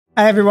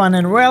Hi everyone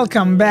and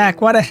welcome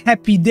back. What a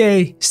happy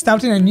day,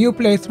 starting a new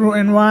playthrough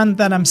and one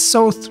that I'm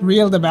so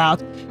thrilled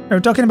about. We're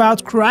talking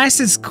about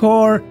Crisis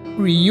Core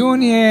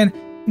Reunion,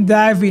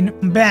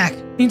 diving back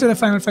into the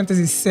Final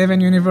Fantasy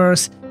VII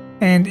universe.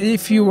 And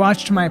if you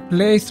watched my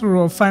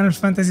playthrough of Final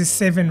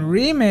Fantasy VII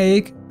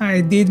Remake, I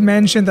did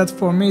mention that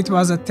for me it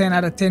was a 10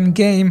 out of 10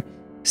 game,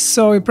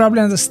 so you probably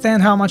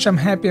understand how much I'm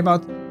happy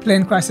about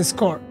playing Crisis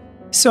Core.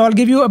 So I'll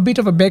give you a bit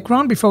of a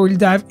background before we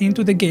dive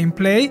into the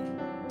gameplay.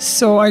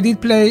 So I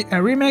did play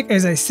a remake,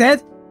 as I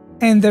said,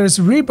 and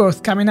there's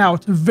Rebirth coming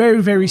out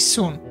very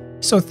soon.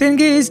 So thing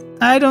is,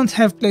 I don't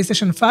have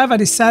PlayStation 5. I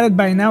decided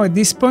by now at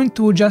this point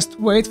to just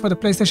wait for the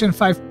PlayStation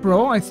 5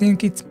 Pro. I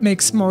think it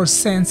makes more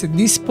sense at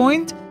this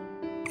point.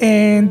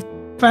 And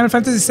Final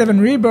Fantasy VII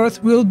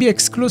Rebirth will be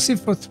exclusive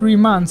for 3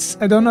 months.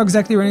 I don't know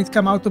exactly when it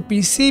comes out to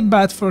PC,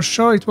 but for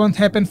sure it won't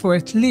happen for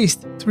at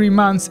least 3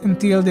 months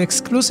until the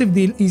exclusive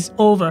deal is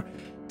over.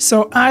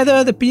 So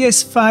either the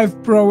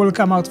PS5 Pro will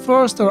come out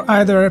first, or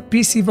either a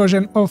PC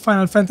version of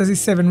Final Fantasy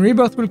VII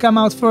Rebirth will come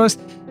out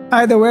first.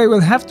 Either way, we'll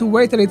have to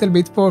wait a little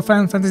bit for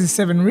Final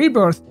Fantasy VII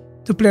Rebirth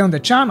to play on the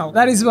channel.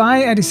 That is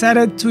why I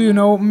decided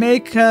to,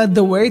 make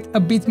the wait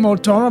a bit more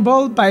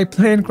tolerable by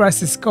playing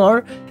Crisis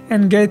Core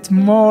and get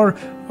more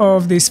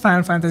of this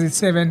Final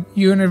Fantasy VII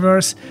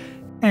universe.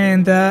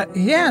 And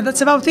yeah,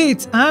 that's about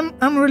it.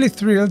 I'm really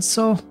thrilled,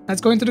 so let's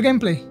go into the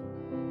gameplay.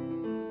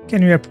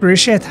 Can you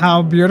appreciate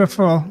how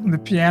beautiful the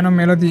piano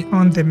melody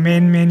on the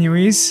main menu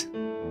is?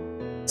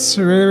 It's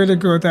really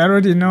good. I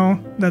already know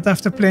that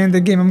after playing the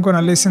game I'm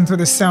gonna listen to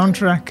the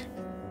soundtrack.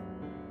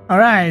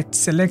 Alright,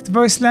 select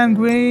voice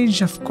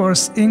language, of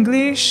course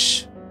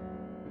English.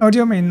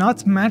 Audio may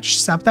not match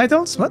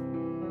subtitles? What?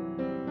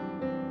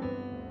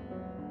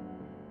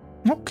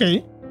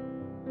 Okay.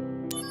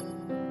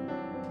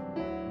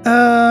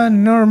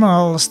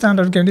 Normal,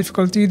 standard game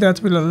difficulty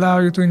that will allow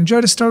you to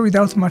enjoy the story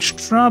without much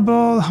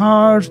trouble.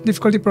 Hard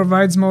difficulty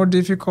provides more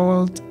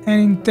difficult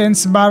and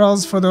intense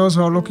battles for those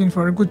who are looking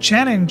for a good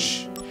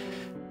challenge.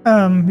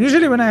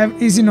 Usually when I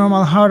have easy,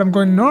 normal, hard, I'm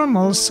going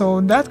normal,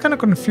 so that kind of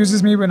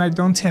confuses me when I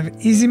don't have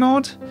easy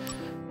mode.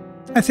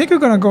 I think we're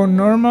gonna go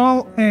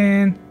normal,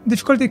 and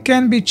difficulty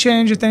can be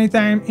changed at any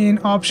time in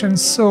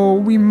options, so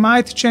we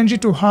might change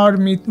it to hard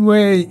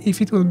midway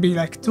if it will be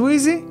like too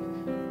easy.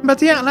 But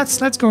yeah,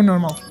 let's go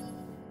normal.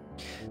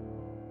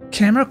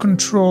 Camera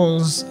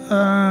controls,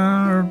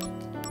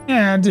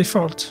 yeah,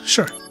 default,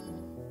 sure.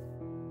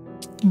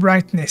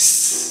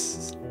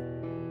 Brightness,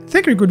 I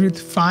think we're good with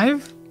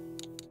 5.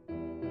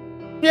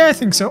 Yeah, I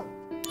think so.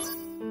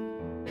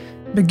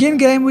 Begin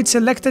game with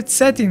selected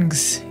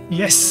settings,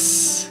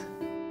 yes.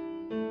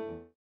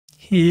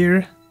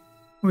 Here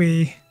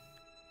we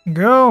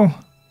go.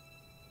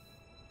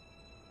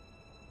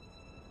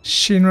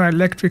 Shinra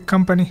Electric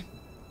Company.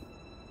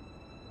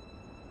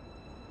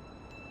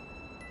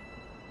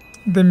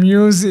 The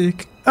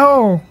music.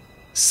 Oh,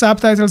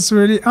 subtitles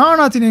really are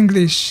not in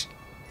English.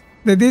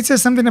 They did say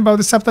something about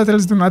the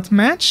subtitles do not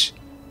match.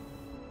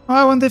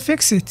 Why won't they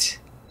fix it?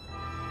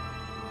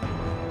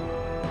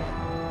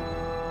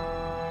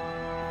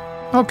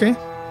 Okay.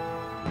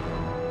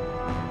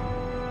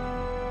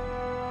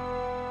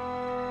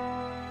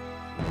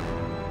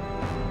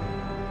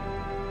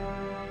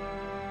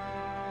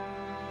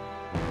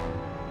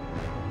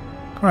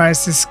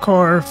 Crisis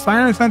Core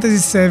Final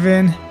Fantasy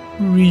VII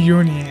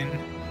Reunion.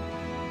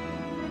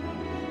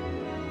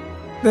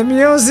 The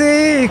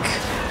music!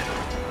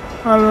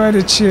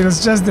 Already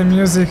chills, just the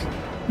music.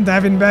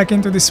 Diving back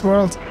into this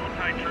world.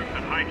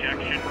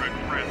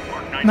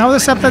 Now the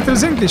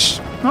subtitle's English.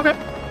 Okay.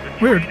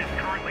 Weird.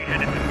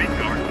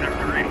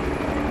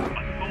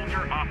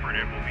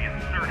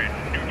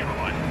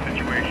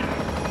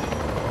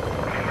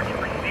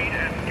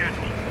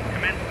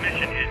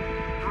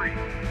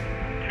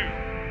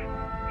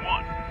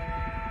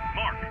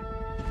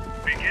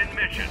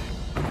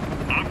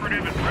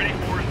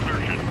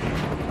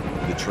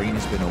 The train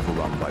has been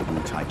overrun by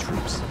Wu-Tai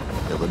troops.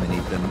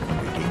 Eliminate them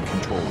and regain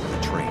control of the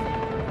train.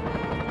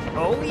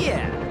 Oh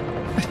yeah!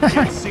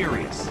 Get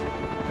serious!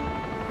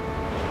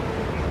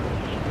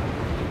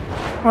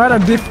 What a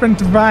different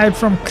vibe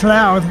from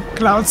Cloud.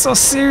 Cloud's so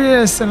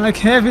serious and like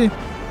heavy.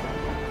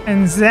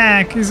 And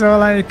Zack is all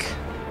like...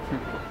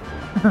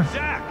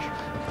 Zack!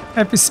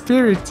 happy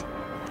spirit.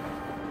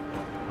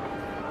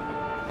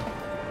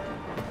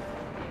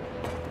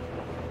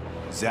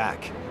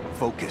 Zack,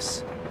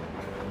 focus.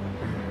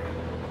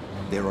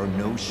 There are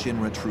no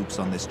Shinra troops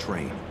on this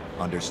train.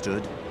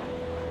 Understood?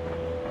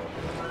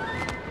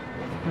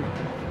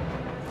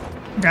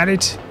 Got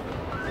it.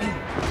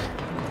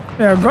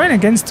 We are going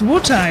against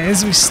Wu-Tai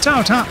as we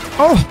start, huh?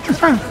 Oh!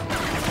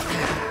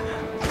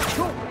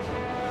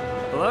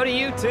 Hello to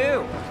you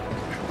too.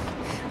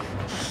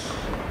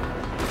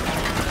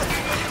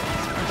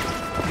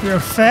 You're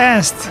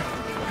fast.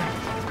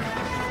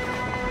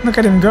 Look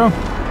at him go.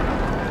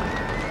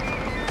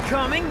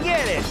 Come and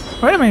get it.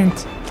 Wait a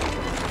minute.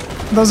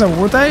 Those are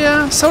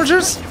Wu-Tai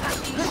soldiers?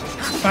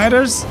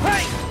 Fighters?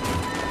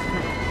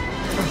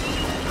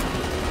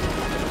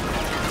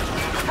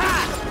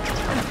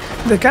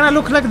 They kind of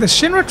look like the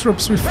Shinra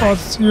troops we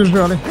fought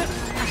usually.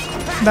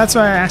 That's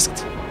why I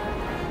asked.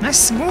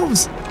 Nice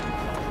moves.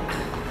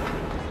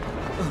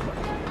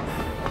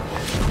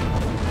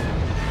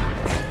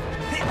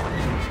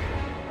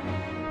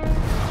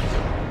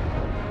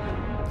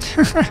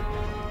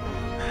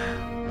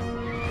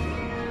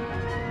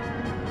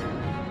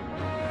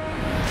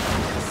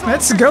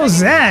 Let's go,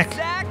 Zack.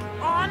 Zack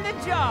on the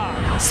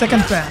job.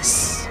 Second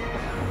pass.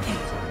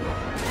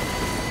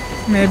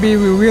 Maybe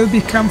we will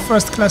become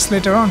first class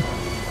later on.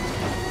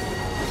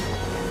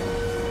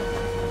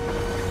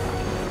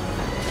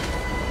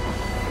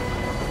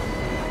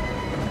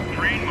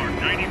 Train mark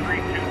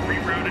 93-2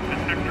 rerouted to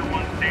Sector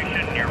 1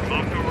 station near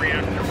Mako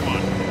Reactor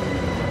 1.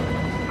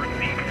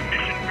 Proceed to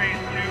mission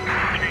phase 2,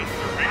 change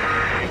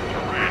surveyor to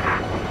red.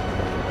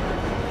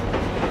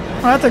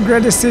 What a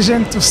great decision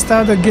to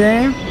start the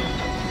game,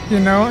 you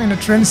know, in a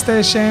train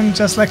station,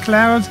 just like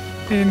Cloud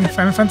in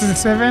Final Fantasy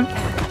VII.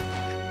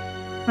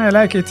 I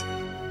like it.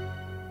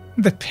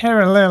 The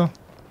parallel,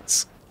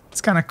 it's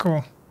kind of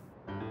cool.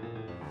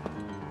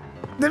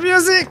 The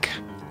music!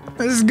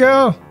 Let's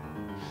go!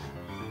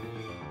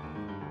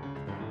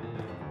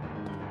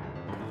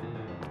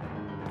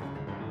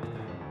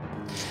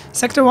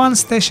 Sector 1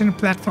 station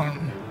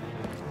platform.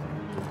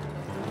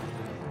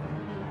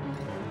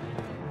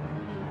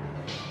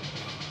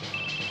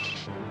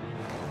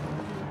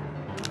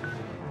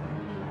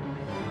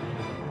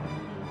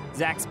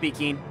 Zack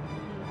speaking.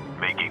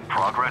 Making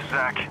progress,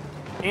 Zack?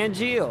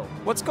 Angeal,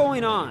 what's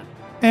going on?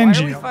 Why are we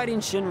Angeal. fighting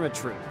Shinra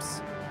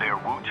troops? They're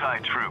Wu-Tai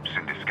troops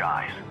in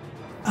disguise.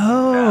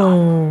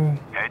 Oh,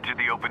 Head to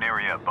the open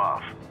area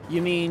above.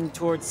 You mean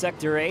towards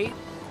Sector 8?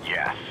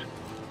 Yes.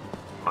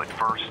 But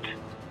first,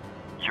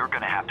 you're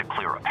gonna have to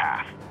clear a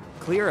path.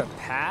 Clear a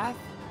path?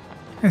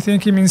 I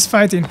think he means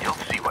fighting. You'll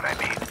see what I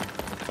mean.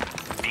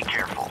 Be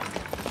careful.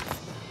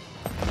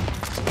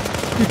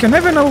 You can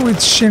never know with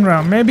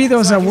Shinra. Maybe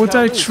those are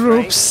Wu-Tai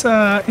troops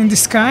in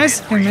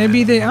disguise, and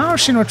maybe they are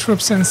Shinra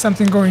troops and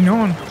something going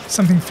on,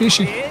 something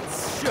fishy.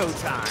 It's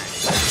showtime.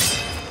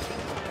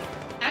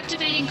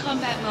 Activating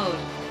combat mode.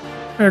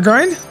 We're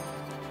going?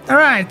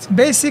 Alright,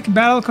 basic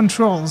battle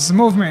controls.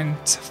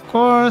 Movement, of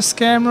course,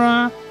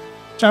 camera,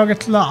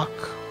 target lock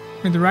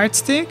with the right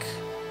stick.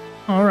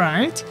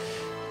 Alright.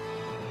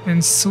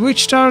 And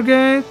switch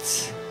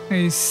target.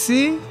 I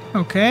see.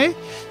 Okay.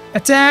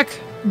 Attack,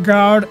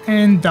 guard,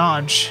 and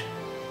dodge.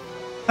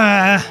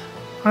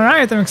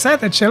 Alright, I'm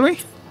excited, shall we?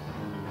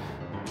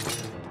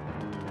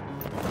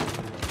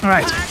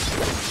 Alright.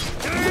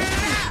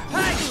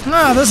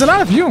 Ah, there's a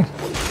lot of you.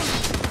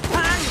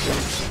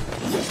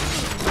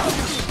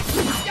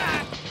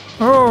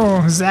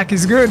 Oh, Zack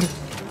is good.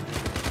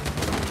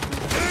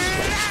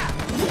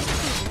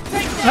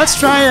 Let's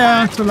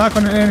try to lock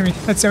on an enemy.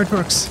 Let's see how it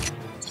works.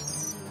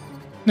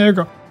 There you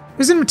go.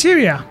 Using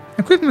materia.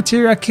 Equipped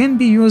materia can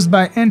be used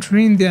by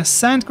entering the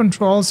assigned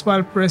controls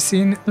while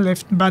pressing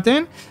left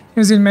button.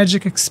 Using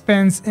magic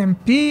expands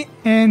MP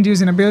and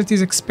using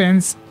abilities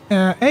expands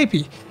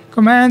AP.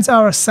 Commands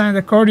are assigned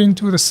according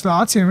to the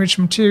slots in which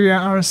materia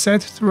are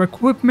set through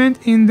equipment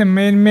in the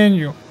main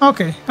menu.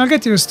 Okay, I'll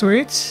get used to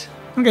it.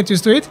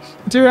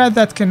 Materia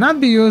that cannot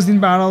be used in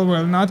battle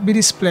will not be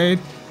displayed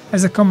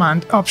as a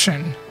command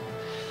option.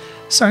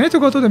 So I need to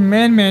go to the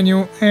main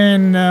menu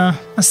and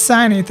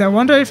assign it. I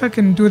wonder if I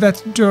can do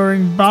that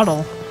during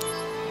battle.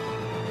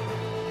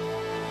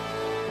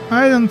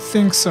 I don't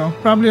think so.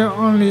 Probably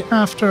only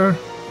after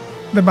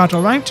the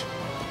battle, right?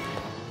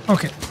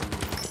 Okay.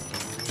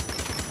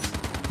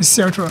 Let's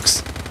see how it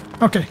works.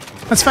 Okay,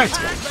 let's fight.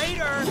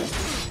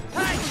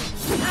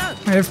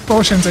 I have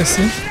potions, I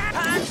see.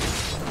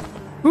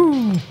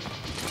 Ooh.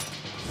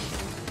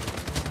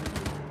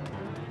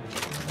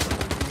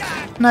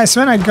 Nice,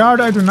 when I guard,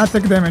 I do not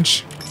take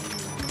damage.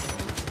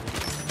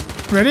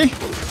 Ready?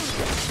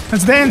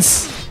 Let's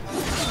dance!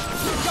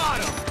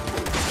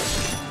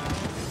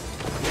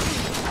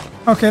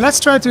 Okay, let's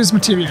try to use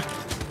materia.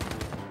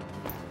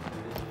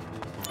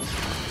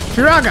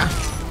 Firaga!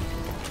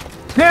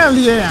 Hell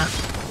yeah!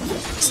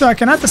 So I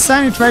cannot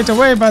assign it right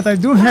away, but I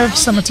do have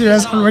some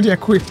materials already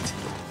equipped.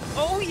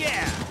 Oh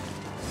yeah!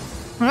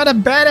 What a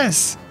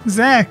badass!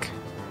 Zack!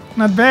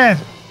 Not bad.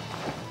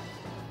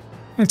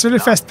 It's really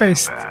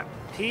fast-paced.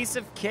 Piece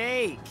of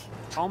cake.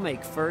 I'll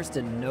make first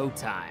in no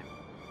time.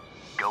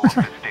 Go up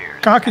the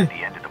stairs Cocky. at the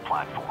end of the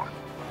platform.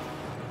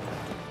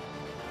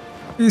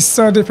 He's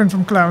so different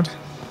from Cloud.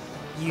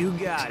 You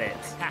got it.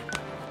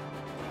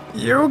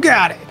 You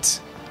got it!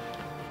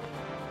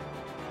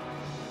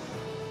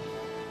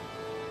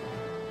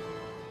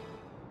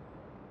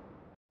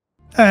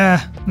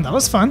 That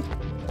was fun.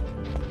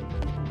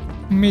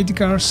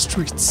 Midgar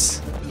streets.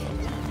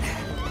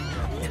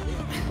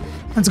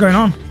 What's going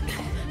on?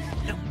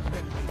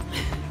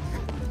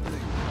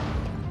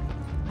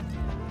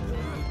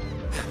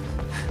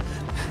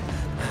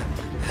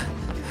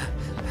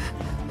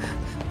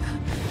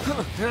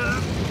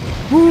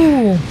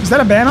 Ooh, is that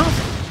a banner?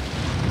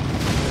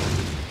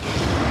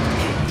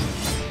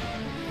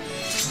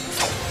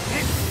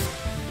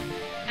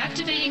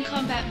 Activating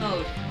combat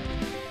mode.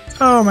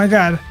 Oh my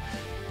god.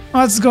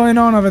 What's going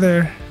on over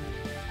there?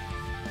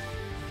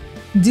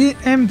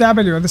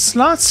 DMW. The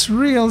slot's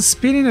reel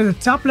spinning at the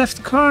top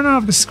left corner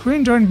of the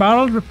screen during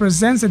battle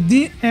represents a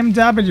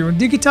DMW,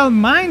 Digital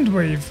Mind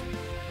Wave.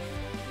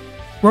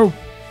 Whoa.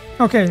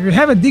 Okay, we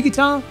have a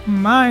Digital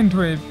Mind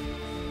Wave.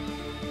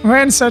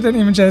 When certain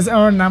images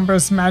or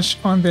numbers match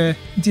on the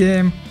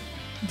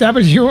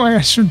DMW,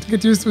 I should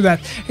get used to that,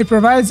 it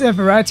provides a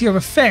variety of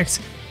effects.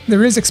 The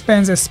reel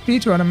expands as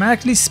speed to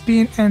automatically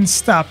spin and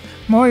stop.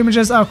 More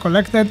images are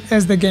collected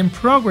as the game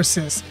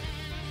progresses.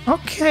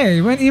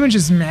 Okay, when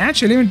images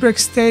match, a limit break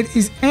state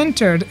is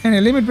entered and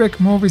a limit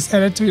break move is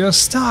added to your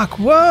stock.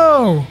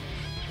 Whoa!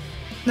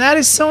 That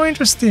is so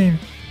interesting.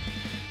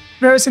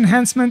 Various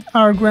enhancements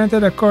are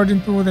granted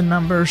according to the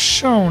number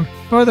shown.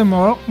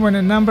 Furthermore, when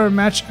a number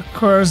match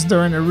occurs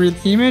during a real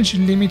image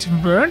limit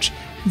verge,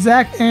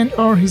 Zack and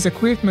or his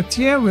equipped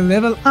material will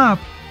level up.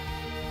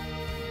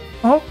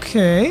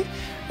 Okay,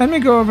 let me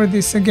go over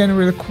this again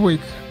real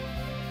quick.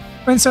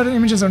 When certain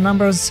images or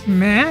numbers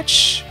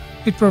match,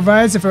 it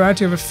provides a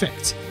variety of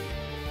effects.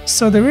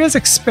 So the reels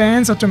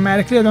expands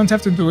automatically, I don't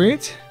have to do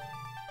it.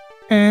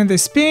 And they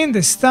spin,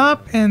 they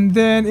stop, and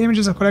then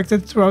images are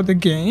collected throughout the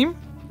game.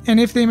 And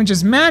if the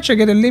images match, I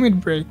get a limit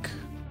break.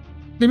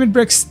 Limit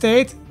break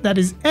state that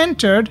is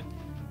entered,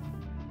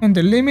 and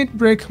the limit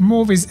break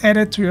move is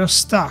added to your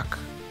stock.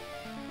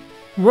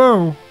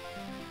 Whoa.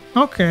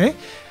 Okay.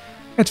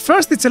 At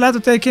first it's a lot to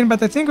take in,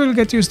 but I think we'll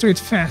get used to it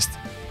fast.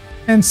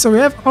 And so we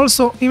have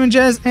also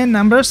images and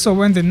numbers, so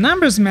when the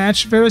numbers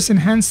match, various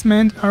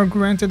enhancements are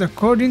granted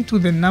according to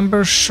the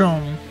number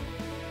shown.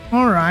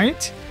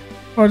 Alright.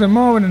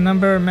 Furthermore, when a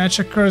number match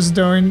occurs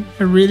during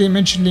a real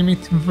image limit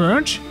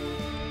verge.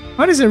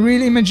 What is a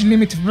real image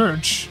limit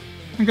verge?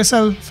 I guess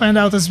I'll find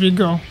out as we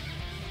go.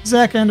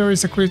 Zack and or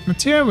his equipped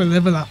material will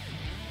level up.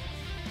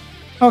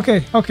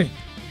 Okay,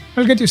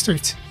 we'll get used to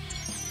it.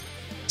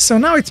 So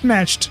now it's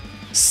matched.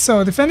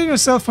 So, defending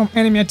yourself from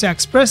enemy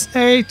attacks. Press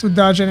A to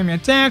dodge enemy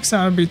attacks,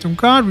 RB to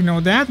guard, we know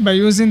that. By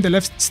using the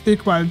left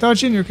stick while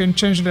dodging, you can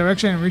change the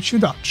direction in which you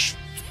dodge.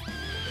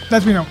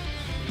 That we know.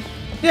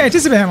 Yeah, it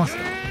is a behemoth.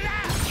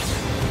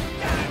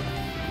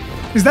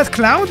 Is that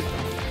Cloud?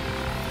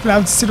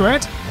 Cloud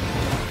silhouette?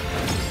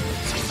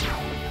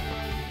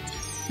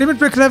 Limit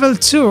break level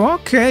 2,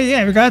 okay,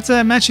 yeah, we got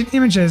matching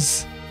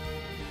images.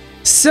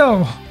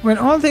 So, when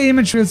all the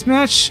image reels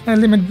match, a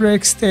limit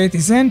break state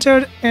is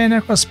entered and a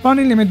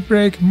corresponding limit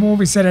break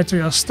move is added to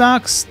your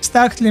stocks.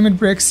 Stacked limit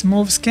breaks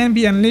moves can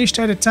be unleashed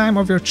at a time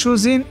of your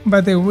choosing,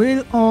 but they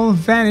will all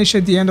vanish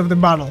at the end of the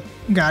battle.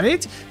 Got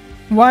it?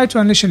 Y to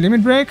unleash a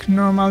limit break,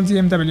 normal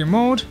DMW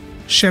mode.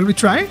 Shall we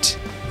try it?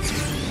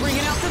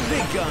 Bringing out the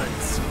big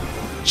guns.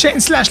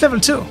 Chain slash level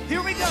 2.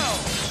 Here we go.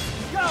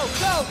 Go,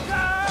 go,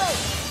 go!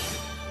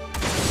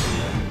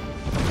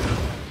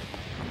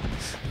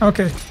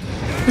 Okay,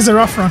 it's a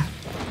rough run.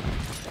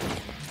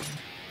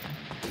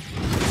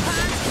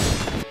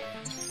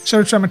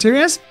 Shall we try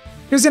materials?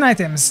 Using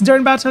items.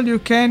 During battle you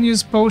can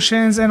use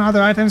potions and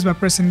other items by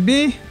pressing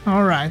B.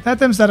 Alright,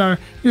 items that are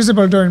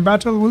usable during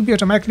battle will be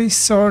automatically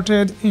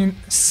sorted in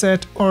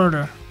set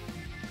order.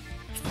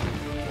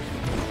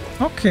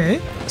 Okay,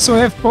 so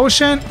we have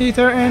potion,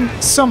 ether and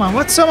soma.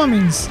 What soma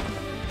means?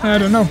 I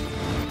don't know.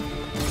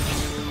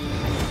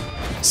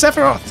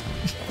 Sephiroth!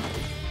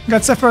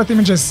 Got Sephiroth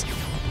images.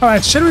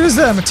 Alright, shall we use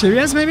the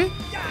materials maybe?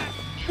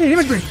 Hey,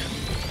 limit break.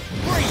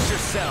 Brace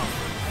yourself.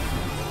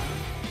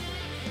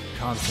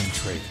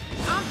 Concentrate.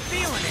 I'm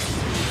feeling it.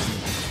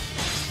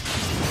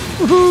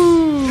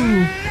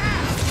 Woohoo!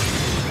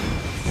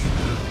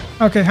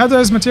 Okay, how do I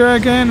use material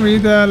again?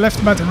 With the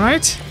left button,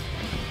 right?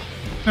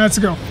 Let's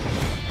go.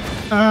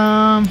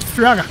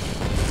 Firaga.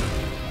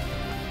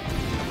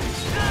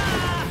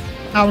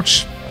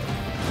 Ouch.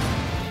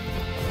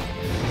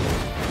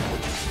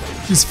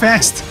 He's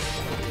fast.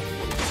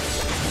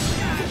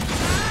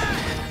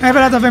 I have a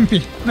lot of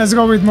MP. Let's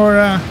go with more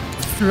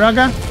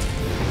Firaga.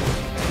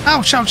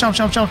 Ouch, ouch,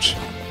 ouch, ouch, ouch.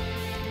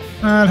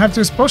 I'll have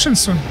to use potions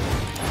soon.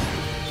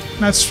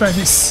 Let's try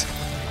this.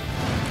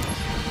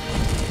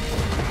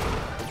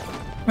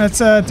 Let's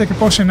take a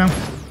potion now.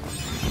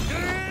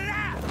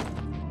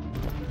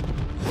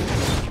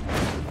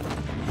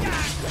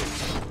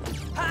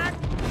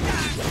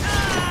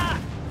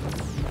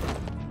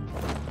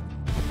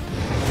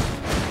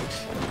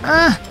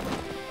 Ah!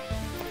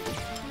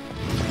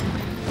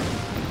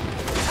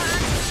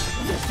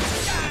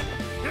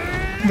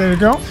 There we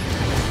go.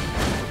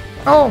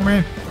 Oh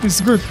man,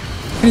 he's good.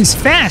 And he's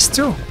fast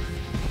too.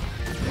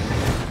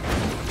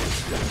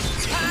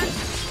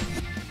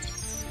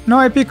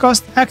 No IP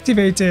cost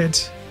activated.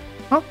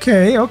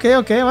 Okay,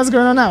 what's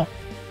going on now?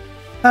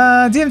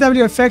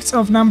 DMW effects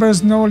of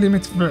numbers no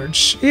limit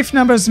verge. If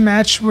numbers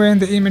match when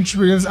the image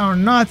reels are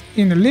not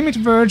in a limit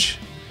verge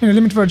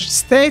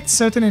state,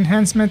 certain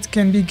enhancement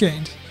can be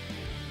gained.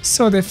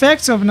 So the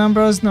effects of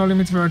numbers no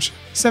limit verge.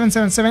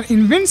 777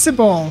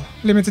 invincible,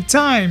 limited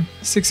time.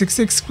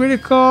 666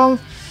 critical,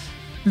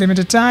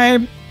 limited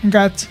time.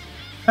 Got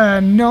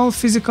null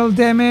physical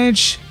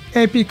damage,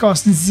 AP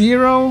cost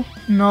 0,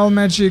 null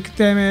magic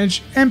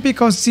damage, MP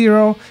cost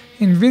 0,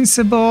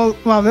 Invincible.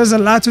 Wow, there's a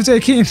lot to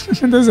take in.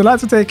 There's a lot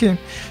to take in.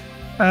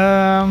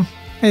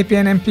 AP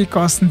and MP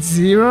cost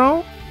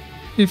 0.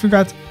 If you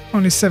got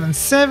only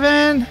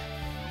 7/7.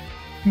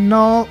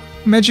 No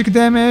magic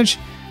damage.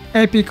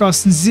 AP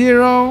costs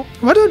 0.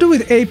 What do I do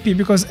with AP?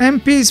 Because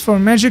MP is for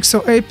magic,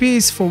 so AP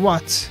is for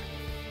what?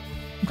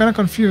 I'm kind of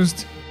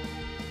confused.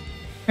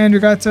 And we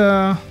got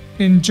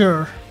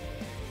Endure.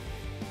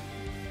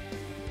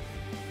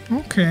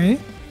 Okay.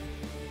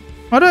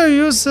 What do I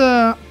use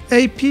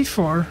AP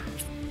for?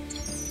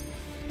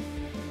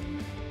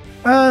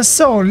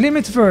 So,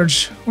 Limit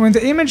Verge. When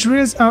the image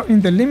reels are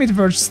in the Limit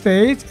Verge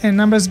state and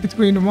numbers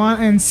between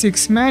 1 and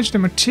 6 match, the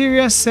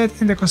materia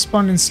set in the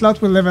corresponding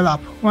slot will level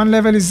up. 1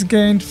 level is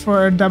gained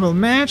for a double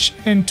match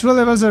and 2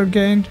 levels are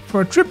gained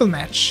for a triple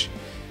match.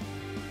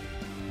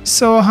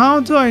 So how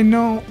do I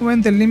know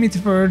when the Limit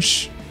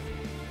Verge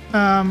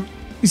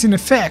is in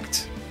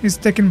effect, is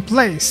taking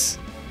place?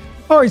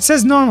 Oh, it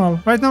says normal.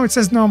 Right now it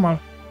says normal.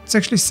 It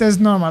actually says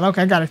normal.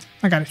 Okay, I got it.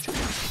 I got it.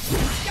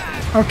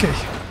 Okay,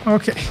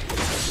 okay.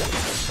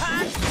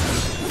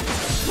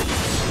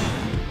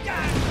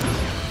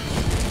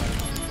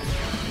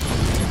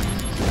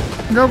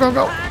 Go, go,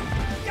 go.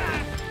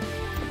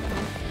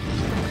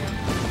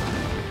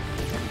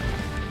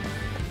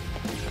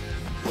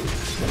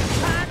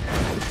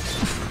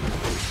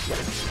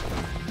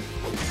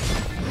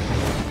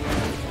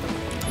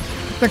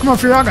 Take more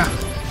Fioga.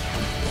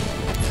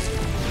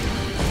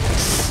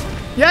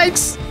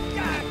 Yikes!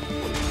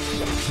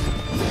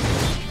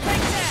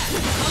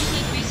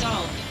 Conflict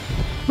resolved.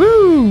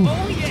 Woo!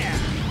 Oh yeah!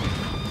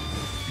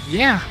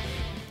 Yeah.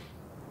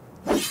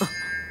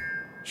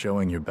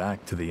 Showing your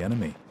back to the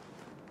enemy.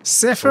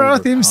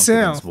 Sephiroth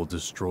himself. Overconfidence will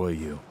destroy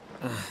you.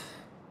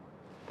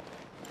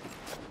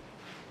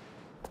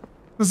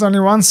 There's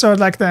only one sword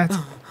like that.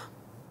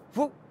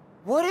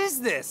 What is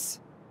this?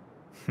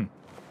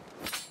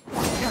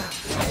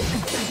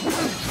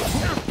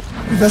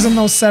 He doesn't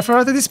know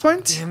Sephiroth at this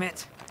point? Damn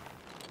it.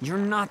 You're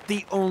not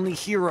the only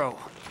hero.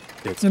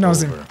 It's He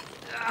knows him. over.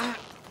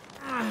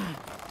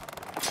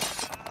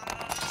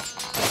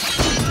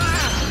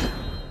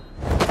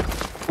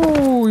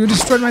 Oh, you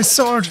destroyed my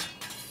sword.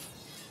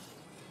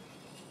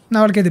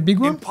 Now I'll get the big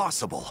one.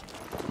 Impossible.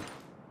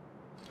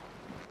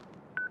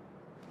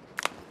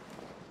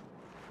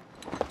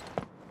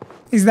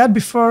 Is that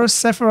before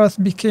Sephiroth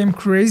became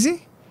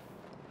crazy?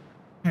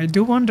 I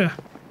do wonder.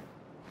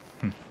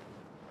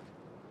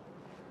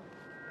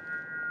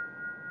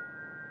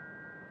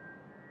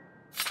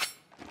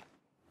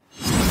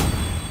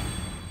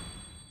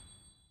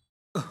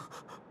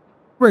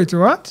 Wait,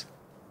 what?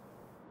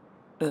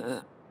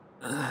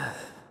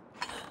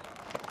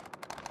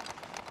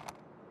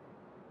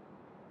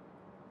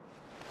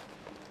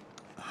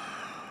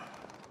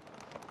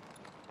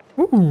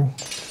 Ooh,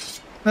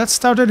 that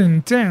started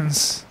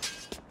intense.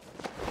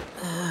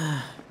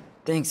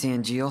 Thanks,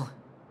 Angeal.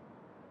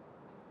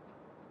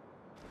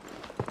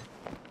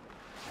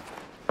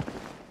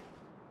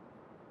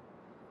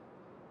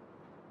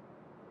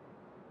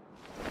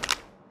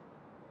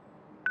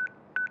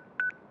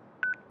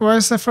 Why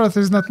Sephiroth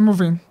is not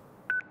moving?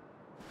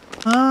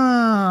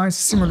 Ah, it's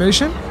a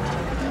simulation?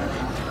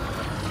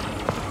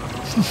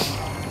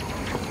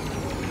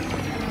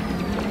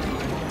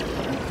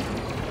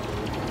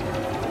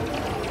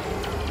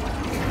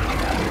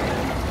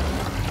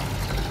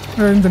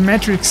 We're in the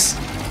Matrix.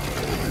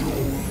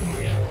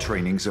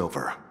 Training's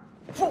over.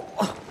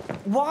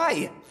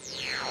 Why?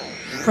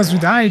 Because we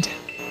died.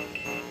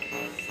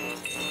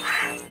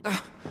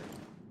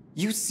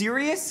 You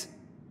serious?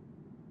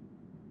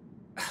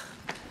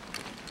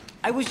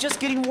 I was just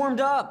getting warmed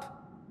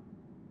up.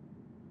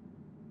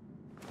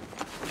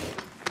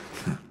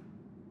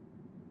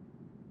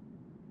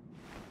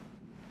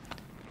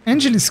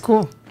 Angel is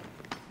cool.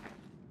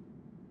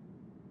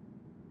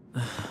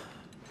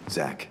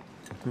 Zack.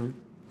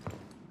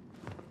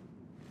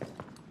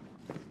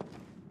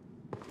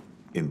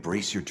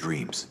 Embrace your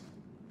dreams.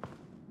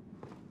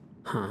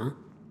 Huh?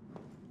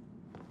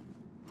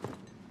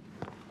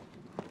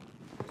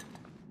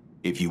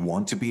 If you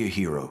want to be a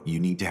hero, you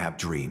need to have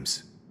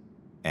dreams.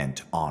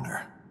 And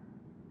honor.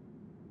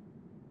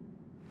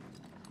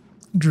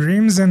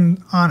 Dreams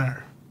and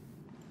honor.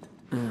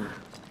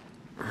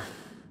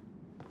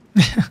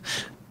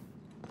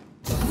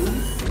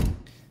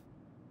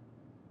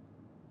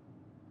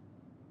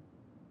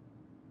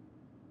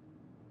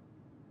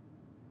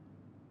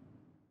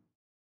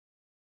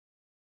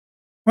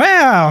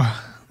 Wow,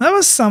 that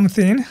was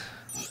something.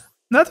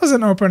 That was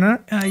an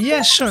opener.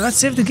 Yeah, sure, let's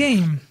save the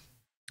game.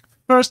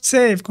 First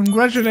save,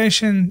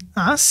 congratulations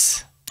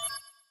us.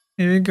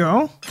 Here we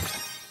go.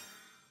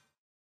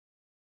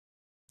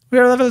 We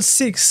are level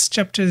 6,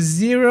 chapter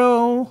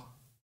 0.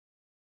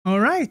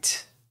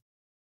 Alright.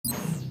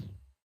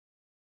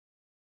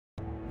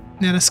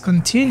 Let us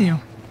continue.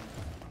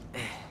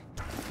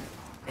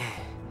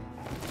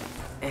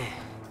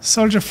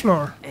 Soldier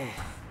floor.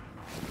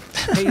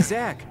 Hey,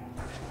 Zack.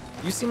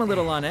 You seem a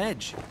little on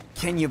edge.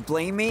 Can you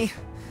blame me?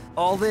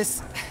 All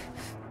this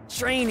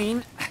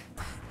training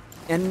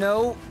and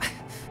no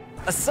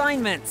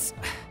Assignments.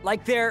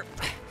 Like they're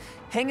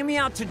hanging me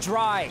out to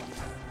dry.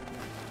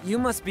 You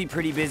must be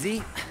pretty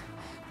busy.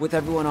 With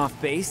everyone off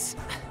base.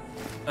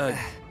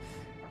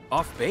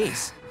 Off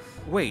base?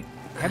 Wait,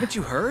 haven't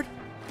you heard?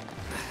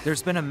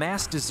 There's been a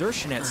mass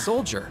desertion at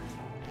Soldier.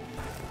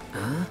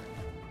 Huh?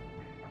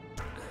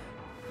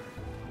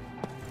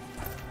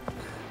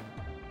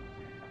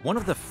 One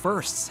of the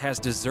firsts has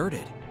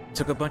deserted.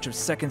 Took a bunch of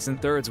seconds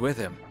and thirds with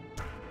him.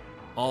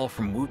 All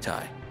from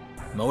Wutai.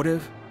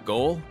 Motive,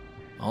 goal,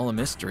 all a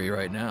mystery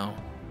right now.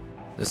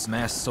 This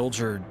mass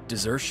soldier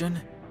desertion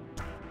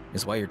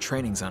is why your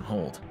training's on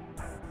hold.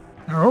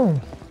 Oh.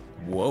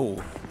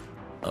 Whoa,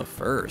 a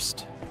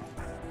first.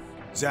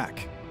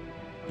 Zach,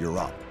 you're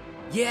up.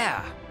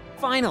 Yeah,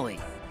 finally.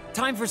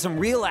 Time for some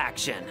real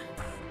action.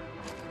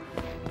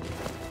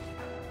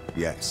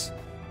 Yes,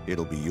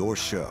 it'll be your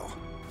show.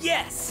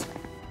 Yes!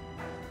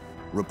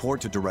 Report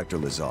to Director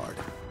Lazard.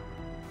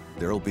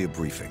 There'll be a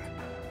briefing.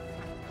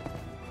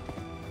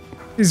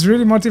 He's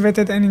really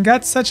motivated and he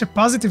got such a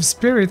positive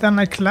spirit,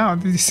 unlike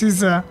Cloud. This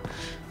is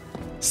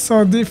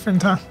so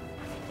different, huh?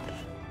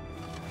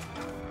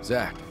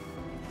 Zach,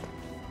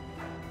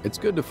 it's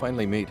good to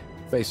finally meet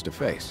face to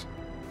face.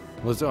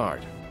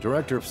 Lazard,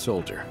 Director of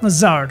Soldier.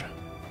 Lazard.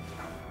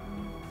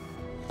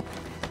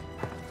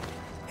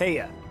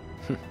 Hey,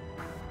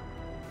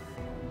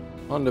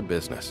 On to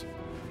business.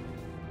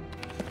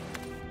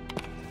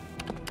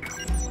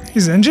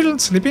 Is Angel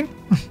sleeping?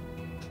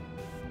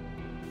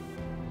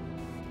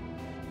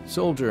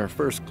 Soldier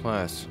First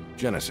Class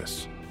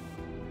Genesis.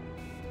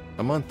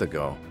 A month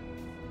ago,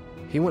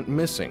 he went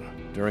missing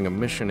during a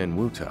mission in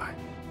Wutai.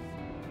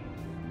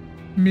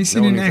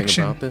 Missing Know in anything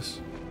action. about this?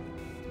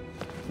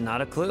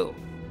 not a clue.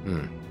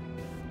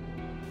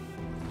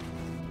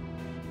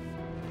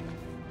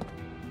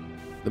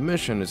 The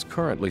mission is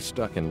currently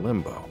stuck in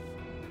limbo.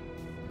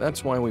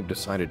 That's why we've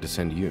decided to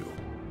send you.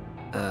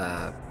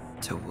 To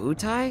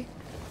Wutai?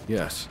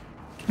 Yes.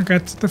 I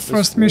got the This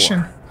first war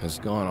mission. has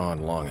gone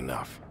on long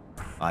enough.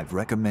 I've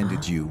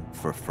recommended you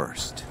for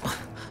first.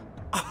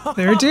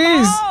 There it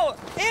is. Oh,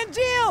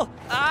 Angel!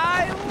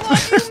 I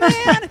love you,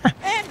 man!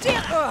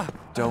 Angel!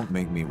 Don't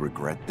make me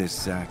regret this,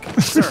 Zach.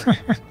 Sir.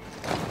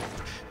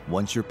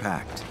 Once you're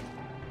packed,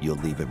 you'll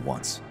leave at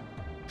once.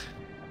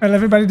 Well,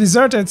 everybody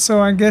deserted,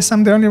 so I guess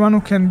I'm the only one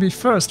who can be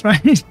first,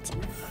 right?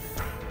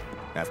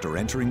 After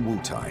entering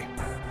Wutai,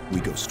 we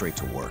go straight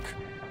to work.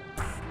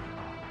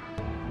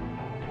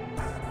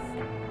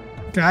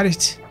 Got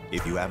it.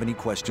 If you have any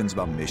questions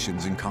about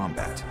missions and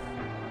combat,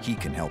 he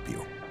can help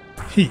you.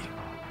 He.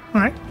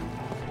 Alright.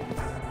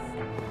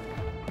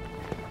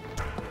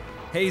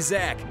 Hey,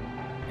 Zach.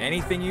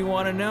 Anything you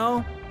want to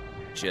know?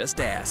 Just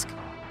ask.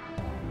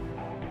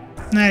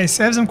 Nice.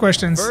 I have some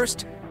questions.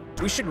 First,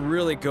 we should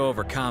really go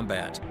over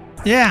combat.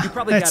 Yeah. You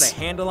probably got let's- a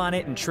handle on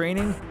it in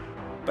training,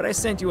 but I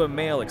sent you a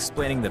mail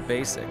explaining the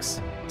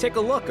basics. Take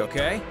a look,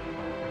 okay?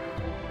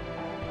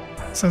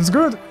 Sounds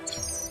good.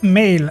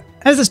 Mail.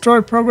 As the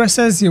story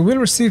progresses, you will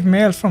receive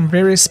mail from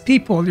various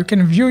people. You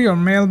can view your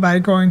mail by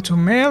going to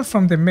Mail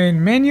from the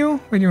main menu.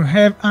 When you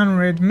have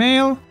unread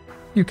mail,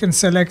 you can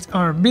select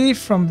RB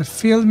from the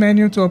field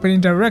menu to open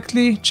it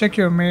directly. Check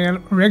your mail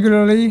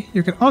regularly.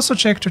 You can also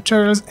check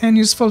tutorials and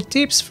useful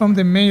tips from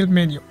the mail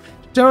menu.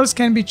 Tutorials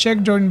can be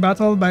checked during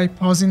battle by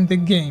pausing the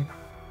game.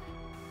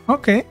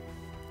 Okay,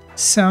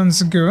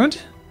 sounds good.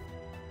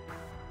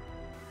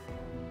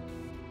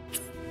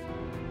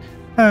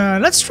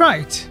 Let's try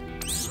it.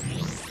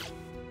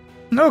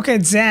 Look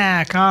at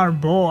Zach, our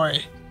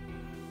boy.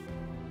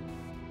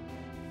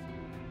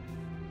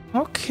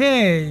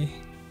 Okay.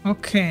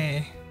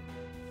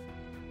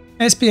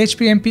 SP,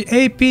 HP, MP,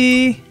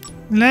 AP.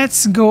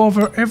 Let's go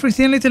over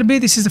everything a little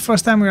bit. This is the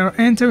first time we are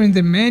entering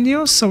the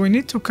menu, so we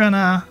need to kind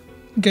of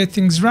get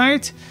things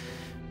right.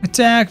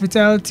 Attack,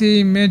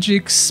 Vitality,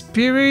 Magic,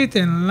 Spirit,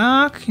 and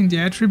Luck in the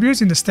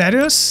attributes, in the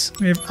status.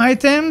 We have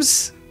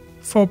items,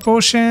 4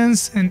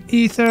 potions, and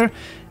Ether.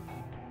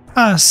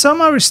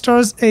 Soma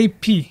restores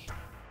AP.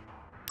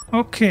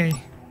 Okay,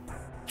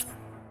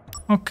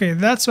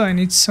 that's why I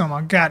need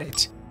Soma. Got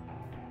it.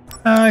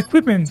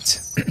 Equipment.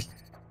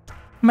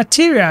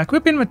 Materia.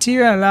 Equipping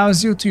materia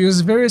allows you to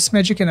use various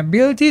magic and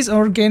abilities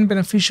or gain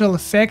beneficial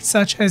effects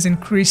such as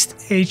increased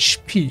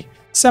HP.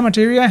 Some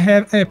materia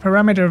have a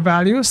parameter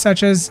value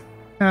such as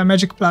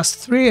magic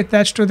 +3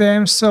 attached to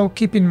them, so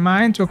keep in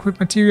mind to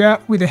equip materia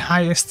with the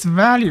highest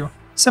value.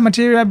 Some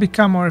materia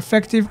become more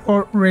effective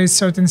or raise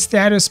certain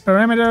status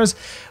parameters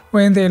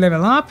when they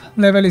level up.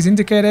 Level is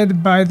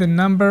indicated by the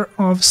number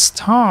of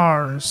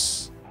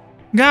stars.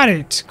 Got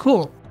it.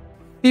 Cool.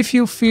 If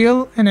you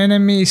feel an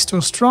enemy is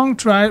too strong,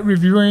 try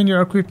reviewing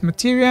your equipped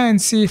materia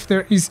and see if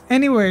there is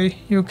any way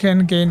you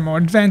can gain more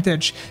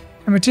advantage.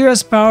 A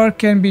material's power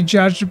can be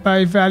judged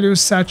by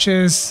values such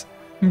as,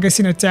 I'm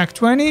guessing, attack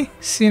 20,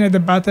 seen at the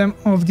bottom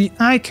of the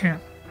icon.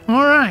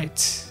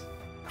 Alright.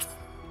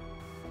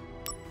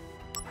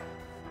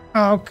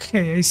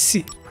 Okay, I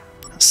see.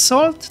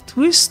 Assault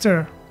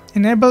Twister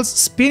enables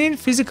spinning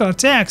physical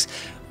attacks.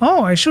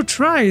 Oh, I should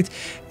try it.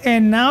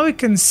 And now we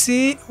can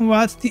see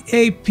what the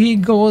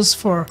AP goes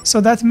for.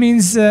 So that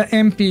means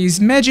MP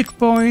is magic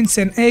points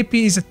and AP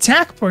is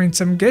attack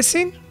points, I'm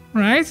guessing,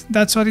 right?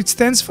 That's what it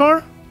stands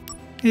for?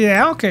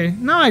 Yeah, okay.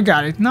 Now I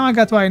got it. Now I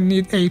got why I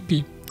need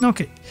AP.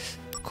 Okay,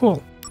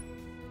 cool.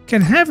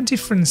 Can have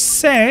different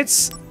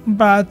sets,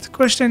 but the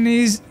question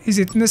is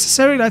it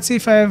necessary? Let's see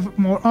if I have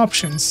more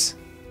options.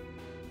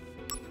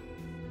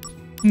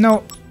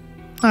 No,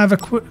 I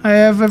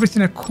have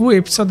everything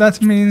equipped, so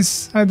that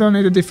means I don't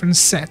need a different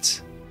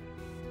set.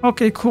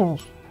 Okay,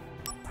 cool.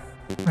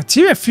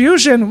 Materia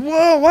fusion.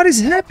 Whoa, what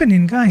is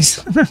happening,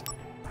 guys?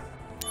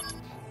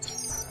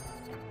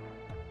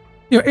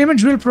 Your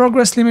image real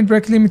progress, limit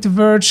break, limit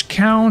verge,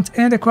 count,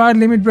 and acquired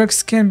limit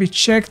breaks can be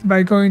checked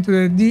by going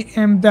to the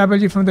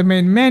DMW from the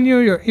main menu.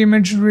 Your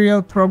image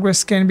real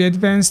progress can be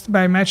advanced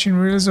by matching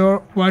reels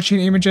or watching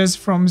images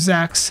from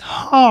Zach's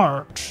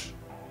heart.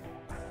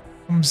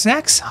 From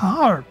Zach's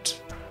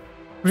heart?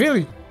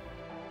 Really?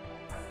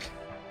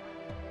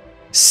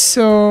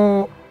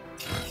 So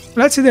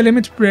let's see the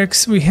limit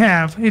breaks we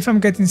have. If I'm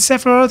getting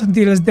Sephiroth,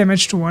 deals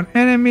damage to one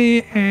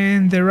enemy,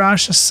 and the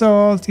Rush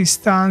Assault is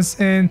stuns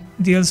and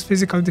deals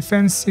physical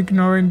defense,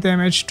 ignoring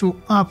damage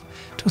to up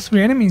to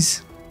 3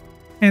 enemies.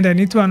 And I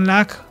need to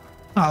unlock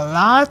a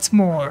lot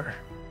more.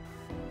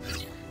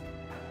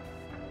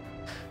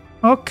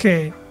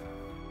 Okay.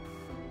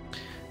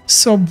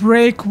 So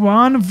break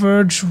 1,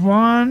 verge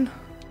 1,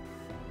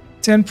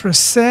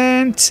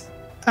 10%.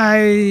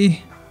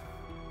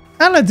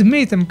 I'll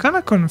admit I'm kind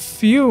of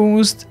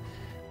confused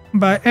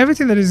by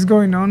everything that is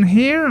going on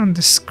here on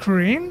the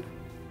screen.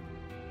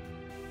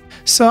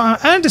 So I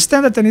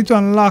understand that I need to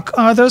unlock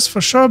others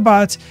for sure,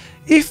 but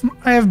if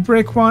I have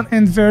break 1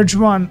 and verge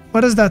 1,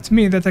 what does that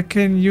mean? That I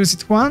can use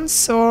it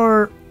once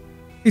or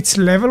it's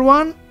level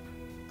 1?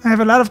 I have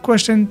a lot of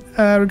questions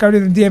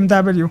regarding the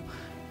DMW.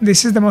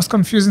 This is the most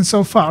confusing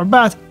so far,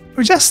 but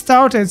we just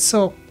started,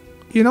 so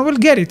you know, we'll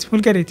get it.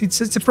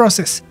 It's a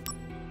process.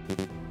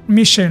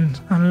 Mission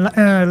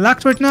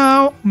unlocked right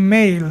now.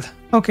 Mail.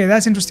 Okay,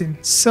 that's interesting.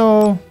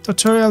 So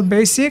tutorial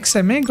basics,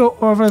 I may go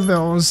over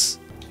those,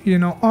 you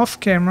know, off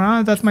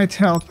camera. That might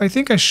help. I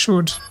think I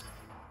should.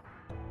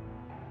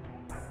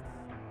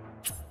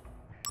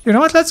 You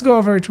know what? Let's go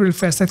over it real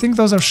fast. I think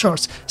those are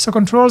shorts. So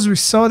controls, we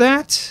saw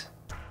that.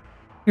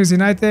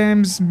 Using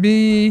items,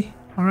 B.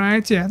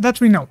 Alright, yeah, that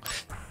we know.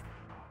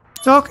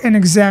 Talk and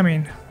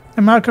examine.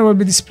 A marker will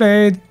be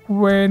displayed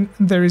when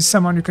there is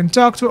someone you can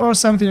talk to or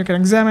something you can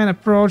examine.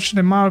 Approach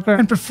the marker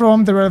and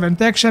perform the relevant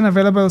action.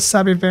 Available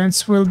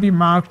sub-events will be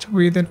marked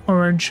with an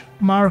orange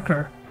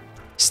marker.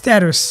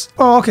 Status.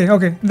 Oh,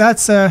 okay.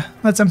 That's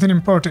something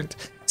important.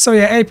 So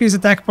yeah, AP is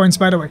attack points,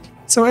 by the way.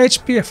 So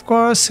HP, of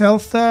course,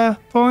 health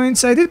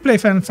points. I did play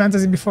Final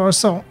Fantasy before,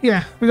 so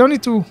yeah, we don't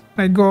need to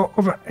like go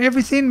over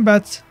everything,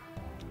 but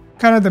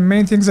kind of the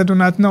main things I do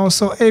not know.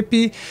 So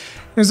AP,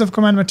 use of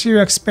command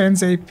material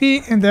expands AP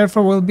and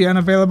therefore will be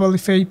unavailable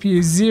if AP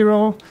is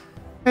 0.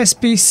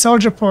 SP,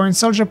 soldier points.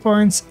 Soldier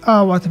points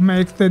are what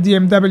make the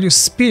DMW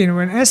spin.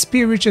 When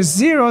SP reaches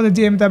 0, the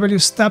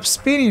DMW stops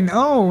spinning.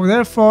 Oh,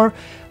 therefore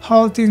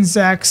halting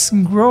Zach's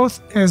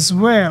growth as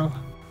well.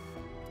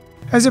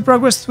 As you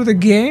progress through the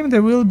game,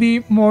 there will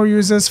be more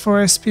uses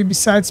for SP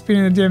besides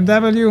spinning the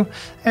DMW.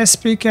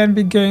 SP can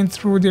be gained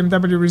through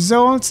DMW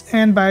results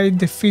and by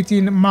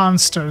defeating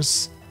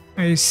monsters.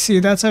 I see,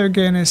 that's how you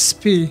gain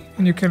SP,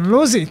 and you can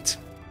lose it.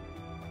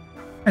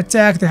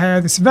 Attack, the higher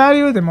this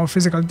value, the more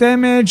physical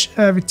damage.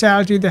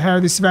 Vitality, the higher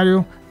this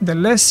value, the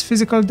less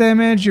physical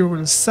damage you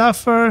will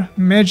suffer.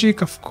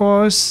 Magic, of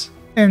course.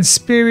 And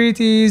Spirit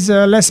is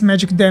less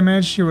magic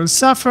damage you will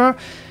suffer.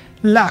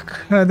 Luck,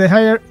 the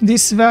higher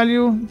this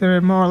value, the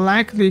more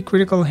likely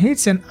critical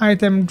hits and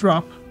item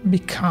drop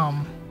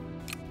become.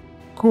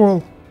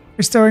 Cool.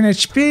 Restoring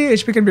HP.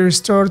 HP can be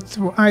restored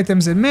through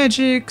items and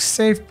magic.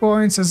 Save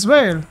points as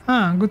well.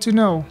 Ah, good to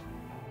know.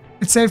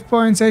 At save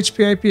points,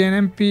 HP, AP,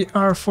 and MP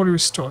are fully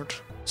restored.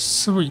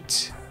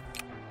 Sweet.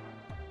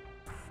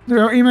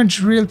 Your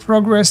image real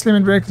progress,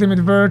 limit break, limit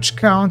verge,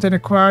 count, and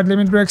acquired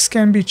limit breaks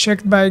can be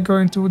checked by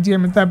going to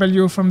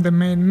DMW from the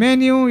main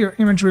menu. Your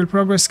image real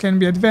progress can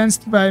be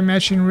advanced by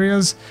matching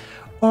reels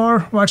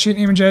or watching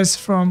images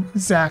from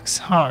Zach's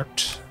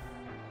heart.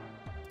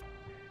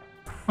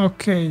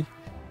 Okay.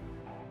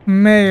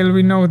 Mail,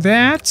 we know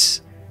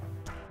that.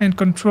 And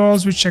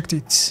controls, we checked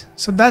it.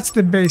 So that's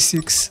the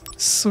basics.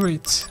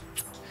 Sweet.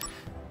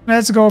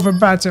 Let's go over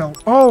battle.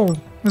 Oh,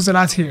 there's a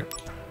lot here.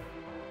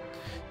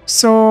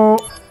 So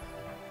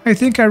I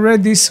think I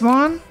read this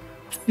one.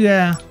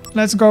 Yeah,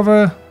 let's go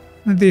over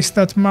this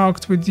that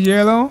marked with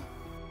yellow.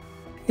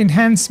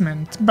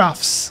 Enhancement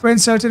buffs. When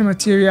certain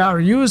materia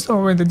are used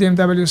or when the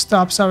DMW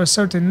stops are a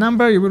certain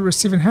number, you will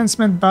receive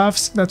enhancement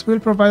buffs that will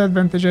provide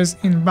advantages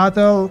in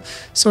battle.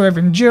 So we have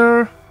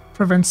Endure,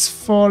 prevents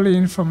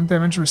falling from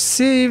damage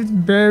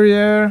received.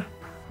 Barrier,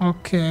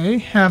 okay,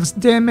 halves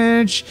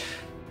damage.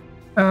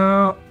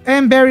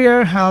 And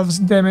Barrier halves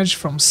damage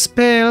from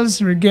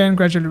spells. Regain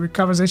gradually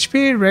recovers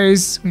HP.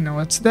 Raise, we know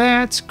what's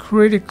that.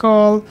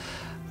 Critical.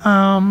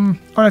 All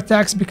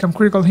attacks become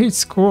critical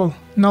hits. Cool.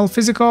 Null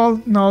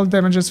physical, null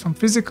damages from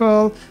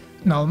physical,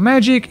 null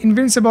magic,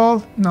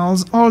 invincible,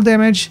 nulls all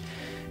damage,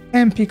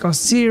 MP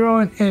cost 0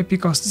 and AP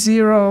cost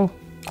 0.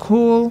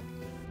 Cool.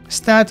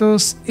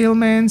 Status,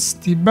 ailments,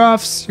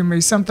 debuffs. You may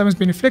sometimes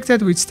be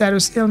inflicted with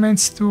status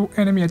ailments through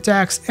enemy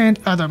attacks and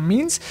other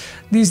means.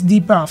 These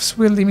debuffs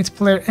will limit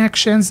player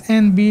actions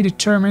and be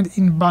determined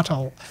in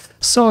battle.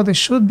 So they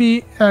should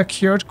be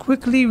cured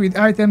quickly with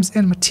items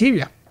and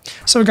materia.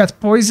 So we got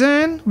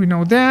poison, we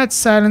know that.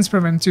 Silence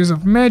prevents use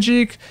of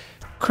magic.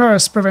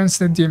 Curse prevents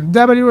the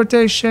DMW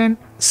rotation.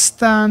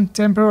 Stun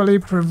temporarily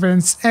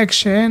prevents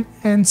action.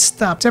 And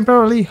Stop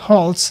temporarily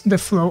halts the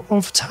flow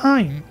of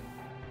time.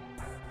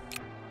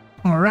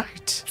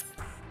 Alright.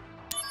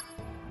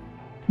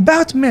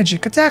 Bout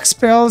magic. Attack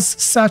spells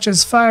such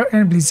as Fire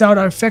and Blizzard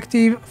are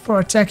effective for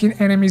attacking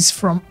enemies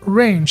from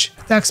range.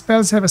 Attack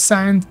spells have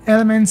assigned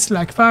elements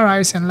like Fire,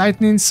 Ice and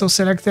Lightning, so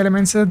select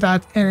elements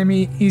that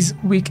enemy is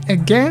weak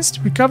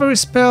against. Recovery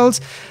spells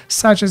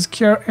such as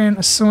Cure and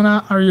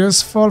Asuna are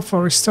useful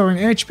for restoring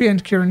HP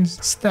and curing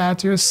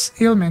status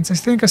ailments. I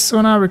think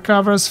Asuna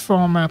recovers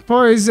from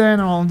poison,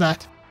 all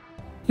that.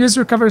 Use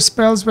recovery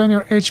spells when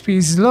your HP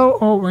is low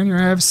or when you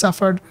have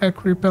suffered a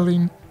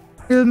crippling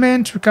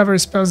ailment. Recovery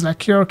spells like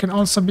Cure can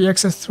also be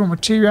accessed through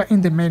materia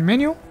in the main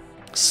menu.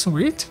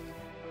 Sweet.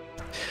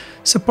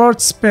 Support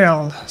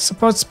spell.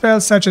 Support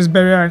spells such as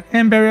Barrier and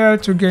End Barrier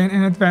to gain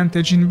an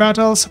advantage in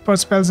battle. Support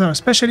spells are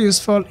especially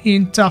useful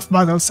in tough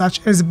battles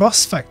such as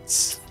boss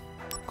fights.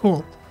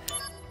 Cool.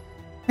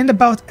 And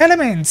about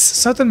elements.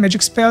 Certain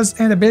magic spells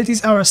and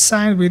abilities are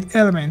assigned with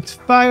element.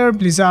 Fire,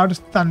 Blizzard,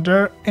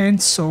 Thunder, and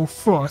so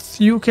forth.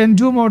 You can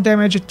do more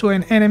damage to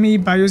an enemy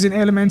by using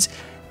elements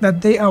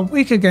that they are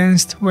weak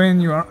against. When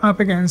you are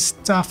up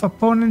against tough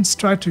opponents,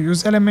 try to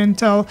use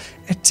elemental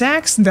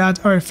attacks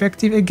that are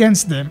effective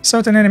against them.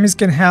 Certain enemies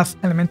can have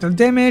elemental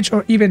damage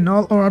or even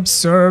null or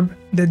absorb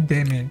the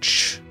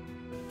damage.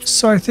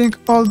 So I think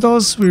all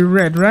those we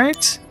read,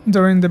 right?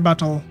 During the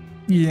battle.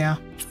 Yeah.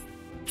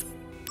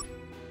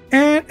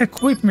 And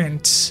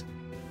equipment.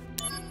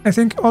 I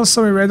think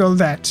also we read all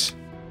that.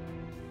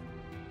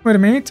 Wait a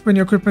minute. When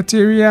you equip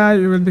materia,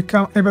 you will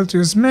become able to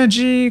use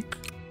magic.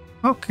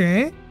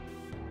 Okay.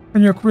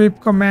 When you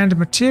equip command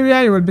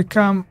materia, you will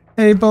become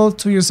able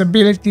to use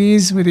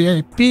abilities with the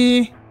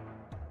AP.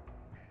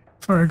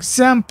 For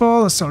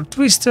example, Assault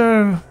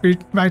Twister,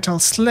 Vital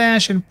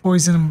Slash, and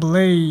Poison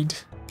Blade.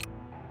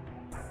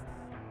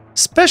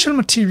 Special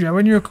materia.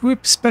 When you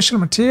equip special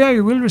materia,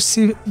 you will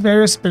receive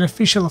various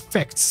beneficial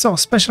effects. So,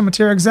 special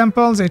materia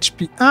examples,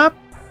 HP up.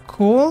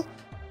 Cool.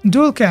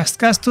 Dual cast.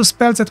 Cast 2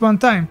 spells at one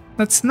time.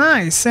 That's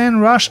nice.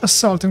 And Rush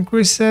Assault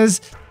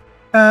increases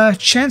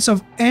chance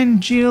of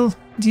Angel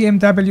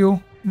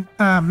DMW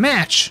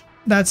match.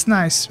 That's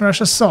nice.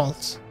 Rush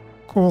Assault.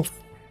 Cool.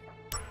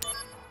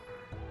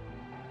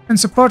 And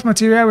support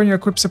materia. When you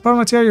equip support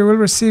materia, you will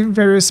receive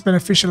various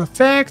beneficial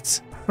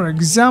effects. For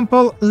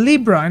example,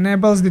 Libra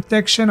enables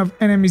detection of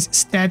enemies'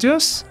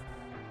 status.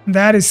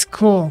 That is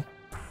cool.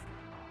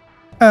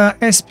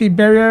 SP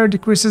Barrier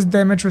decreases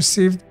damage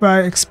received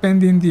by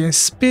expanding the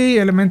SP.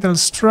 Elemental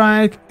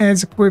Strike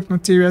adds equipped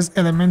materials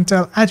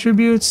elemental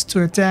attributes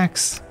to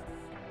attacks.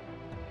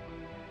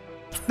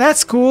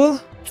 That's cool.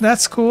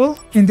 That's cool.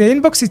 In the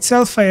inbox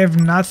itself I have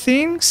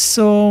nothing,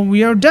 so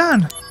we are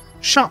done.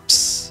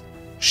 Shops.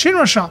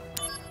 Shinra shop.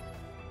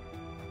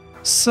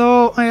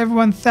 So I have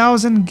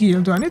 1000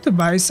 gil. Do I need to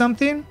buy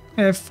something?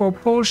 I have 4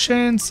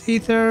 potions,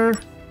 ether,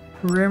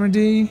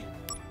 remedy.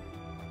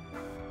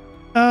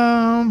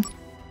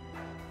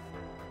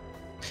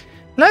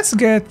 Let's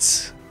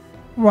get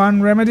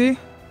 1 remedy.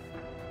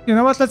 You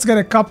know what? Let's get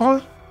a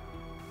couple.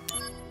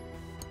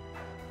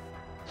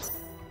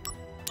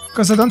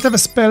 Because I don't have a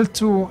spell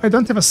to... I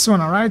don't have a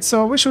Suna, right?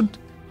 So we should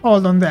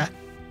hold on that.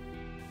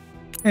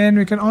 And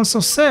we can also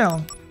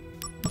sell.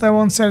 But I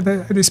won't sell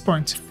at this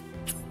point.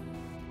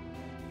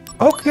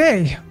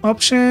 Okay.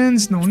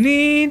 Options, no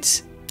need.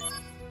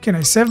 Can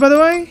I save, by the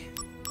way?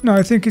 No,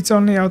 I think it's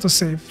only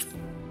autosave.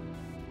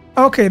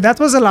 Okay, that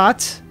was a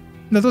lot.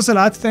 That was a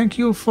lot. Thank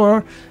you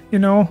for, you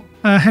know,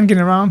 hanging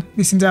around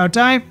this entire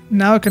time.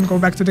 Now I can go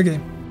back to the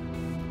game.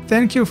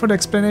 Thank you for the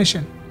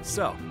explanation.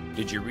 So,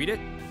 did you read it?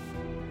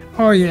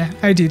 Oh yeah,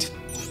 I did.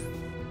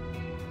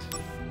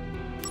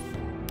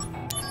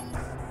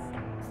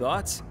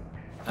 Thoughts?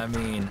 I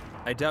mean,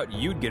 I doubt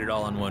you'd get it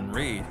all in one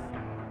read.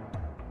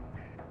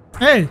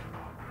 Hey!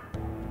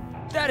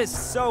 That is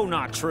so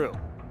not true.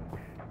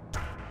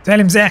 Tell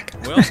him, Zach.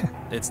 Well,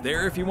 it's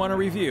there if you want to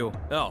review.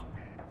 Oh,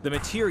 the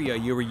materia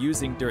you were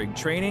using during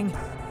training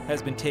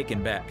has been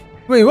taken back.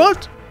 Wait,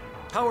 what?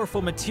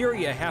 Powerful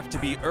materia have to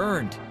be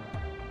earned.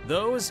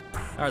 Those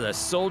are the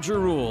soldier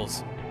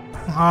rules.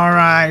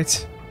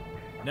 Alright.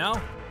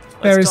 Now,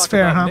 Fair let's is talk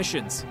fair, about huh?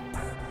 missions.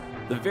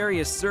 The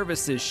various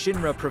services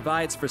Shinra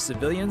provides for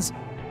civilians,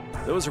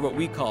 those are what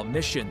we call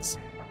missions.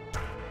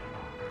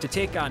 To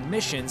take on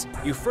missions,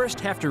 you first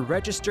have to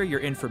register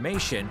your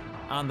information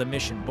on the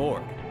mission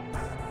board.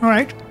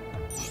 Alright.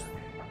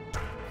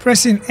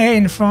 Pressing A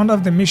in front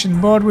of the mission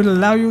board will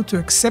allow you to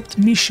accept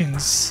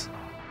missions.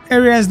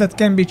 Areas that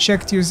can be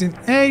checked using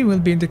A will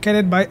be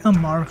indicated by a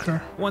marker.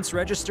 Once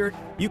registered,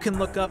 you can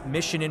look up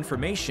mission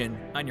information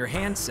on your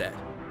handset.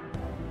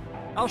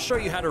 I'll show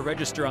you how to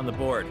register on the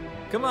board.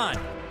 Come on.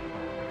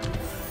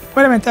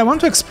 Wait a minute, I want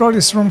to explore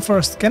this room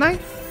first, can I?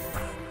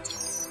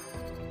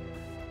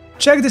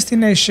 Check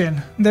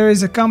destination. There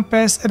is a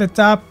compass at the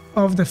top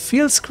of the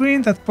field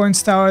screen that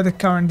points toward the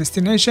current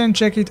destination.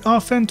 Check it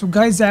often to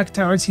guide Zack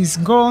towards his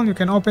goal. You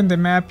can open the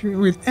map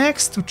with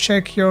X to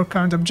check your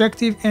current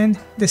objective and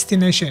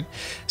destination.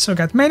 So I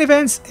got main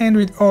events and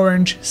with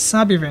orange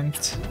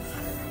sub-event.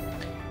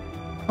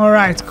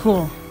 Alright,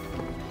 cool.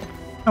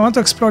 I want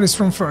to explore this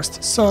room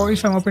first. So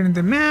if I'm opening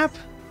the map,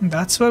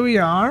 that's where we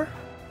are.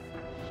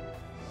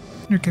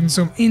 You can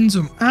zoom in,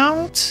 zoom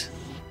out.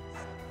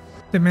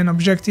 The main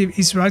objective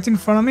is right in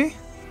front of me.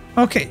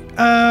 Okay,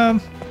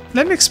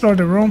 let me explore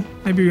the room.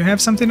 Maybe we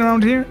have something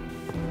around here.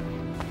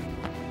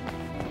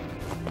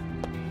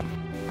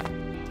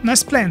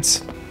 Nice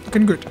plants.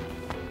 Looking good.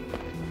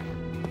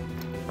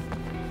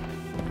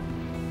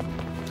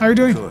 How are you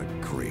doing? Good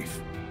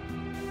grief.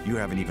 You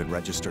haven't even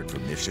registered for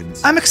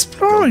missions. I'm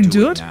exploring, Go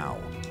do it dude. now.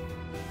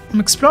 I'm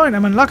exploring.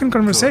 I'm unlocking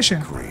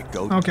conversation. Good grief.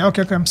 Go.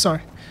 Okay, I'm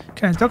sorry.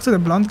 Can I talk to the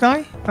blonde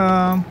guy?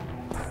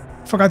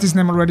 Forgot his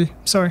name already.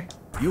 Sorry.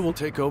 You will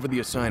take over the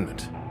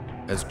assignment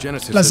as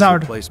Genesis'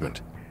 Lazard.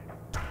 replacement.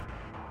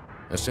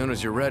 As soon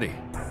as you're ready,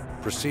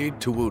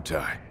 proceed to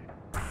Wutai.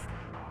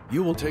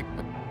 You will take...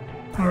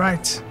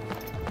 Alright.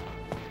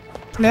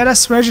 Let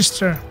us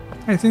register.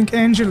 I think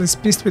Angel is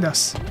pissed with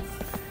us.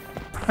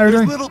 How are you There's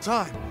doing? little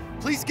time.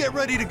 Please get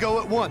ready to go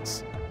at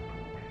once.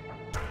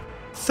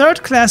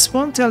 Third class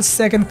won't tell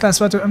second class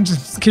what to... I'm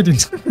just kidding.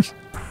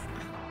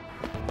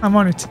 I'm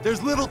on it.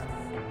 There's little...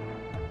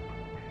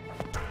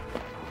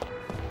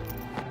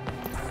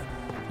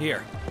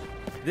 Here.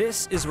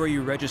 This is where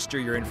you register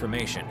your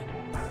information.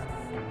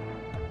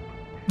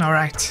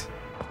 Alright.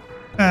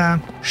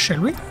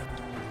 Shall we?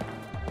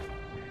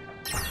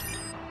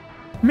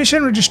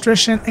 Mission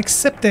registration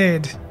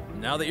accepted.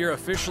 Now that you're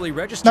officially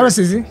registered, That was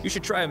easy. you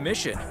should try a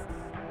mission.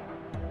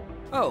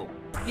 Oh,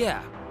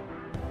 yeah.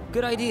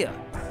 Good idea.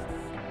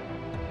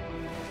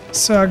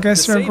 So I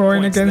guess The we're save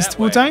going point's against that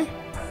way. Wutai?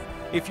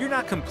 If you're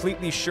not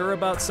completely sure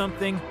about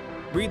something,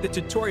 read the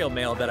tutorial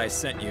mail that I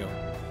sent you.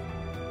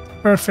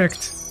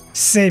 Perfect.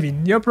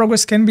 Saving. Your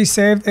progress can be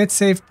saved at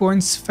save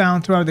points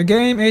found throughout the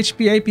game.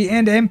 HP, AP,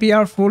 and MP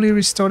are fully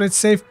restored at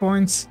save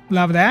points.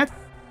 Love that.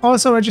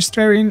 Also,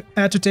 registering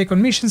to take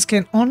on missions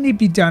can only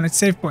be done at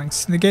save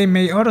points. The game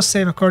may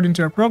auto-save according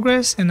to your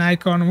progress. An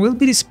icon will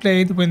be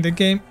displayed when the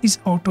game is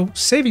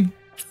auto-saving.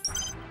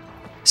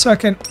 So I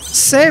can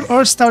save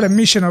or start a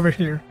mission over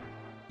here.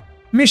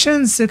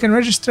 Missions, you can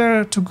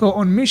register to go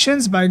on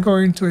missions by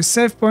going to a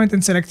save point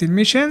and selecting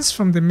missions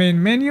from the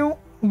main menu.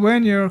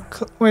 When you're...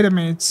 Wait a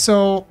minute,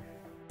 so...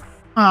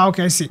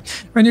 okay, I see.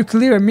 When you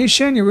clear a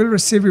mission, you will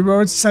receive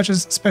rewards such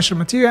as special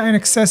material and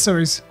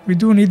accessories. We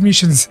do need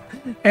missions.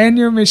 And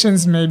new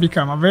missions may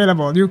become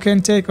available. You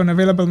can take on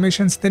available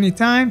missions at any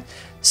time,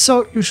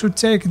 so you should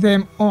take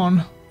them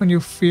on when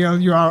you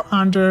feel you are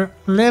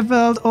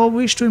under-leveled or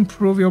wish to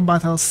improve your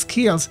battle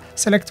skills.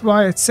 Select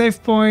Y at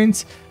save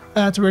points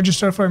to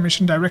register for a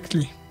mission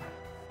directly.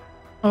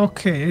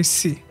 Okay, I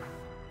see.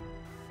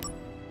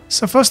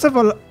 So first of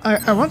all,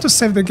 I want to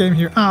save the game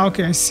here.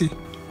 Okay, I see.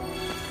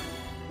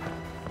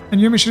 A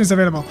new mission is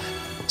available.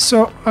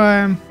 So,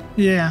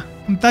 yeah,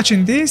 I'm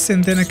touching this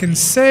and then I can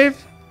save.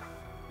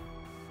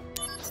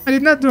 I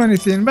did not do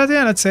anything, but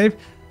yeah, let's save.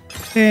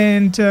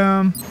 And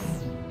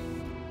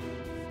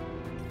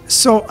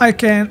so I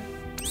can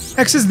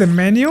access the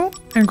menu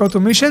and go to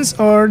missions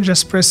or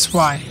just press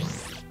Y.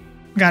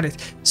 Got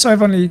it. So I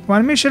have only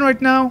one mission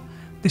right now.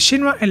 The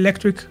Shinra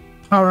Electric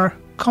Power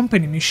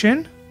Company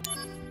mission.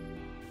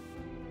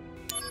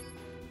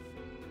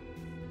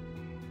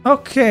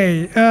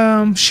 Okay,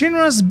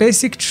 Shinra's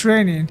basic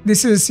training.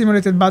 This is a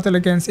simulated battle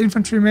against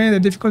infantrymen. The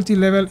difficulty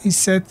level is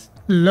set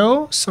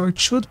low, so it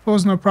should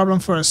pose no problem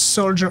for a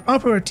soldier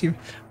operative.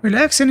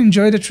 Relax and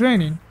enjoy the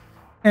training.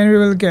 And we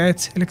will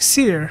get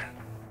elixir.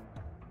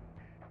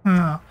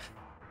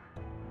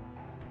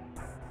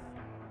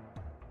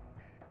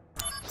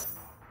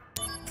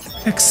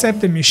 Accept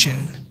the mission.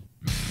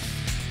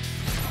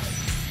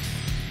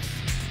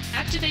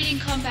 Activating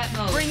combat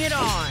mode. Bring it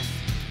on!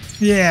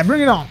 Yeah,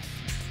 bring it on.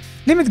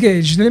 Limit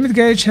gauge. The limit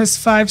gauge has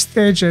 5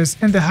 stages,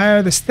 and the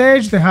higher the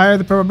stage, the higher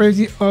the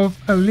probability of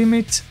a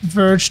limit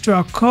verge to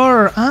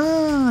occur.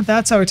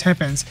 That's how it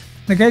happens.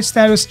 The gauge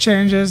status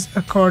changes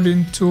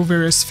according to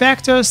various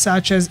factors,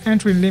 such as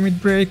entering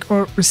limit break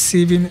or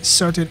receiving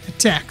certain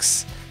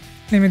attacks.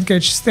 Limit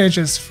gauge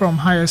stages from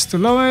highest to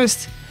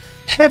lowest.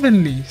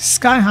 Heavenly,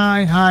 sky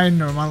high, high,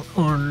 normal,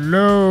 or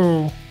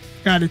low.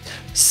 Got it.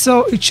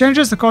 So it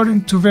changes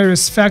according to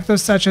various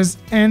factors such as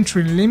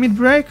entering limit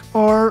break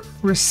or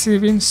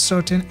receiving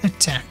certain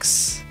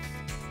attacks.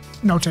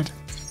 Noted.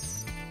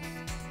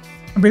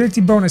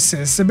 Ability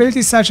bonuses.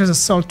 Abilities such as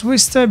Assault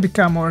Twister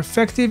become more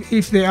effective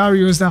if they are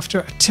used after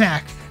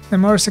attack. the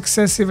more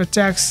successive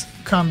attacks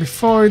come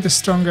before it, the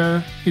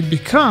stronger it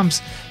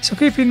becomes. So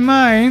keep in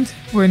mind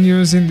when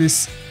using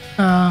these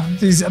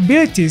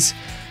abilities.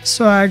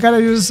 So I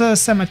gotta use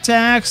some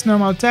attacks,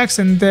 normal attacks,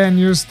 and then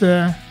use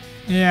the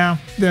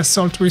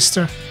Assault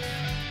Twister.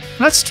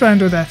 Let's try and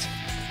do that.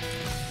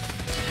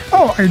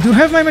 Oh, I do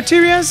have my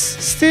materials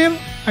still?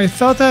 I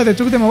thought they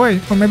took them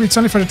away, or maybe it's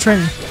only for the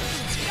training.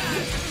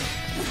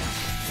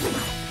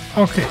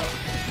 Okay,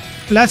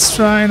 let's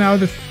try now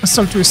the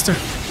Assault Twister.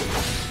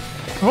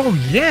 Oh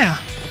yeah,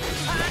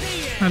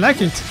 I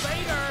like it.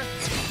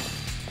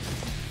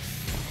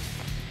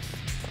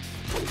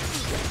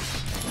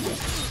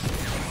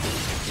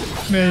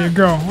 There you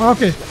go.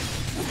 Okay.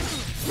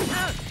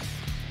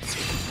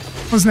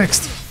 What's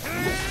next?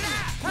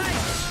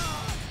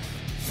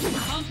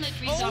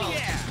 Conflict resolved.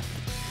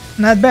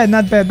 Not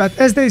bad, but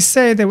as they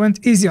say, they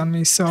went easy on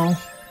me, so...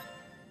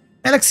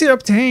 Elixir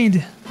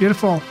obtained!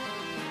 Beautiful.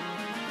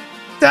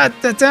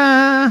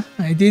 Ta-ta-ta!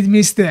 I did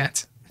miss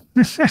that.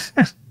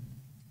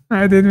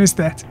 I did miss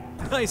that.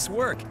 Nice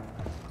work.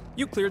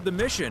 You cleared the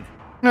mission.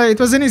 It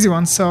was an easy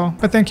one, so...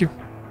 But thank you.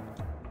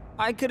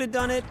 I could have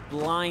done it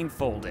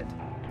blindfolded.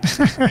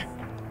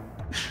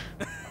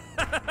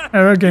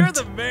 Arrogant.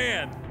 You're the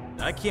man.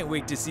 I can't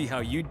wait to see how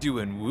you do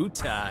in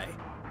Wutai.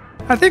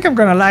 I think I'm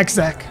gonna like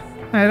Zack.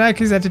 I like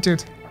his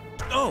attitude.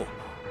 Oh,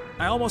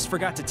 I almost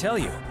forgot to tell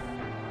you.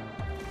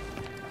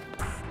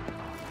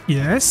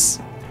 Yes?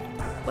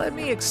 Let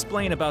me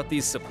explain about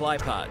these supply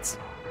pods.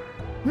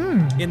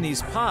 In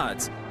these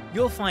pods,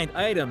 you'll find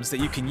items that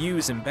you can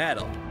use in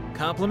battle.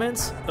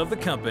 Compliments of the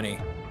company.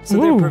 So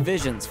they're Ooh.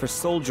 provisions for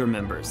soldier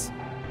members.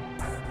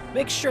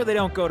 Make sure they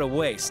don't go to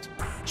waste.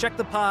 Check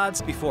the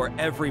pods before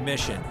every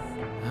mission.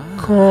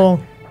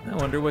 Cool. I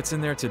wonder what's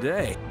in there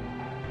today.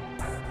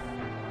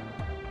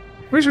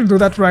 We should do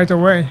that right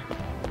away.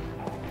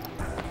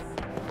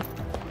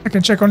 I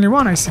can check only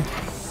one, I see.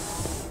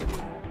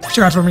 Check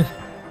out for me.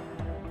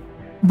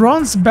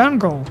 Bronze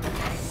bangle.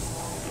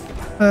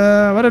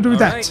 What do I do with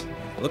that? Alright,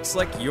 looks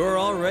like you're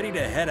all ready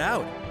to head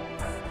out.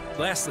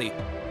 Lastly,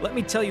 let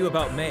me tell you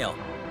about mail.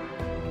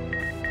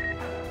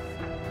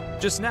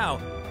 Just now,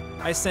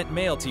 I sent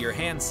mail to your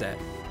handset.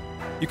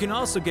 You can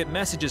also get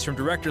messages from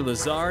Director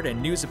Lazard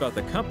and news about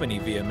the company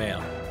via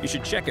mail. You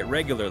should check it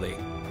regularly.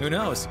 Who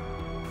knows?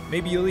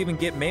 Maybe you'll even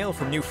get mail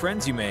from new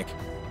friends you make.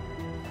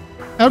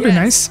 That'd be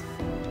Yes. nice.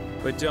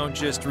 But don't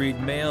just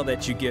read mail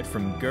that you get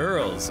from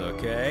girls,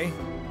 okay?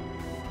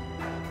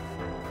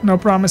 No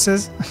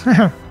promises.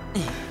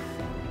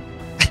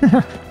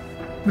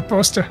 The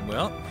poster.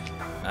 Well,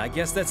 I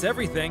guess that's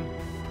everything.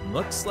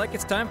 Looks like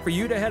it's time for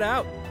you to head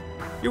out.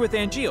 You're with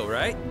Angel,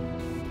 right?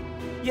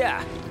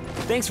 Yeah,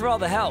 thanks for all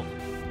the help.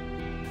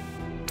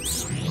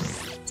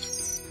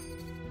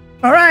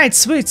 Alright,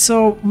 sweet.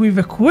 So we've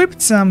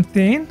equipped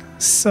something.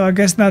 So I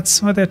guess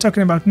that's what they're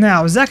talking about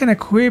now. Zack can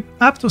equip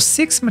up to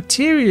 6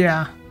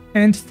 materia.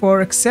 And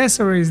for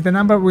accessories, the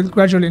number will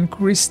gradually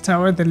increase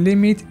toward the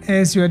limit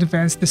as you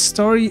advance the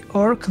story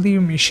or clear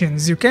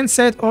missions. You can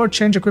set or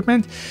change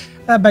equipment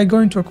by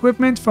going to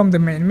equipment from the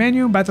main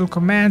menu. Battle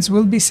commands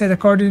will be set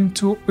according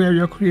to where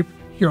you equip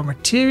your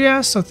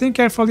materia, so think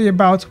carefully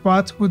about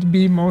what would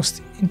be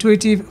most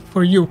intuitive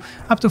for you.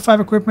 Up to 5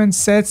 equipment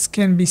sets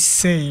can be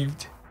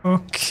saved.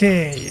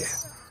 Okay.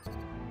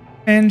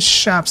 And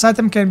shops.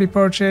 Item can be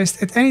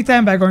purchased at any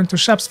time by going to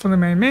shops from the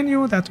main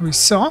menu that we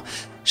saw.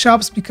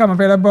 Shops become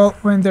available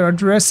when their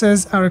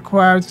addresses are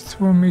acquired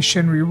through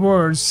mission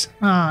rewards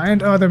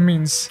and other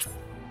means.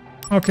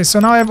 Okay, so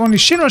now I have only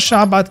Shinra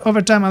shop, but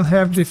over time I'll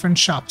have different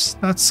shops.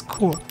 That's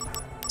cool.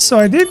 So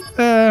I did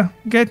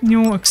get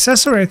new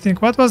accessory, I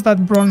think. What was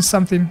that bronze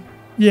something?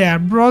 Yeah,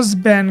 bronze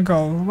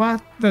bangle.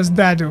 What does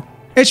that do?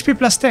 HP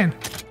plus 10.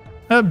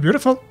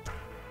 Beautiful.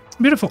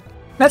 Beautiful.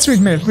 Let's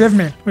read mail. We have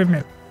mail. We have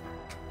mail.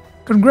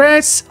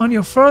 Congrats on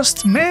your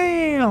first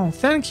mail.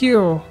 Thank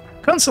you.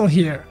 Consul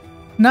here.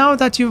 Now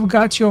that you've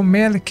got your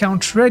mail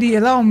account ready,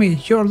 allow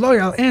me, your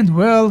loyal and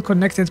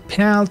well-connected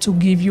pal, to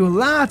give you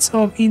lots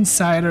of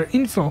insider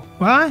info.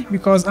 Why?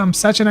 Because I'm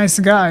such a nice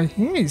guy.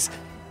 He is.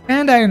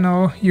 And I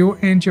know you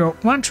and your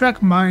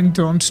one-track mind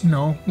don't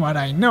know what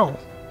I know.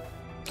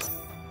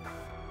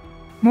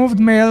 Moved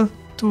mail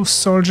to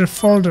soldier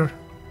folder.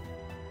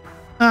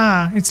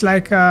 It's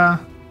like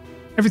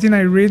everything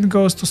I read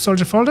goes to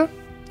soldier folder?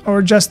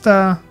 Or just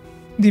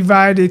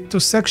divide it to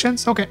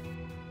sections? Okay.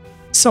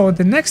 So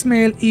the next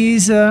mail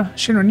is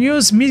Shinra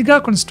News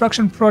Midgar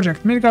Construction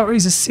Project. Midgar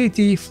is a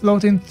city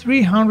floating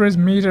 300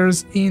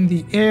 meters in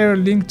the air,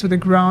 linked to the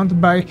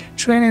ground by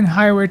train and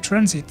highway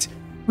transit.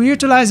 We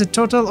utilize a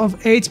total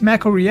of 8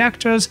 macro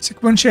reactors,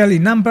 sequentially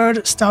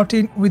numbered,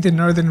 starting with the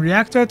northern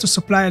reactor to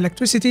supply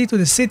electricity to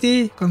the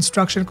city.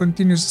 Construction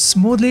continues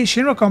smoothly.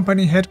 Shinra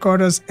Company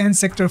headquarters and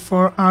Sector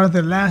 4 are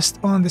the last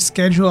on the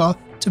schedule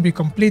to be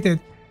completed.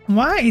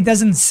 Why it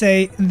doesn't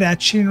say that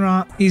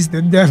Shinra is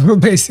the devil,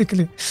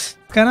 basically?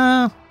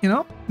 Kinda,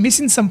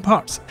 missing some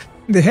parts.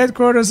 The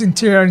headquarters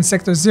interior in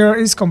Sector 0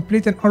 is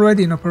complete and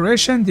already in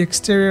operation. The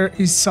exterior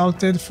is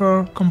salted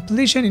for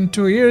completion in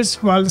 2 years,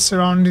 while the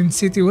surrounding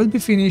city will be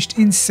finished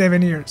in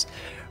 7 years.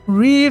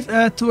 Reeve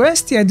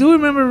Tuesti. I do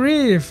remember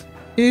Reeve.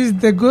 He's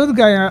the good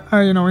guy,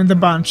 you know, in the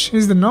bunch.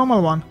 He's the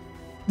normal one.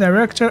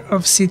 Director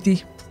of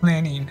City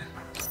Planning.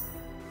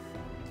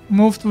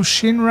 Move to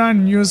Shinra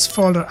News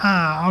folder.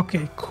 Ah,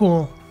 okay,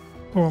 cool.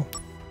 Cool.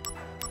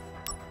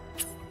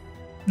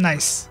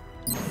 Nice.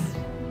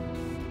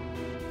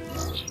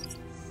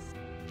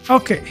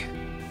 Okay.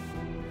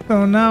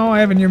 So now I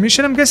have a new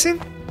mission, I'm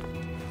guessing?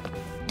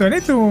 Do I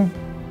need to...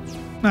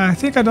 Nah, I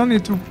think I don't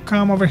need to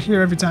come over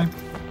here every time.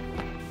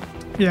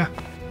 Yeah.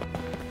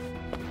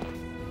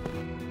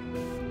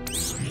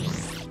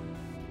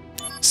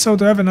 So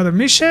do I have another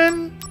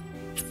mission?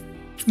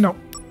 No.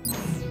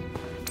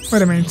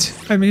 Wait a minute.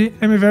 Let me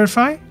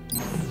verify.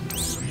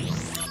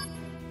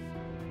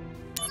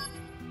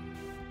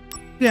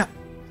 Yeah.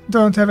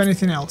 Don't have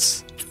anything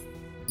else.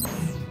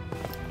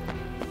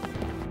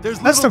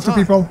 Let's talk to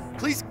people.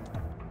 Please.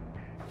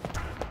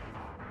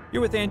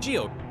 You're with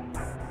Angio.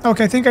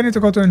 Okay, I think I need to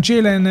go to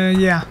Angel and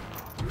yeah.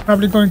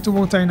 Probably going to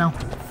Wutai now.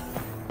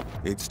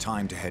 It's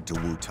time to head to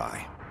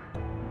Wutai.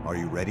 Are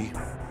you ready?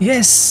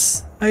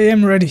 Yes, I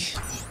am ready.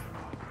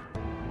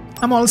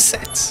 I'm all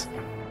set.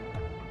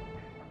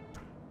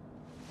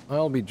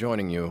 I'll be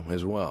joining you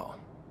as well.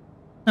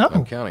 Oh.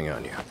 I'm counting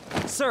on you.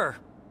 Sir,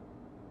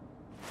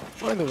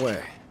 By the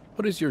way,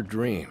 what is your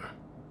dream?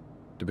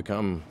 To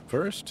become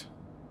first?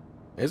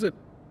 Is it?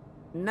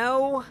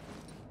 no.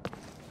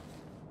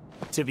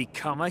 To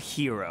become a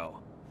hero.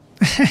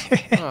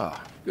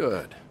 Ah,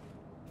 good.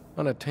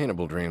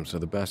 Unattainable dreams are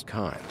the best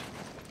kind.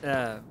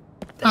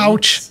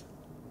 Ouch.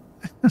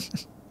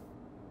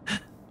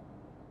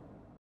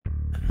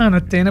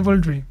 Unattainable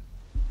dream.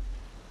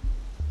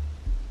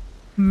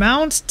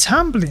 Mount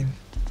Tumbling.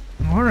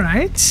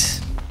 Alright.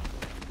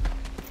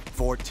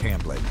 Fort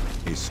Tamblin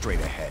is straight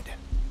ahead.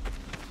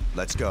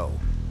 Let's go.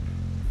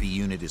 The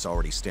unit is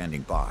already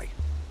standing by.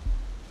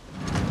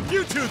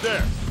 You two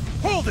there!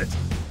 Hold it!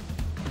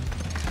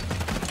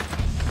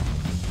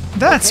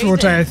 That's Okay,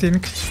 what then. I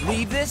think.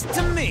 Leave this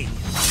to me.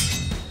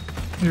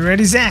 You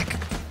ready, Zach?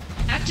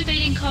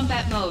 Activating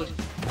combat mode.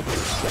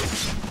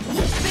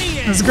 See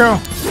ya. Let's go.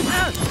 Take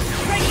that.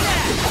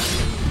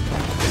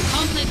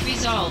 Conflict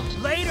resolved.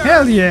 Later.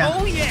 Hell yeah.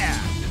 Oh yeah.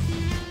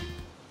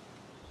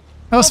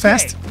 That was Okay,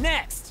 fast.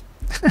 Next.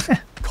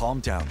 Calm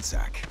down,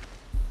 Zach.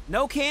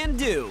 No can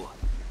do.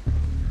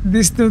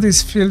 This dude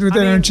is filled with I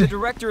mean, energy. the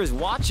director is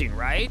watching,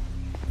 right?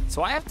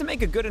 So I have to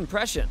make a good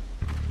impression.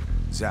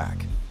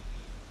 Zach.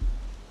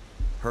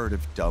 Heard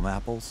of dumb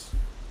apples?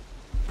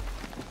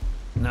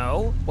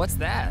 No? What's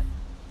that?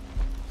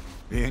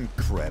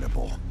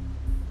 Incredible.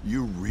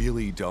 You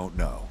really don't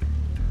know.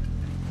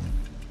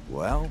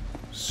 Well,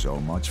 so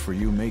much for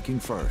you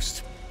making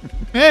first.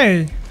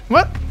 Hey,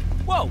 what?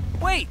 Whoa,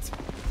 wait!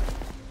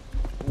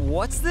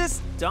 What's this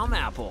dumb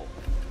apple?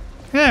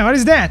 Yeah, what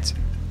is that?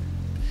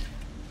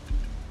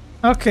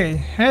 Okay,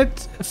 head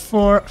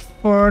for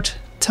Fort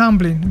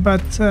Tumbling,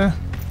 but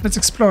let's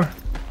explore.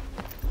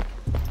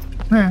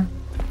 Yeah,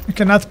 you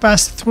cannot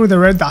pass through the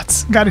red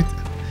dots. Got it.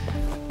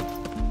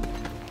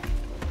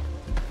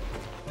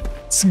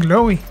 It's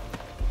glowy.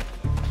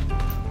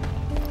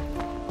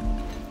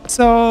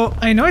 So,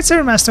 I know it's a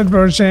remastered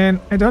version.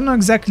 I don't know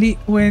exactly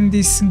when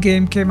this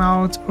game came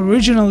out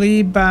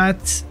originally,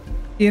 but,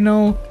 you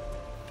know,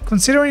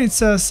 considering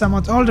it's a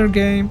somewhat older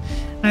game,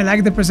 I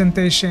like the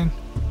presentation.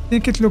 I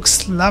think it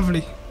looks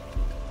lovely.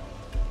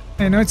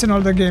 I know it's an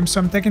older game, so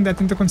I'm taking that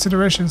into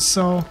consideration,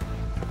 so...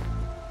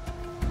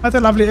 What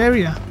a lovely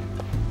area.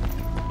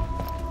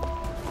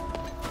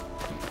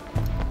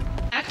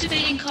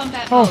 Activating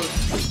combat Oh,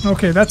 mode.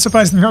 okay, that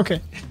surprised me, okay.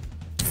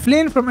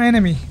 Fleeing from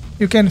enemy.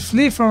 You can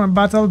flee from a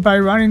battle by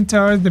running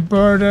toward the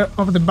border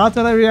of the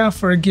battle area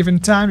for a given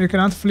time. You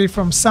cannot flee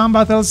from some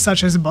battles,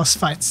 such as boss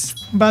fights.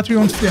 But we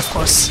won't flee, of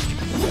course.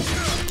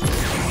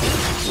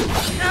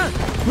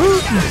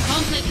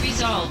 Conflict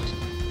resolved.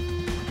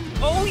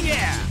 Oh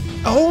yeah!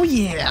 Oh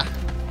yeah!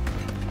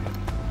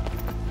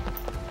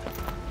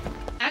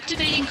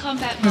 Activating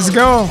combat mode. Let's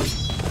go!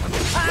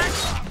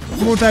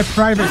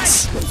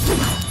 Multi-privates.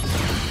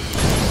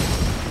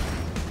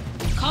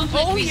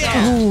 Conflict Oh, resolved.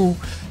 yeah. Ooh,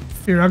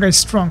 Firaga is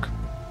strong.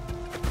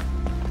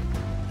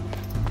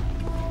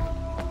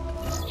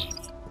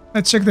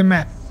 Let's check the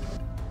map.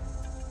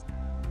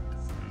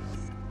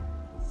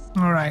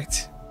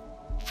 Alright.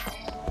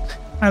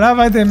 I love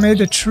how they made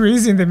the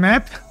trees in the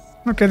map.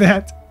 Look at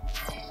that.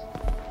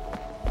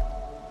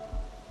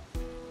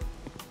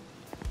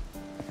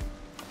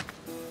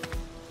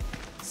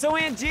 So,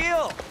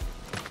 Angel,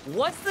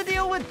 what's the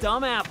deal with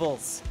dumb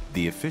apples?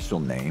 The official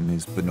name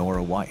is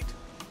Benora White.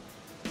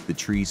 The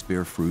trees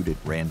bear fruit at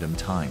random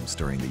times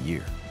during the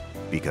year.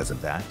 Because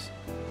of that,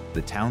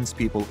 the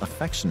townspeople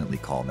affectionately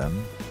call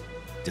them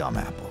dumb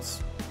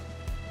apples.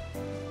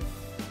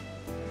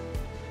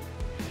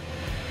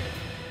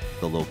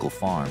 The local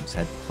farms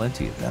had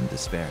plenty of them to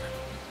spare.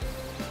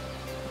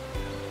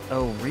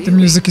 Oh, really? The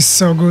music is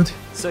so good.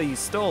 So you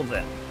stole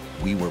them.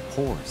 We were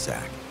poor,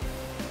 Zach.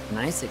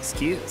 Nice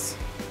excuse.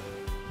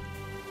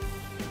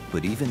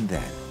 But even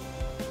then,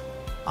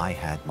 I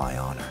had my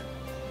honor.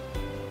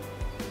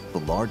 The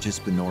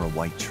largest Benora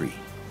white tree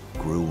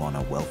grew on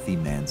a wealthy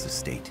man's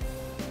estate.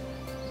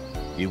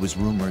 It was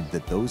rumored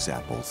that those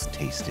apples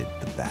tasted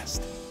the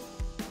best.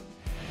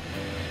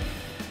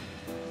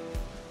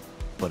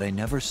 But I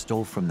never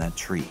stole from that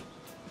tree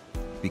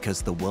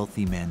because the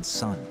wealthy man's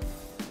son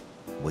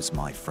was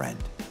my friend.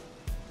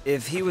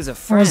 If he was a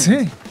friend, Was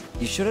he?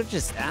 you should have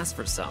just asked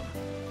for some.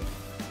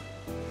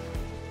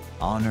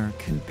 Honor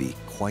can be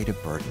quite a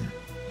burden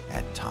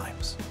at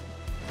times.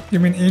 You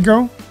mean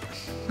ego?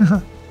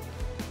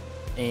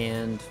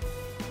 And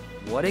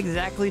what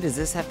exactly does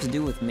this have to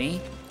do with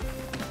me?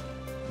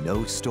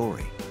 No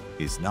story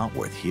is not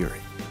worth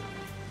hearing.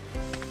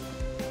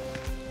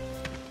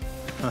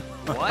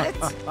 What?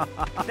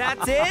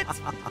 That's it?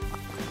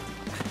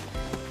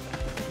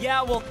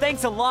 Yeah, well,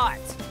 thanks a lot.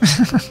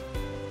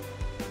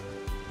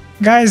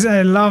 Guys,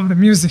 I love the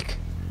music.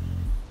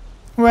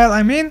 Well,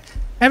 I mean,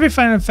 every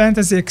Final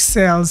Fantasy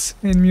excels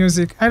in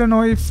music. I don't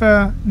know if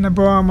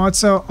Nobuo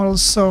Uematsu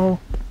also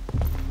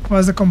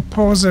was the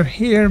composer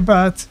here,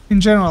 but in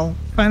general,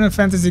 Final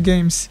Fantasy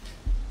games.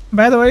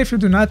 By the way, if you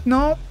do not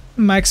know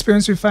my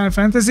experience with Final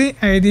Fantasy,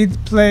 I did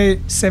play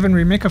 7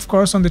 Remake, of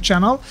course, on the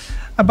channel.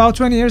 About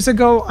 20 years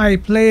ago, I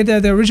played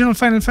the original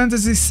Final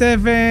Fantasy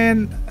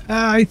 7.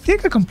 I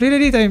think I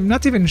completed it, I'm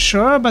not even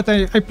sure, but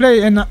I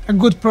played a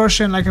good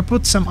portion, like I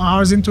put some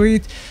hours into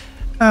it.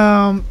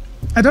 I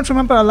don't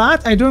remember a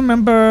lot, I do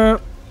remember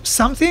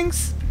some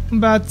things,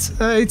 but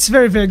it's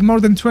very vague.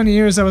 More than 20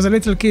 years, I was a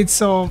little kid,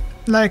 so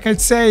like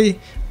I'd say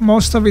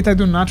most of it I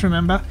do not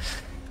remember.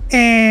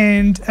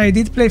 And I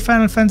did play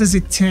Final Fantasy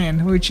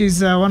X, which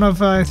is one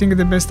of, I think,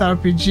 the best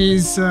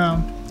RPGs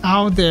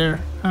out there,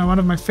 one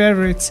of my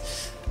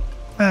favorites.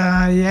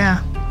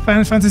 Yeah,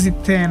 Final Fantasy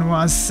X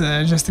was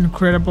just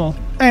incredible.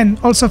 And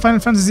also Final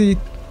Fantasy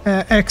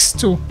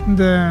X2,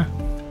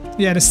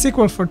 the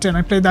sequel for 10,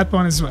 I played that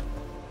one as well.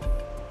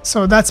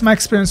 So that's my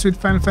experience with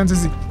Final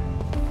Fantasy.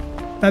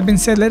 That being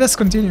said, let us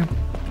continue.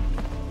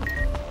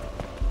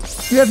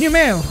 We have new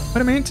mail.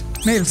 What a minute.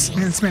 Mails.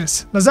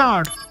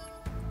 Lazard.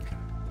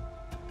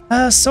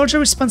 Soldier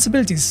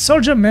responsibilities.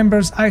 Soldier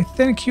members, I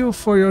thank you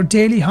for your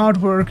daily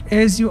hard work.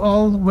 As you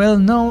all well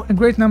know, a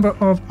great number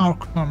of our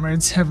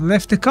comrades have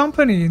left the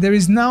company. There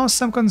is now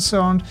some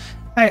concern.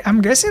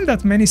 I'm guessing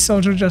that many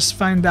soldiers just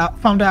found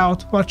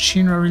out what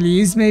Shinra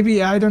really is.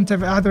 Maybe I don't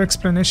have other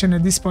explanation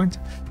at this point.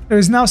 There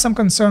is now some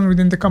concern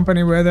within the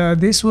company whether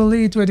this will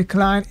lead to a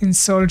decline in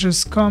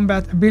soldiers'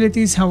 combat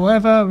abilities.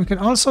 However, we can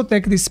also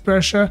take this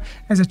pressure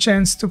as a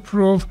chance to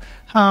prove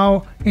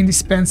how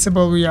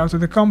indispensable we are to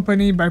the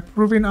company by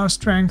proving our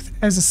strength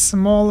as a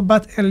small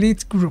but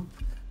elite group.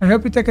 I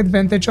hope you take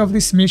advantage of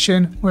this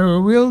mission where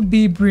we will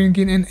be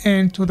bringing an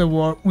end to the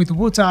war with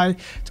Wutai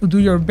to do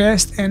your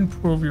best and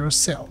prove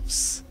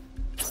yourselves.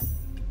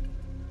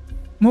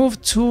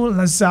 Move to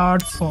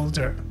Lazard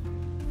folder.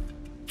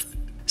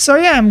 So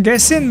yeah, I'm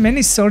guessing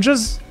many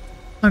soldiers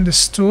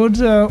understood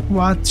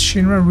what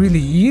Shinra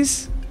really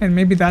is, and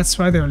maybe that's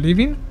why they're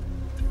leaving.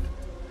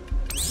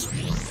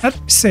 Let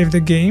me save the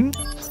game.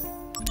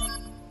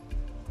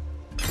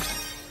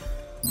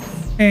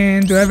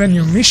 And do I have a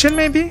new mission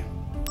maybe?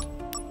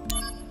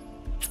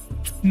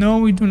 No,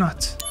 we do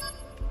not.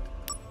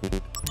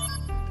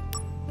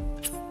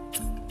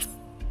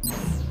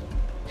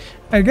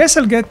 I guess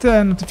I'll get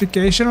a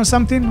notification or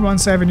something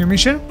once I have a new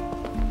mission.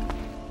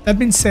 That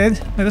being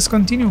said, let us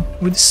continue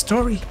with the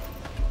story.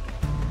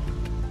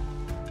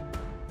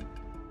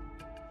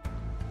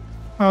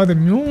 Oh, the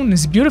moon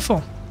is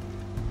beautiful.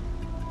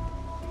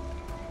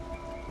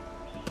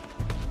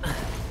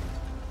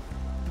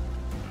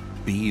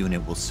 B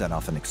unit will set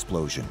off an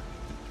explosion.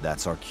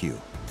 That's our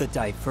cue. The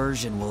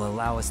diversion will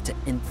allow us to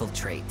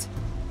infiltrate.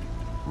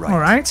 Right.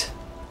 Alright.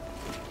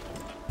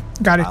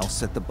 Got it. I'll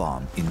set the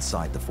bomb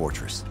inside the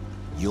fortress.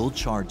 You'll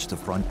charge the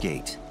front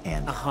gate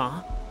and...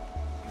 Uh-huh.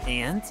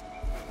 And?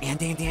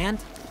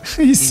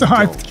 He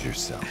saw it. Indulge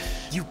yourself.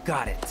 You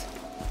got it.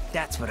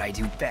 That's what I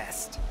do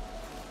best.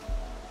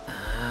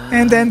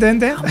 And then.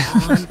 Come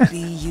on,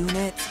 B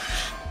unit.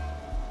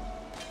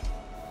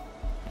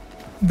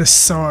 The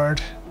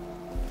sword.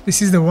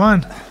 This is the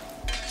one.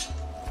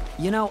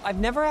 You know, I've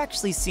never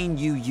actually seen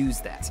you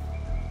use that.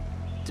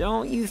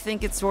 Don't you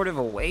think it's sort of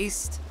a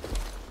waste?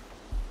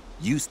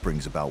 Use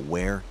brings about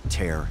wear,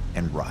 tear,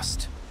 and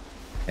rust.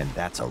 And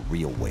that's a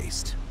real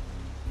waste.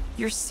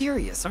 You're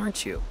serious,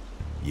 aren't you?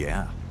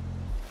 Yeah.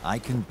 I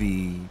can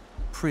be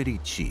pretty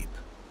cheap.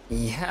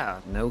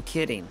 Yeah, no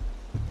kidding.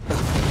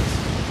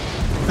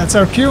 That's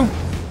our cue.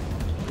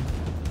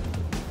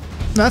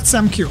 That's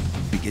some cue.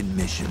 Begin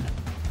mission.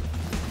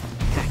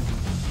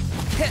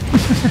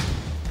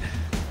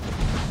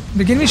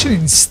 Begin mission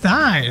in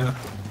style.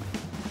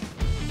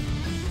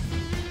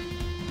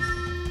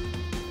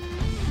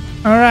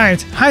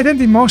 Alright,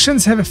 heightened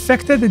emotions have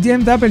affected the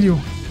DMW.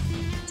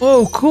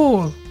 Oh,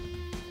 cool.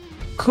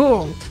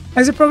 Cool.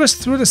 As you progress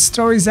through the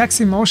story,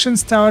 Zack's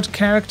emotions toward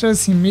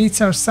characters he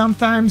meets are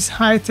sometimes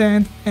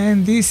heightened,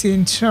 and this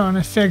in turn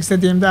affects the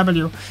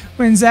DMW.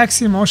 When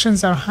Zack's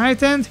emotions are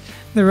heightened,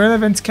 the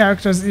relevant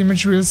character's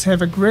image reels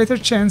have a greater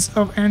chance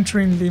of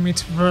entering Limit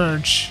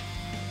Verge.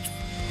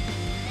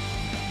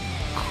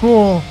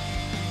 Cool.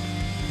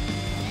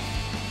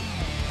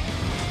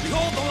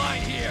 Hold the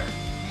line here.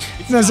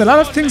 There's a lot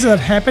of things that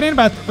are happening,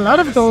 but a lot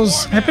of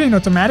those happening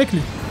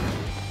automatically.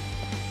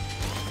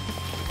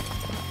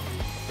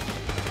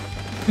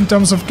 In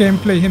terms of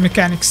gameplay and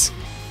mechanics.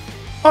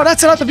 Oh,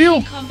 that's a lot of you!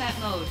 Activating combat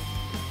mode.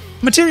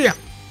 Materia!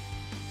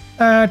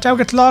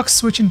 Target locks,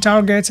 switching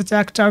targets,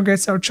 attack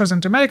targets are chosen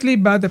automatically,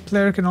 but the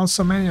player can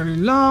also manually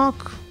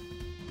lock.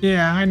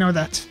 Yeah, I know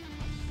that.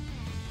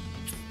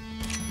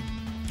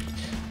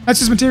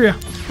 Let's use materia.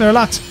 There are a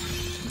lot.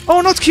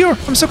 Oh, not cure!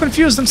 I'm so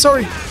confused, I'm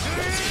sorry.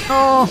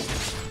 Oh.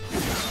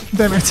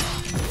 Damn it.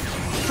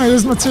 I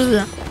used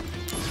materia.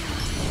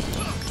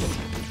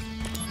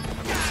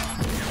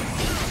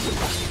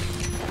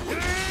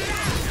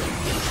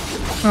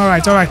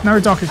 Alright, now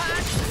we're talking.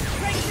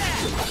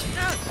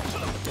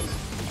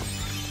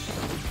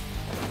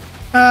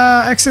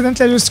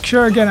 Accidentally I used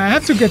cure again. I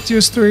have to get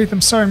used to it.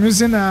 I'm sorry, I'm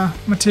using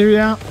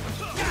materia.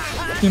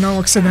 You know,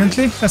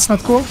 accidentally. That's not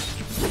cool.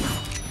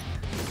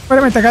 Wait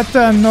a minute, I got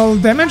null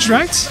damage,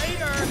 right?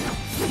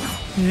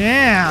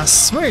 Yeah,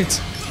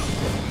 sweet.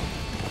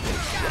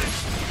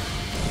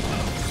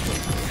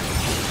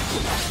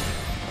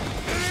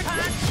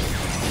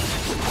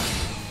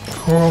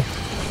 Cool.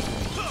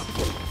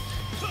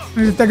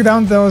 I need to take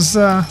down those,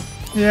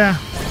 yeah,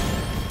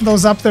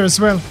 those up there as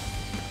well.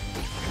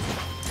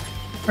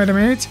 Wait a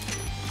minute.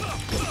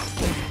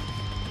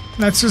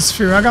 Let's use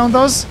Firaga on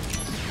those.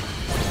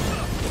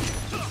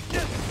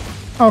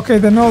 Okay,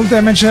 the null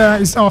damage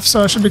is off,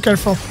 so I should be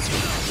careful.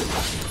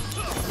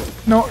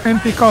 No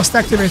MP cost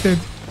activated.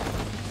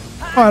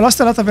 Oh, I lost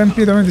a lot of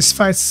MP during this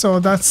fight, so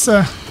that's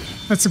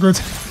good.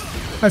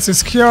 Let's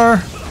use Cure.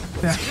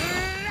 Yeah.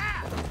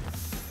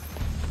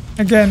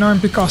 Again, no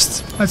MP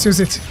cost. Let's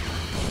use it.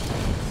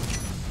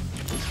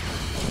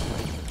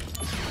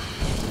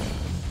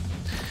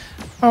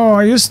 Oh,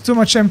 I used too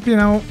much MP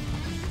now.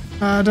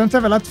 I don't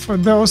have a lot for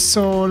those,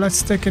 so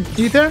let's take an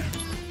Ether.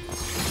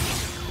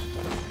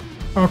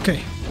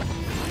 Okay.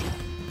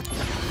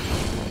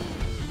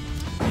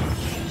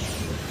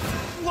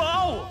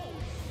 Whoa!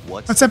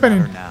 What's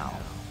happening? Now?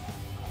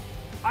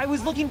 I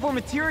was looking for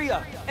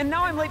materia, and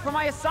now I'm late for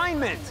my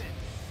assignment.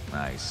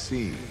 I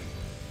see.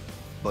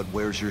 But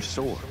where's your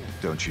sword?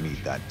 Don't you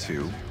need that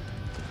too?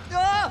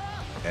 Ah!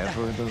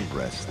 Ever the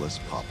restless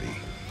puppy.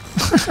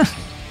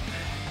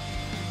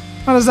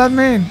 What does that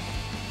mean?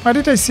 Why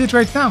did I see it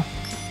right now?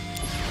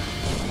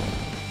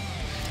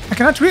 I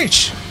cannot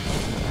reach.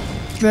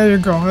 There you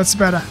go, that's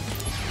better.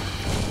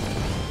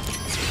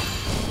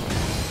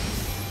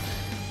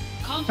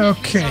 Conflict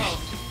Okay.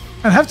 resolved.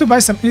 I'll have to buy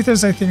some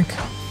ethers, I think.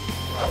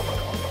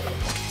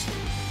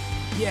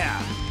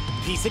 Yeah,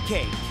 piece of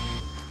cake.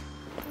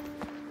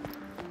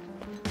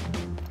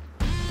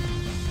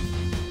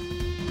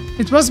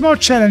 It was more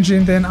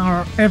challenging than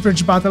our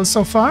average battle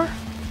so far.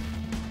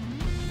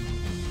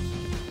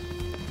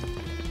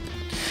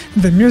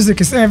 The music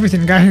is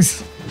everything,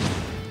 guys.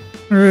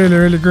 Really,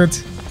 really good.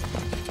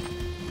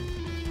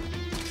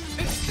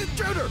 It's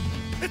intruder!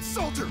 It's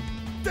soldier!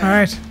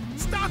 Alright,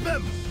 Stop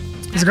him!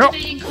 let's go.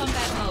 Activating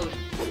combat mode.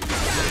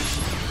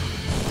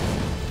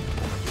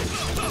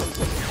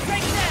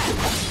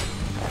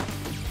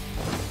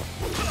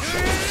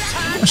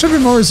 I should be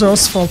more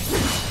resourceful.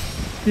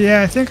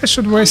 Yeah, I think I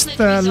should waste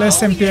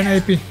less MP and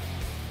AP.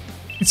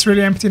 It's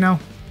really empty now.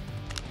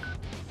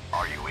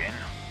 Are you in?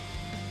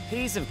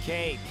 Piece of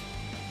cake.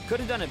 Could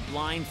have done it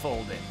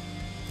blindfolded.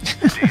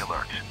 Stay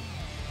alert.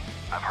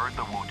 I've heard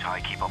the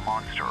Wu-Tai keep a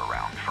monster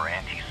around for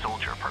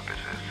anti-soldier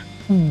purposes.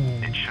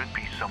 It should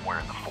be somewhere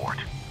in the fort.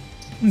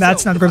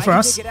 That's not if good I for can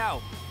us. Take it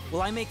out,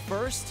 will I make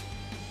first?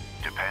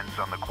 Depends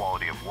on the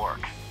quality of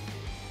work.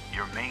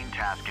 Your main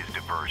task is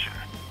diversion.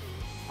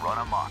 Run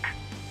amok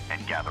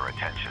and gather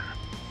attention.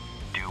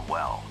 Do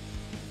well,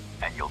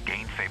 and you'll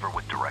gain favor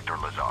with Director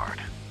Lazard.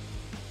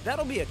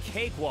 That'll be a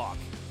cakewalk.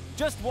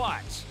 Just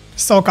watch.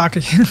 So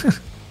cocky.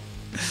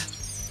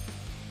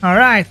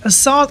 Alright,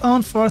 assault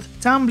on Fort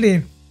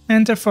Tumbling.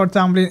 Enter Fort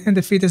Tumbling and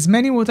defeat as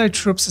many Wu-Tai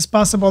troops as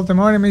possible. The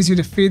more enemies you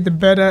defeat, the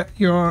better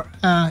your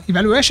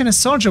evaluation as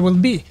soldier will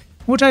be.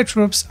 Wu-Tai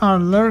troops are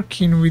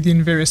lurking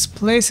within various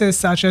places,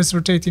 such as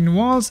rotating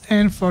walls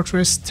and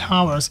fortress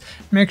towers.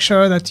 Make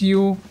sure that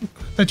you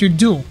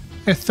do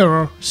a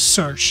thorough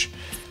search.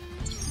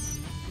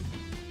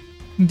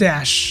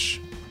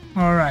 Dash.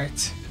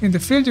 Alright. In the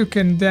field you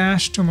can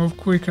dash to move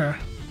quicker.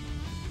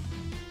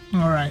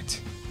 Alright.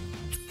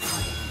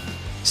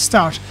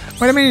 Start.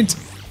 Wait a minute.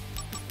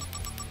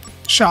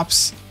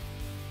 Shops.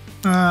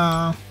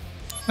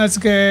 Let's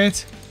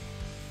get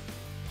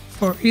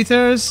 4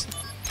 ethers.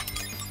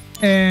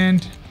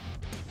 And...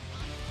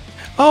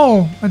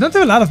 oh, I don't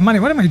have a lot of money.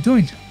 What am I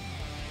doing?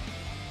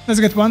 Let's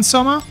get 1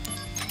 Soma.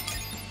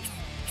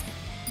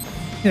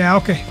 Yeah,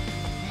 okay.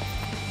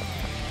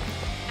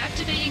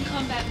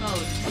 combat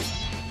mode.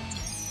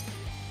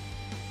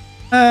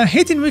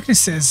 Hitting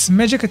weaknesses.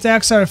 Magic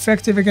attacks are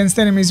effective against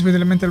enemies with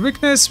elemental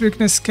weakness.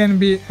 Weakness can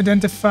be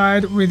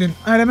identified with an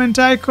element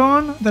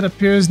icon that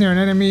appears near an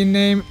enemy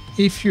name.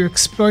 If you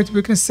exploit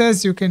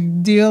weaknesses, you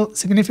can deal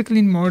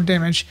significantly more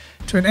damage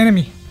to an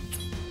enemy.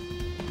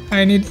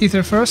 I need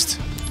Ether first.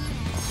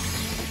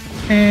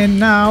 And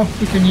now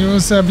we can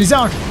use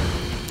Blizzard.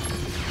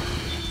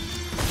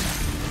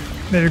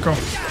 There you go.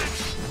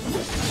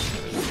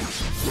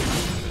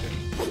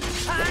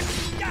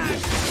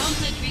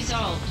 Conflict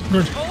resolved.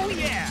 Good. Oh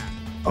yeah!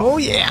 Oh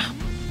yeah.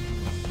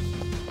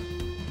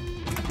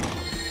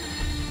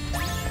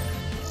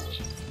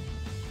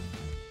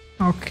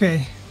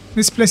 Okay.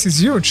 This place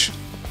is huge.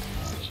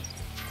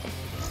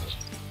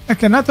 I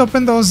cannot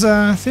open those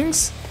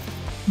things?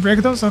 Break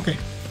those? Okay.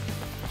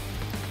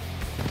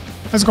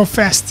 Let's go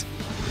fast.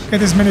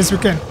 Get as many as we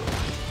can.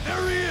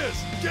 There he is!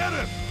 Get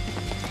him!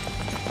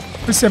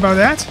 We'll see about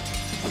that.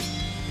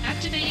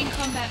 Activating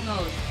combat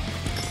mode.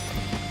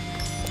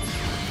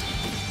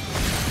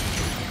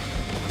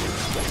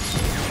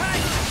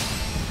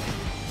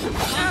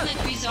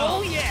 Conflict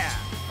resolved. Oh yeah!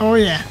 Oh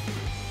yeah.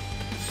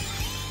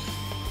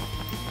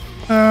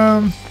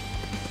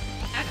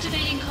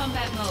 Activating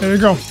combat mode. There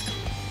you go.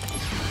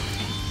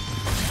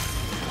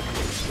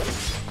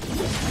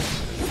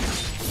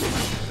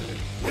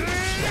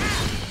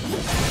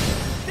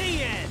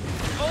 The end!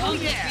 Oh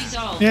Conflict yeah!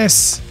 resolved.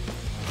 Yes.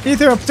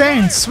 Ether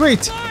obtained.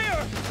 Sweet.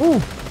 Fire!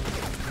 Ooh.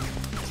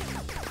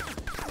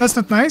 That's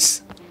not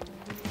nice.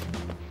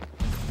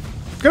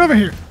 Get over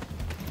here.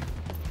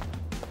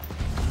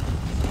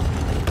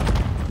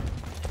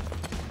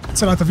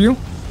 It's a lot of you.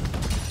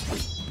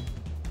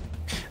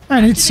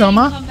 I need Activating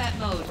Soma. combat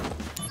mode.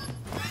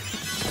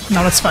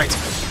 Now let's fight.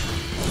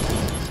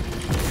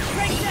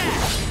 Break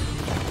that!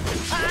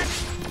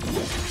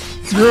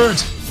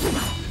 Good.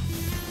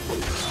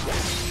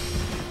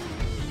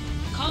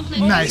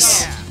 Conflict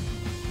Nice. resolved.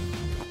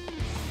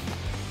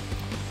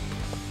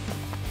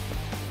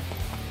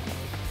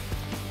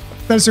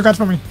 What else you got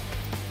for me?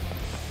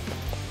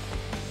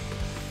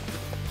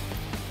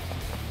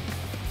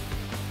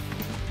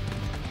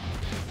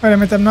 Wait a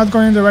minute, I'm not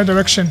going in the right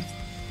direction.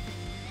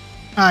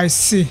 I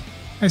see.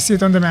 I see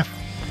it on the map.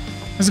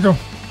 Let's go.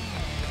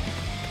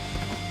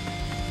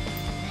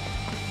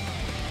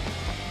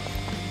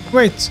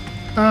 Wait.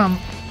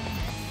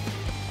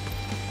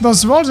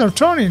 Those walls are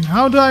turning.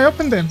 How do I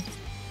open them?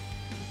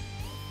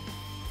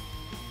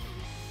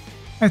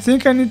 I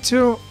think I need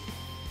to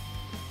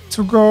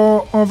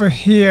go over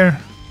here.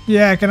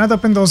 Yeah, I cannot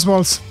open those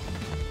walls.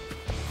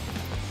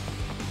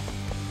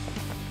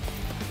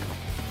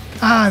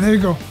 Ah, there you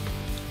go.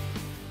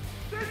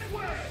 This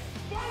way!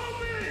 Follow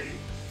me!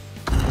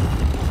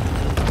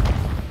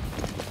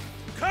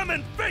 Come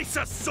and face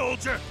us,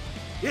 soldier!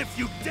 If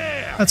you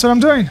dare! That's what I'm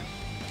doing.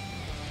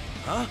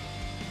 Huh?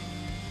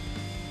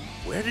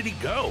 Where did he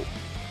go?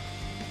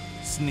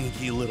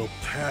 Sneaky little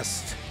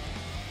pest.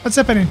 What's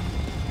happening?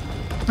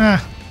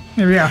 Ah,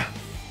 here we are.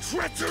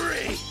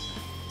 Treachery!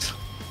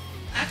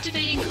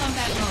 Activating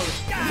combat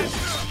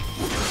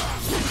mode.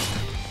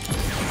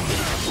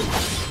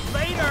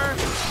 Later!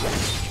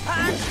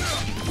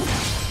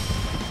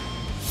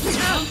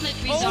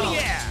 Conflict resolved. Oh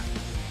yeah!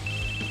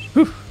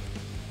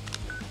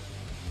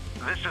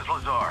 This is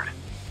Lazard.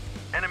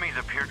 Enemies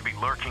appear to be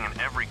lurking in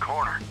every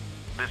corner.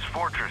 This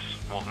fortress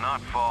will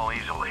not fall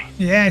easily.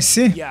 Yeah, I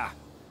see. Yeah.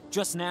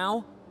 Just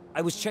now,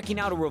 I was checking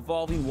out a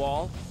revolving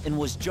wall and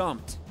was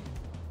jumped.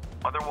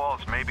 Other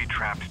walls may be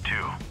trapped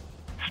too.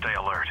 Stay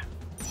alert.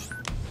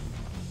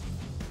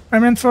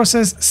 Remnant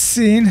forces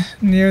seen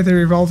near the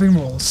revolving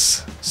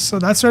walls. So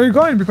that's where we're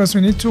going because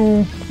we need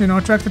to, you know,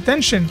 attract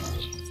attention.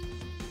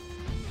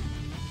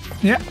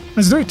 Yeah,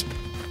 let's do it.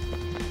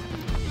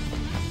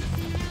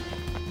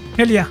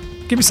 Hell yeah,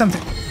 give me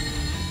something.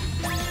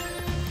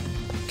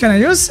 Can I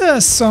use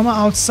Soma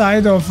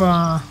outside of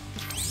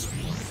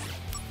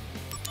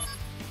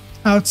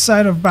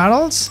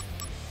battles?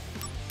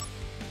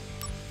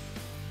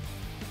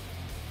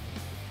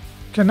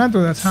 Cannot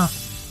do that, huh?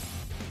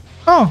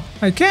 Oh,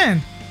 I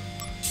can.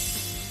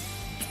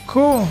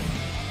 Cool.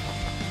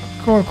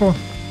 Cool, cool.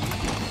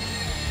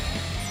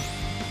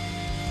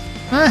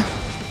 Ah,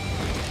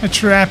 a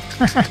trap.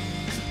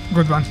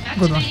 Good one,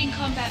 good one. Activating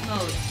combat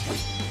mode.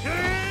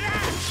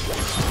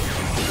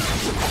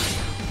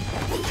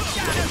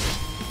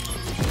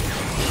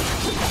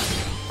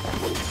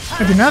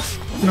 Good enough?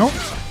 No.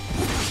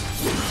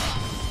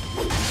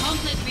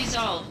 Conflict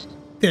resolved.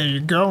 There you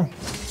go.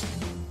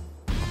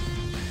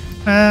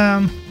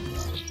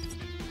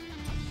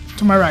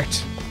 To my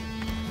right.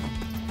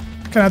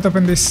 Cannot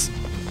open this.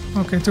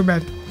 Okay, too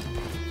bad.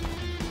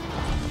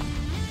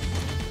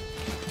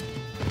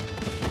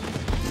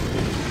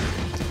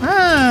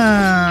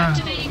 Ah,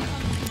 Activating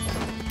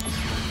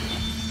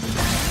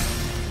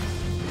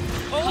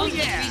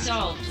conflict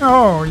resolved.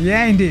 oh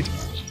yeah, indeed.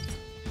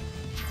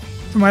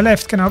 To my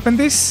left, can I open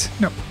this?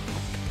 No.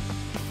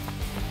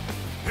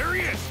 Here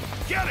he is!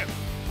 Get him!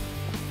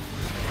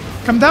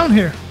 Come down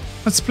here.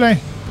 Let's play.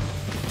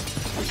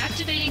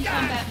 Activating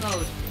combat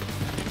mode.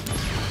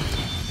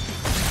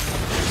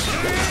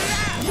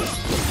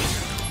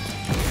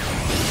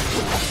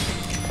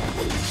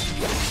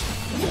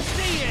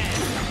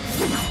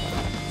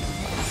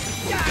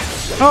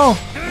 Oh,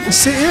 I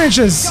see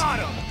images.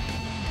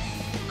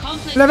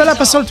 Conflict Level up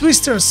resolved. assault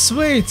twister.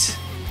 Sweet.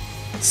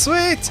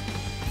 Sweet.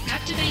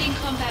 Activating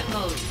combat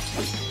mode.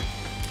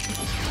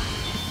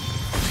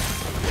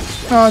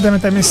 Oh, damn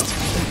it, I missed.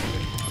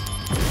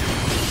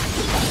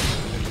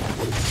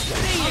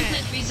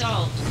 Conflict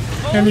resolved.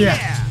 Hell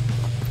yeah.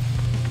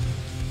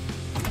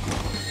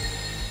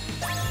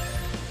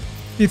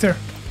 Ether.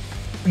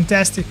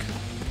 Fantastic.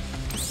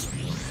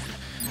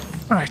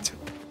 Alright.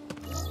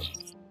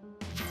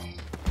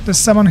 There's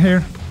someone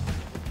here.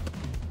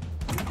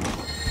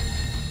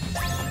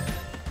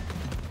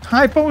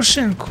 High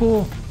potion,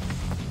 cool.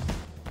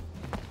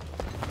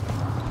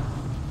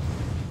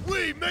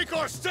 We make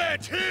our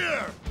stand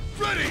here!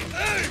 Ready,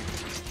 aim,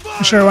 fire!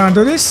 You sure wanna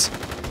do this?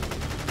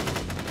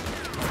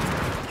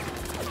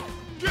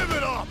 Give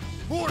it up!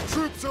 More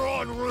troops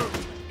are en route!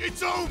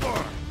 It's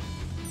over!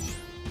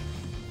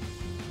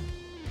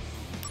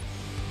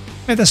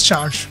 Let us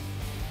charge.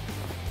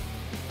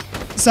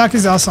 Zack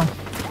is awesome.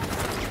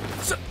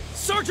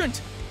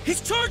 Sergeant! He's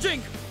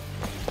charging!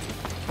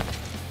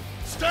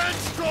 Stand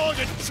strong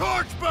and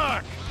charge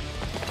back!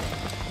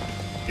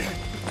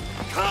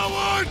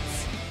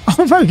 Cowards!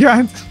 Oh my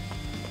god.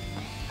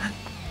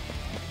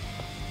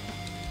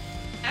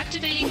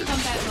 Activating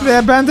combat mode. They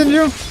abandoned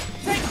you?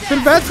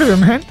 Feel bad for you,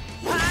 man.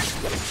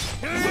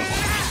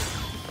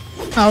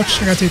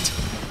 Ouch, I got hit.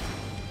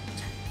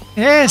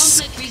 Yes!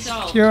 Conflict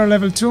resolved. You're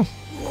level 2. Long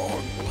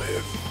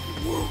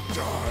live Wu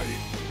Tai.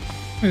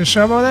 Are you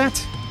sure about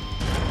that?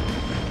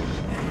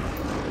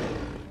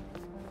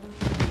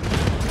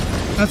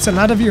 That's a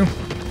lot of you.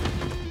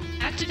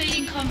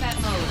 Activating combat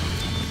mode.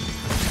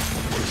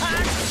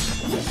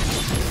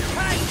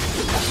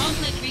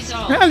 Conflict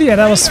resolved. Hell yeah,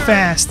 that was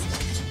fast.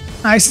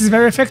 Ice is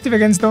very effective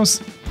against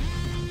those.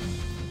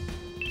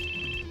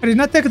 I did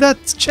not take that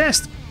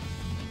chest.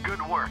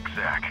 Good work,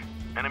 Zach.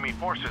 Enemy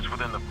forces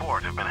within the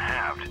fort have been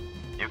halved.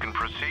 You can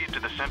proceed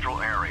to the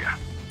central area.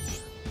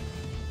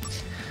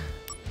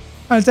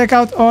 I'll take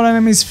out all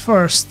enemies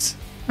first.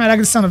 I like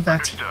the sound of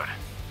that. Understood.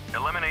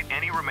 Eliminate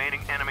any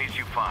remaining enemies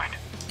you find.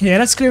 Yeah,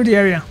 let's clear the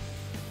area.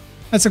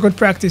 That's a good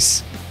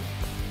practice.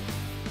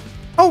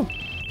 Oh!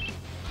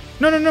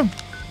 No, no, no.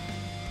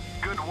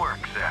 Good work,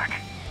 Zach.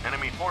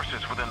 Enemy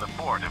forces within the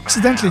fort have been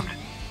Accidentally. halved.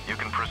 You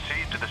can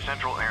proceed to the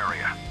central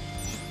area.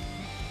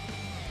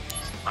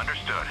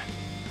 Understood.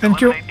 Thank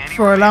you Eliminate any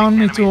for allowing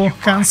me remaining to enemies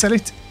you find. cancel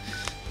it.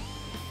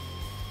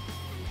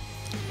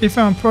 If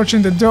I'm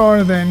approaching the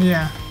door, then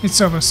yeah,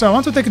 it's over. So I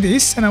want to take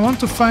this, and I want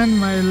to find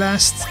my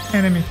last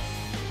enemy.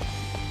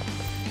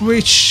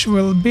 Which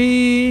will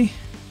be...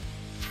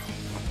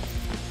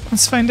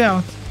 Let's find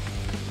out.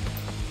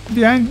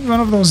 Behind one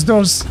of those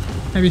doors.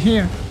 Maybe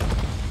here.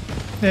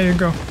 There you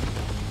go.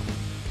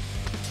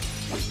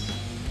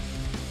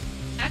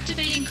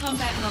 Activating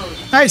combat mode.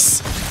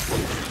 Nice!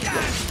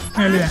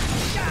 Hell yeah.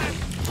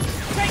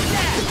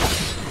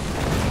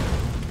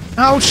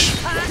 Ouch!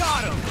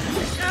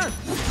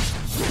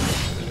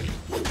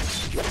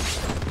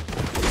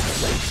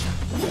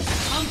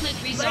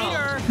 Conflict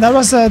resolved. That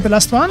was the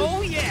last one?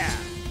 Oh yeah!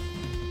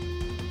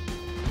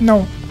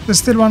 No, there's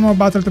still one more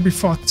battle to be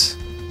fought.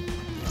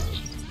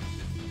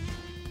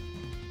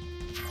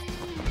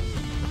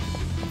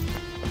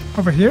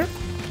 Over here?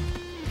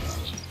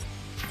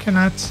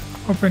 Cannot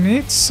open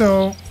it,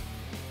 so...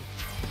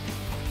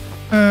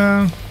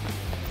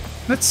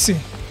 let's see.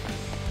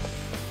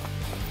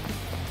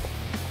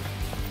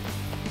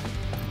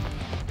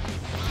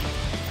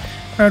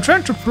 We're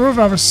trying to prove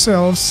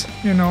ourselves,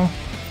 you know,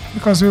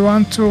 because we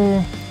want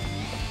to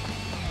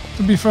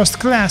be first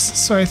class,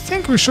 so I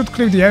think we should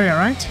clear the area,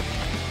 right?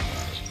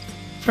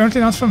 Apparently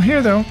not from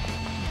here, though.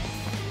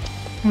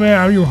 Where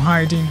are you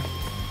hiding?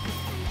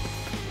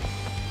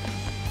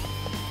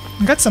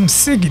 Got some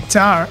sick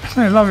guitar.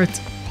 I love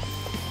it.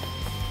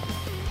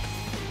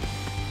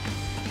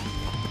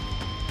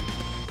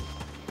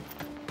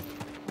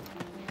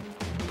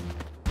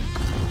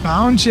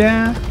 Found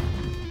ya.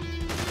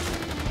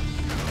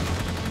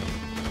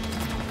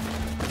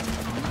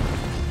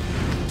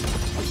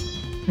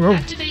 Whoa.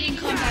 Activating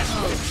combat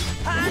mode.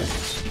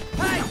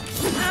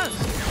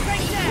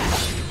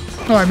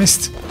 Oh, I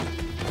missed.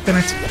 Damn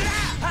it.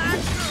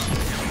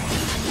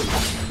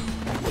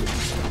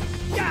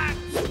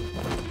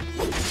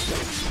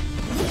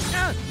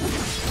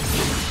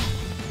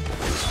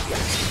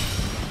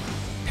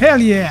 Hell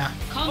yeah!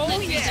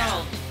 Conflict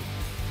resolved.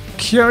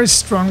 Cure is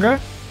stronger.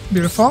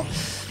 Beautiful.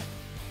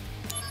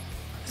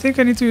 I think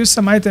I need to use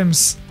some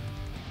items.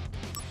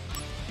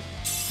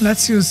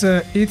 Let's use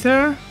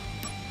Ether.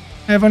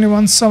 I have only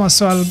one Soma,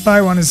 so I'll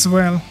buy one as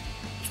well.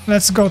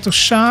 Let's go to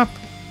shop.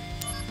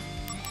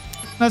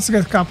 Let's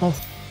get a couple.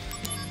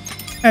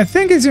 I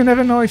think is you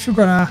never know if you're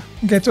gonna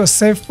get to a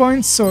save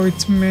point, so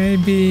it may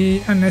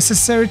be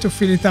unnecessary to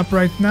fill it up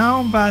right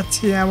now, but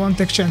yeah, I won't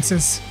take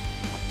chances.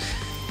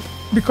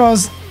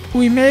 Because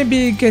we may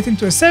be getting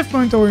to a save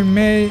point, or we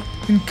may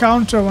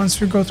encounter once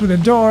we go through the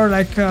door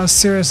like a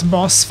serious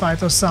boss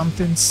fight or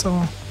something,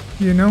 so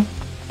you know.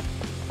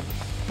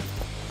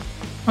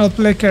 I'll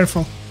play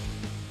careful.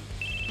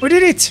 We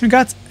did it! We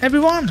got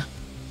everyone!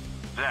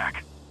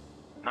 Zach,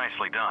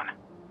 nicely done.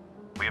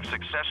 We have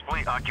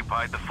successfully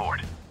occupied the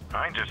fort.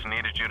 I just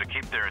needed you to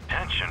keep their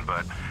attention,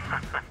 but...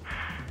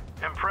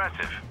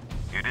 impressive.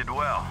 You did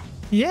well.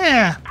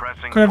 Yeah!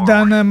 Pressing Could have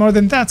done forward. more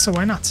than that, so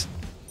why not?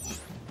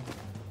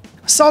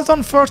 Assault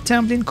on Fort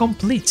Templin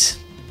complete.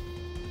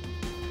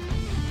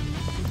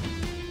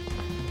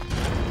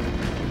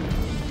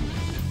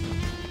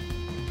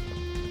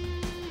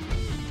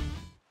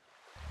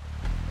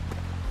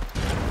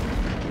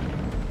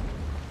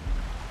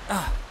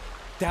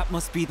 That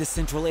must be the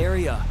central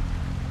area.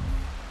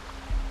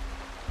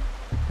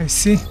 I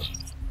see.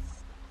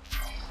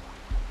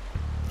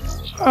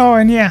 Oh,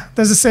 and yeah,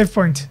 there's a save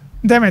point.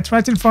 Damn it,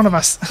 right in front of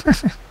us.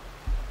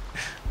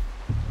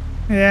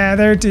 Yeah,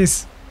 there it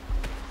is.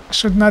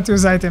 Should not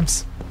use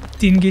items.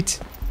 Ding it.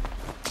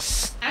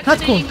 Not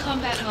cool. Activating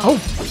combat mode.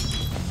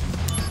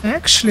 Oh!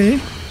 Actually,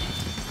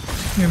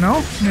 you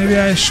know, maybe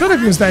I should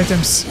have used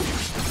items.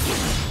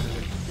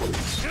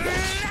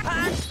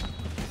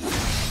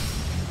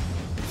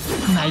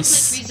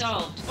 Nice. Conflict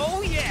resolved.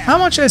 Oh yeah! How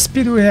much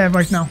SP do we have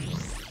right now?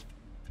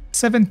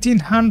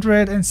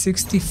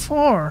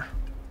 1764.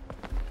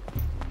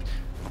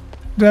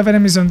 Do I have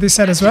enemies on this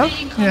side as well?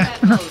 Activating Yeah,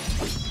 combat mode.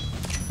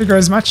 figure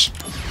as much.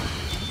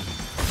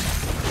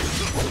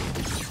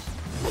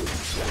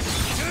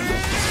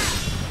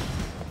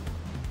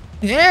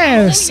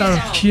 Yes, our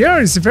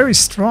cure is very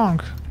strong.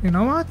 You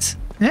know what?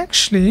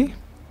 Actually,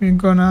 we're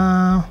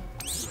gonna...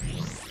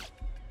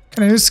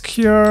 Can I use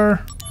cure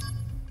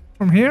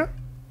from here?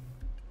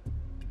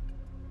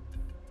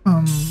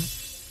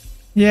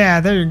 Yeah,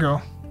 there you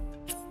go.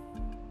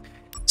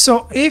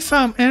 So if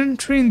I'm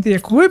entering the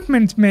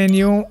equipment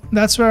menu,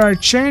 that's where I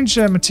change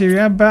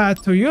materia,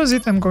 but to use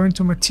it, I'm going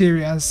to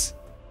materials.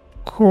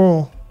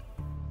 Cool.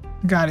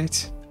 Got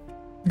it.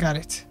 Got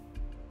it.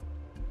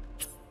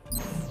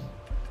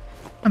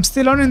 I'm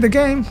still on in the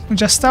game. We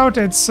just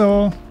started,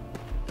 so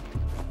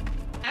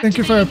thank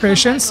you for your Activating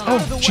patience.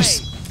 combat Oh, mode.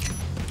 jeez.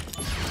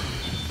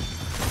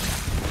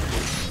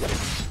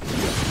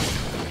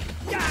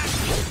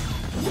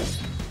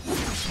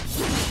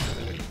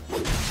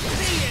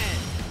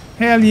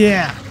 Hell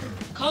yeah.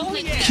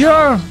 Conflict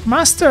Cure,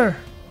 master.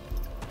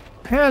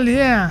 Hell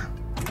yeah.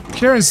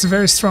 Cure is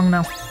very strong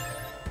now.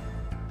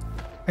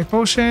 A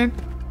potion.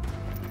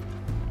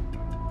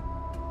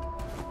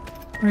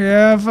 We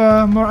have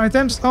more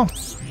items. Oh,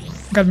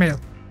 got mail.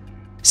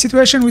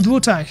 Situation with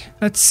Wutai.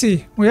 Let's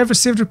see. We have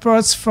received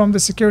reports from the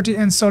security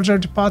and soldier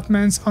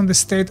departments on the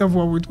state of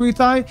war with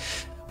Wutai.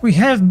 We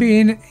have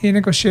been in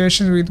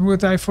negotiations with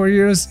Wutai for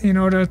years in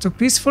order to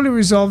peacefully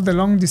resolve the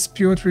long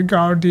dispute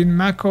regarding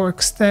Mako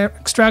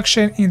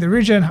extraction in the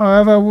region.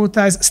 However,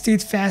 Wutai's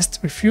steadfast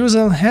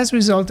refusal has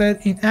resulted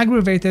in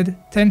aggravated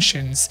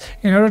tensions.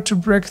 In order to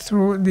break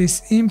through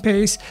this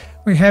impasse,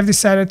 we have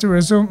decided to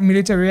resume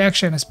military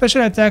action. A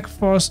special attack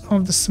force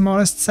of the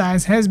smallest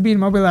size has been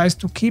mobilized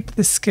to keep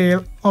the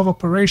scale of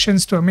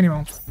operations to a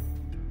minimum.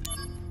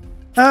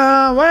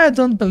 Why I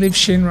don't believe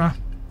Shinra?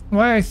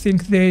 Why I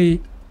think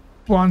they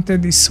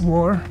wanted this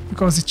war?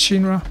 Because it's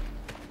Shinra.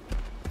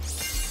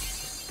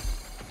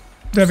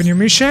 Do I have a new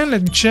mission?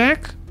 Let me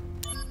check.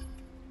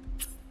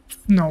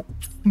 No.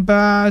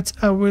 But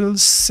I will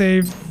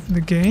save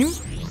the game.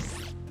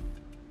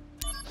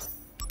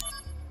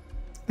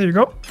 There you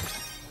go.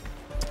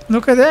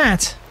 Look at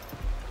that.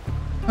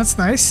 That's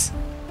nice.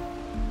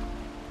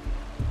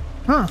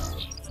 Huh.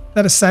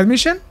 That a side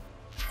mission?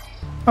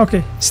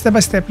 Okay, step by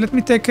step. Let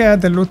me take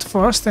the loot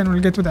first and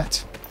we'll get to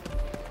that.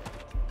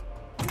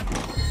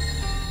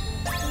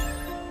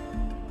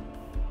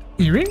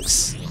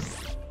 Earrings?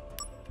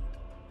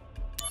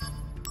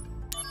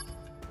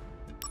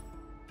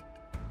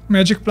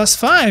 Magic plus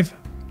 5.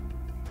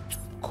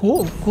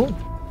 Cool, cool.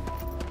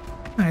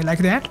 I like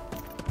that.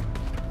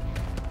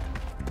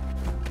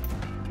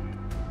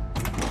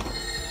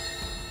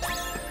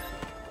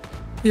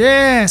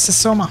 Yes,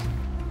 Soma.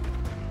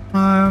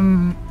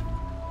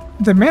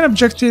 The main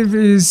objective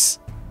is...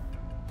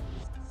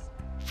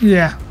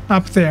 yeah,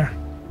 up there.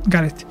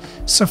 Got it.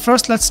 So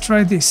first let's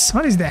try this.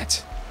 What is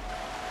that?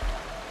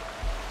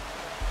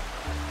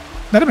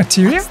 That a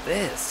materia? What's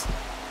this?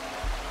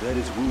 That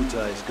is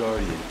Wutai's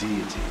guardian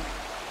deity,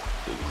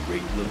 the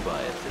Great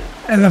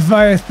Leviathan. A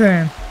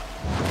Leviathan.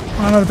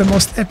 One of the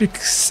most epic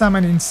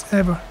summonings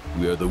ever.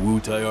 We are the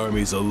Wutai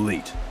army's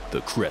elite,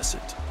 the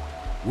Crescent.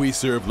 We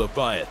serve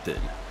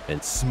Leviathan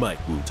and smite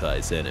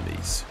Wutai's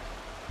enemies.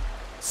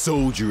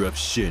 Soldier of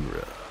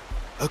Shinra,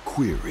 a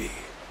query.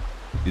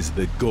 Is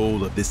the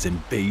goal of this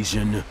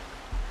invasion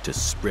to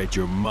spread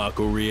your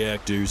Mako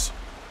reactors?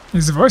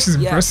 His voice is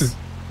Yes. impressive.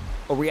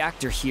 A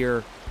reactor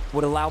here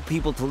would allow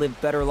people to live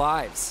better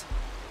lives.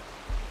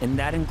 And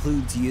that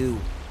includes you.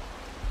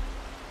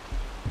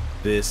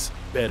 This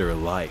better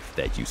life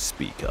that you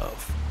speak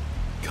of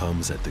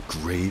comes at the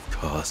grave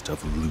cost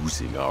of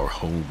losing our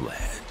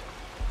homeland.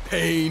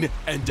 Pain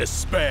and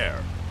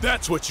despair.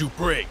 That's what you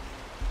bring.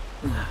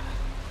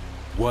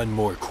 One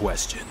more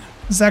question.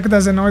 Zack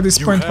doesn't know at this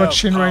You point what have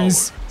Shinra power,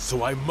 is.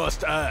 so I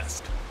must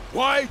ask.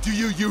 Why do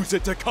you use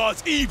it to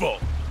cause evil?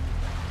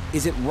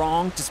 Is it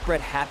wrong to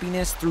spread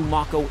happiness through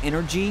Mako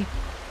energy?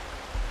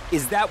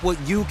 Is that what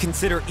you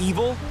consider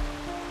evil?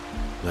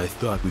 I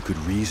thought we could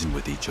reason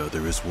with each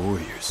other as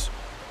warriors.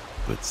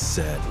 But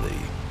sadly,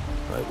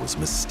 I was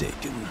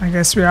mistaken. I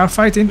guess we are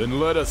fighting. Then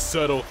let us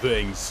settle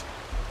things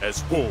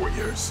as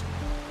warriors.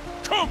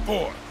 Come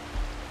forth!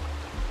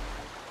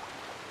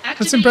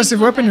 That's an impressive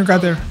weapon you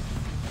got there.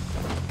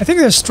 I think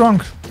they're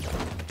strong.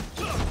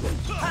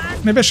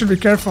 Maybe I should be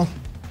careful.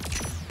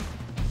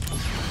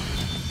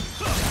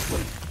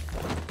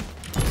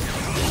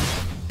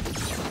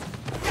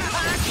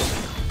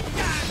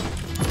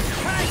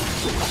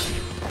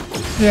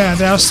 Yeah,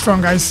 they are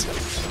strong, guys.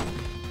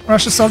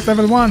 Rush Assault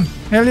level 1.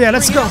 Hell yeah,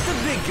 let's go.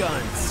 The big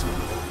guns.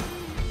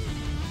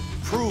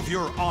 Prove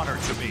your honor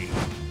to me.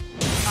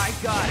 I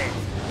got it.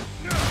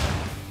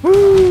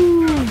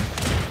 Woo!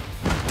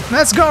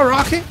 Let's go,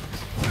 Rocky.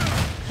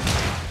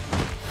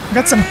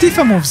 Got some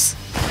Tifa moves.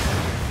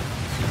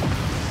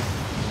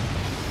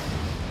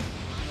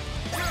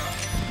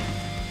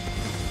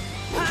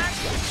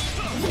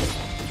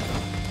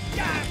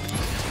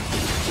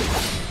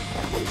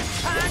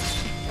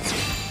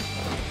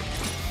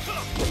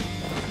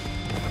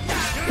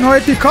 No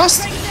AP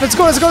cost? Let's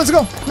go, let's go, let's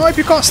go. No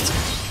AP cost.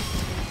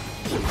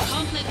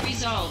 Conflict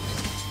resolved.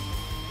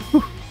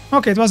 Whew.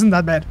 Okay, it wasn't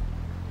that bad.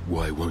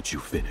 Why won't you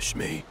finish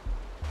me?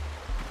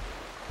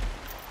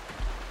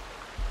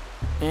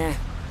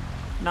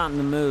 Not in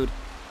the mood.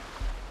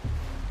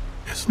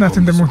 As Not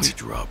in long the as mood. we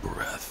draw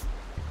breath,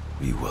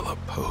 we will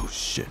oppose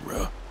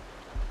Shinra.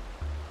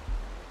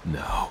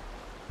 Now,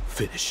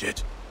 finish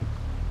it.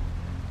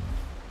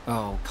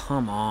 Oh,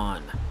 come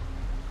on.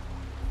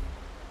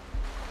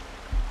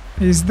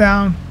 He's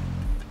down.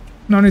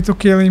 No need to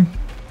kill him.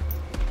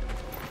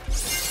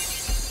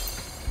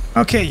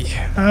 Okay,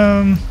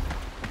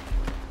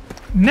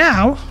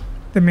 now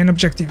the main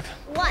objective.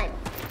 1.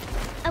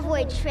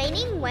 Avoid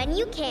training when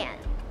you can.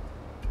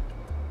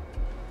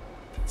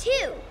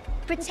 2.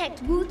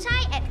 Protect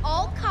Wutai at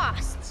all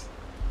costs.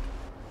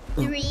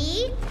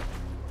 3.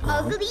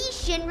 Ugly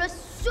Shinra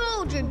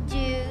soldier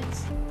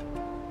dudes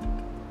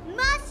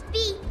must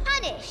be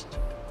punished.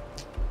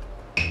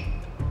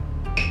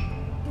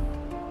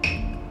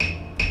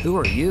 Who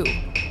are you?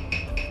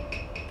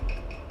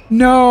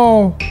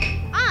 No!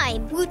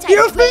 I'm Wutai's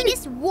Yuffie!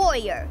 greatest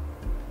warrior.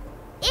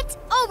 It's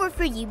over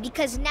for you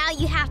because now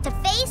you have to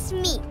face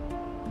me.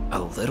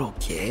 A little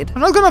kid?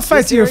 I'm not gonna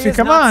fight This area's Yuffie,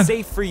 come not on!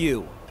 safe for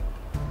you.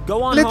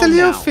 Go on Little home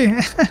now.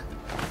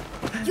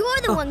 Yuffie!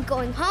 You're the one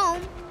going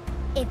home.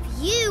 If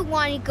you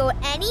want to go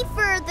any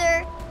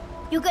further,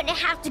 you're gonna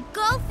have to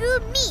go through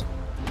me.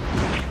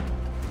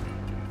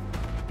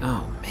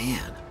 Oh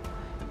man.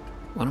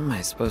 What am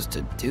I supposed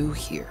to do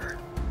here?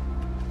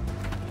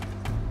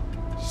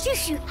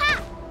 Shoo-shoo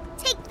ha!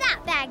 Take that,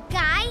 bad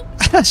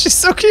guy! She's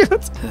so cute!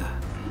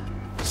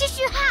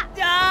 Shoo-shoo ha!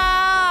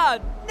 Ah!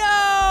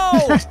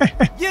 No!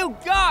 You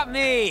got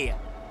me!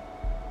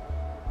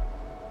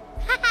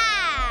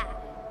 Ha-ha!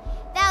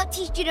 That'll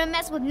teach you to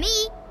mess with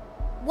me.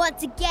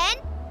 Once again,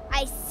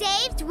 I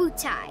saved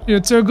Wutai.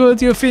 You're too good,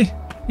 Yuffie.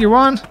 You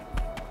won.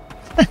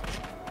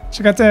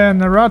 She got the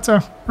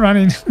Naruto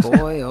running.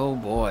 Boy, oh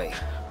boy.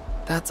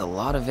 That's a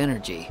lot of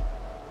energy.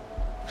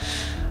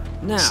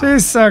 Now,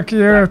 She's so back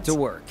cute. to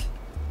work.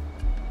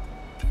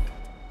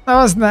 That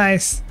was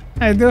nice.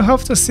 I do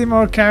hope to see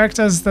more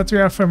characters that we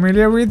are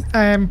familiar with.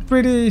 I am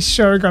pretty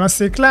sure we're gonna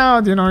see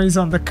Cloud, you know, he's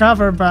on the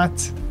cover,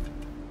 but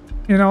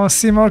you know,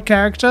 see more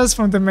characters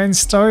from the main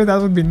story, that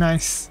would be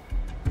nice.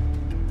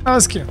 That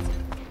was cute.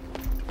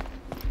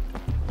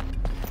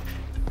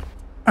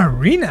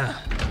 Arena.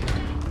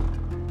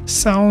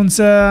 Sounds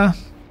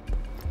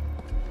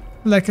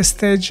like a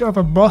stage of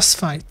a boss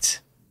fight.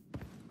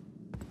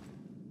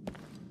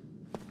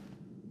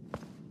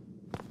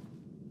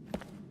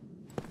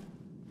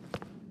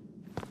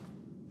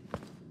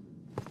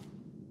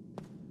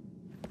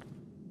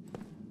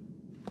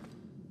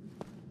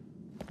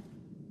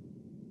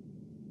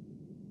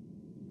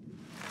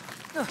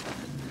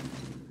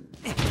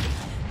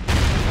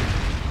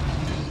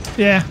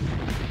 Yeah.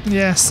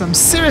 Yeah, some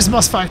serious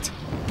boss fight.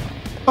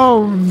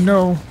 Oh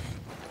no.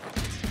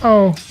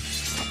 Oh.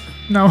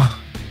 No.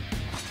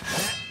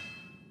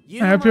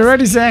 I hope you're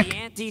ready, Zach. The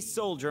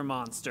anti-soldier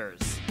monsters.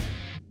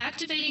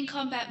 Activating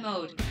combat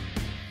mode.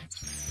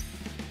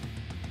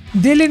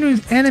 Dealing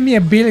with enemy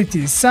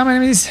abilities. Some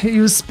enemies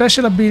use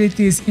special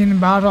abilities in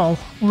battle.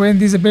 When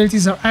these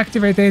abilities are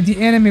activated,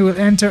 the enemy will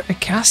enter a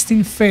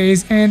casting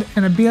phase and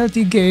an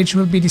ability gauge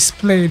will be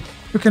displayed.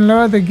 You can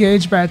lower the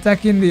gauge by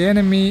attacking the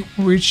enemy,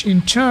 which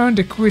in turn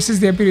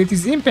decreases the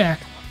ability's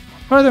impact.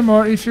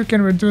 Furthermore, if you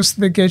can reduce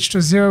the gauge to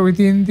 0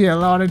 within the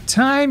allotted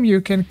time,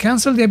 you can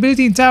cancel the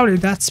ability entirely.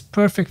 That's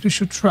perfect, we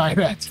should try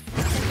that.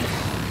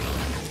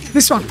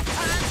 This one.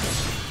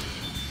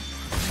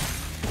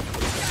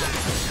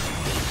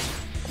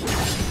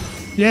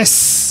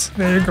 Yes,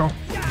 there you go.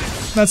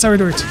 That's how we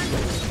do it.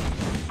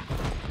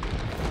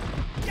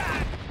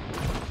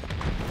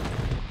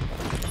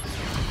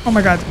 Oh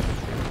my god.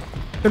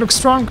 They look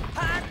strong.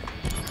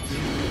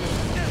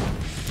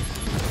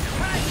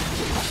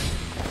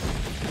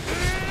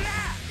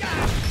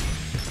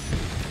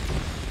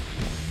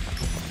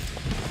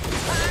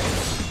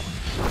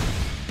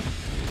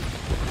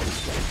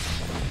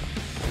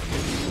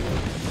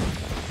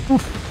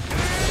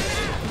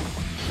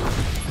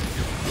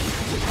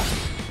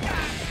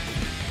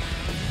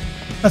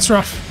 That's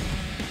rough.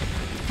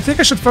 I think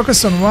I should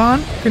focus on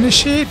one,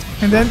 finish it,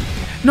 and then...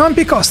 No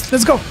MP cost,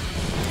 let's go!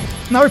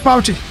 Now we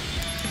party!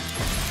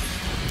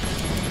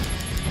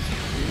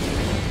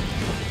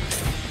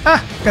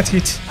 Ah, got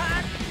hit.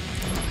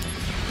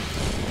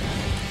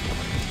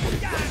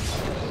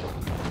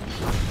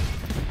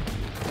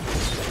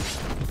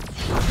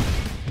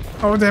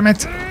 Oh, damn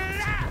it.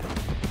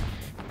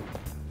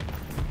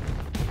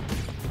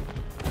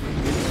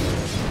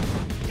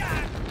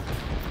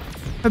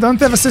 I don't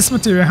have assist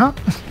material, huh?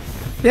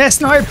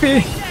 Yes, no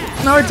IP.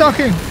 Now we're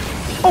talking.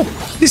 Oh,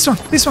 this one.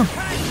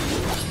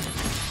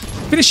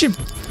 Finish him.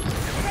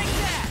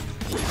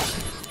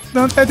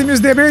 Don't let him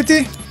use the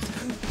ability.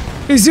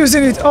 He's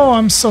using it. Oh,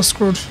 I'm so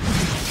screwed.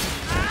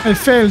 I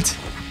failed.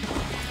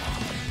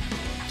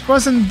 It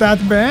wasn't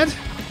that bad,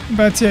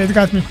 but yeah, it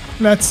got me.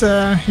 Let's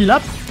heal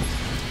up.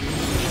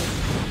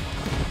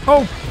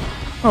 Oh.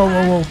 Oh,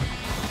 whoa, whoa.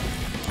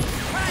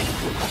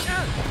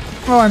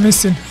 Oh, I'm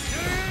missing.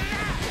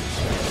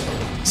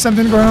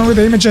 Something going on with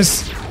the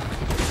images.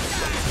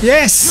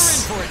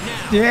 Yes!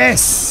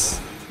 Yes!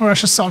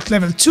 Rush Assault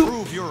level 2.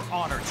 Prove your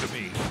honor to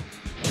me.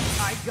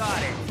 I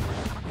got it.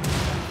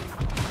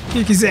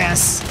 Kick his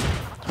ass.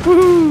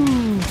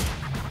 Woohoo!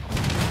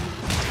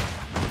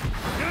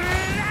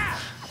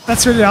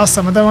 That's really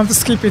awesome. I don't want to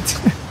skip it.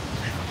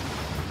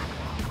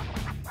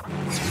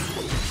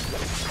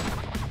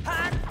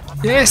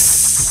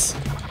 Yes!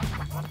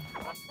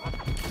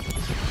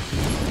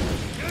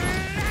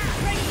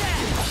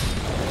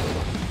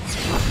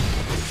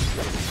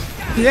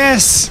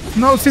 Yes!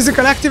 No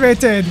physical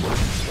activated!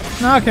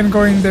 Now I can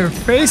go in their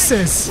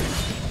faces!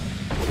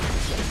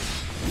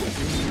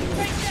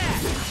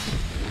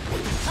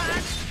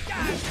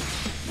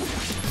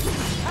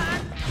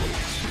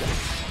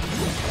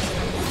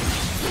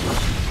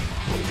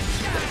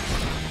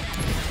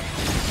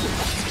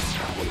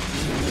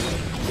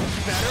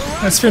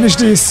 Let's finish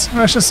this.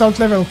 Rush Assault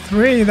level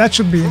 3, that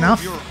should be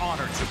enough.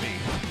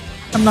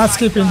 I'm not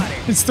skipping,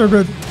 it's too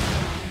good.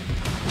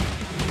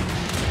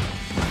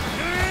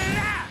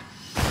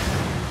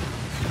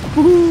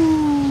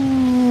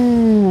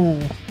 Ooh.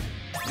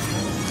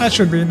 That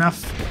should be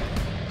enough.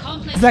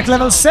 Black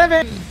level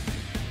 7!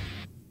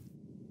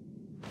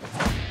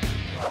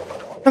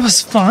 That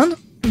was fun.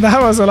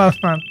 That was a lot of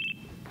fun.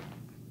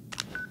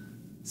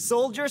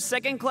 Soldier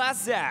second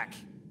class Zach.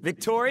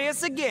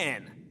 Victorious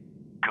again.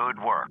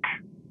 Good work.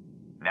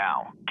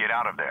 Now, get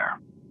out of there.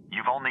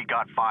 You've only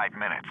got 5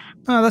 minutes.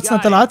 Oh, that's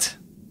not a lot.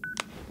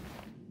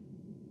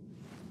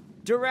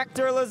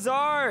 Director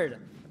Lazard,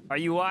 are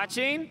you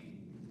watching?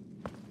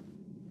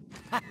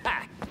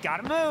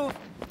 Gotta move.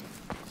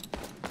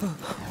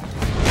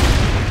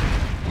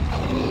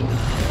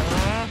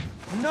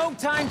 No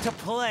time to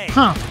play.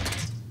 Huh.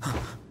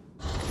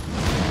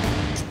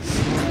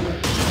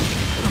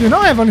 You know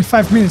I have only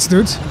 5 minutes,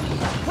 dude.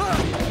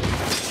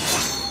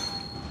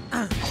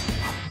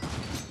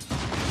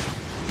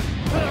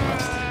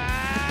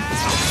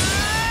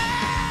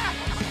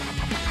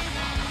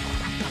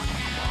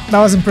 That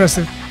was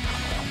impressive.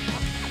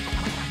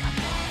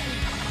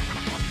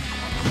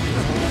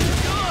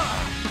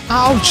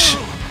 Ouch!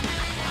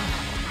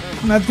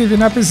 Not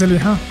giving up easily,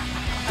 huh?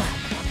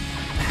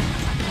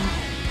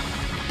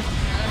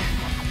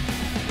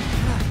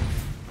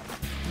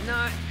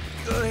 Not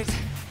good.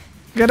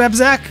 Get up,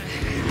 Zach!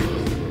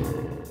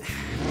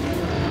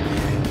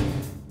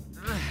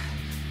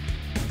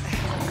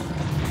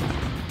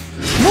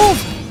 Move!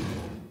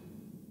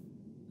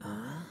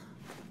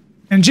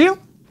 And Jill?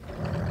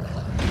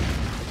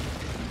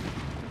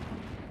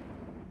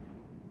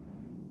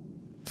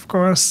 Of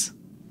course.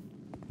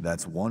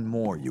 That's one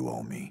more you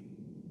owe me.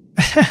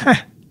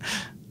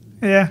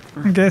 Yeah,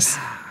 I guess.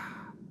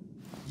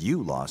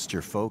 You lost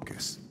your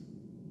focus.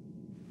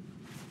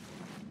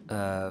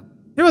 It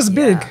was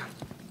big.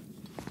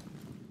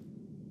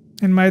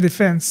 In my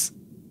defense.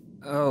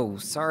 Oh,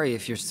 sorry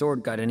if your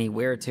sword got any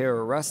wear, tear,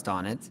 or rust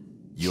on it.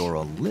 You're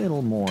a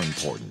little more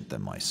important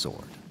than my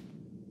sword.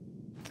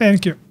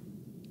 Thank you.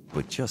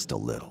 But just a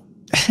little.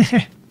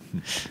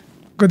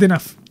 Good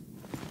enough.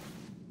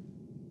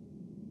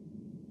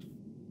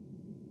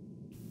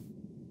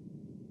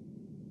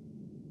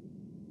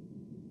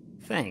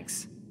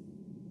 Thanks.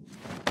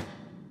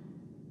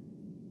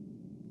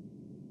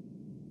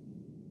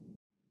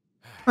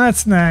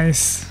 That's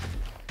nice.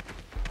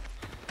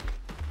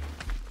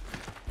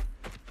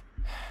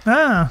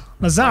 Ah,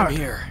 Lazar. I'm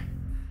here.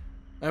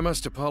 I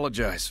must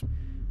apologize.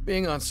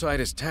 Being on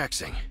site is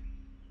taxing.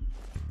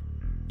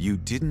 You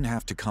didn't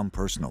have to come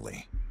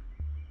personally.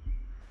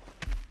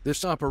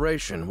 This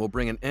operation will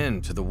bring an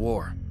end to the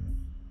war.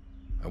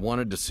 I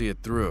wanted to see it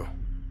through.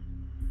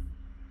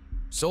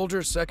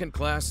 Soldier second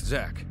class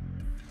Zach.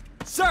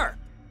 Sir!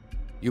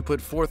 You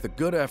put forth a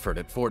good effort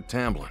at Fort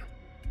Tamblin.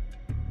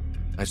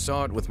 I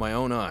saw it with my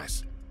own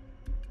eyes.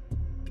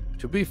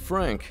 To be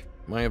frank,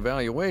 my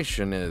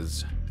evaluation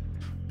is...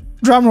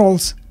 Drum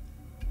rolls.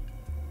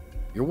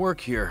 Your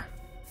work here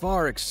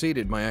far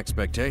exceeded my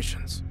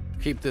expectations.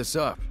 Keep this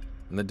up,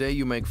 and the day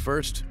you make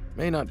first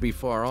may not be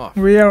far off.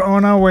 We are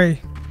on our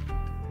way.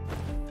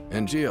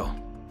 And Jill,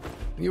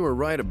 you were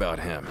right about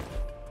him.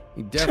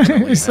 He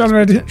definitely He's has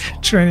already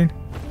potential. training.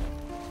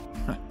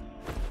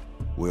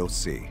 We'll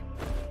see.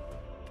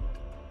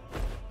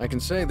 I can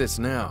say this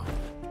now,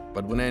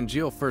 but when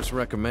Angeal first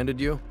recommended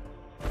you,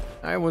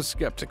 I was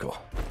skeptical.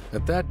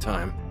 At that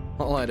time,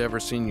 all I'd ever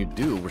seen you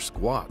do were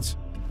squats.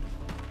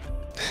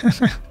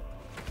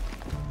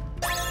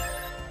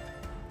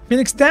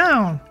 Phoenix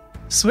down.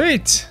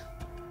 Sweet.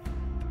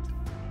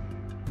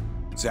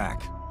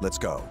 Zach, let's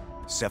go.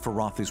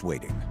 Sephiroth is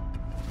waiting.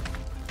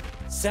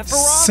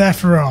 Sephiroth?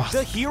 Sephiroth.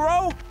 The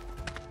hero?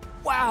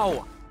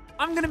 Wow,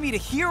 I'm gonna meet a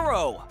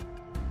hero.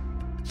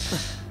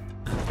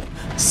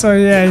 So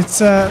yeah, it's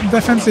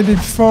definitely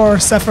before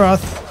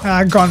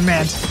Sephiroth gone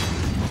mad.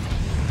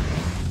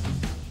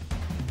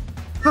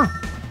 Huh.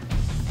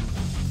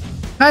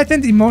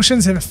 Heightened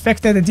emotions have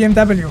affected the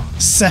DMW.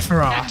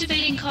 Sephiroth.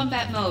 Activating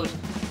combat mode.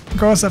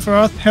 Go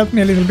Sephiroth, help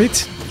me a little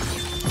bit.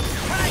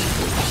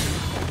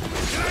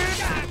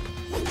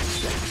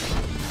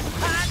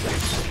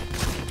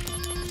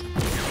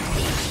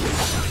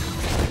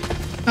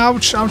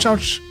 Ouch, ouch,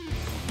 ouch.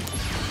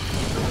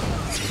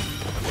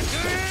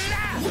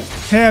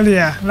 Hell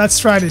yeah, let's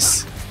try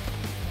this.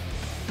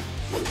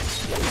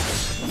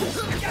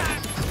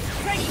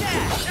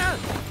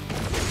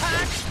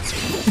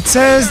 It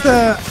says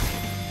the...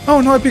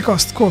 Oh, no EP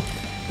cost, cool.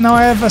 Now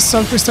I have a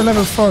Soul Crystal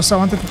level 4, so I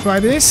wanted to try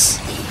this.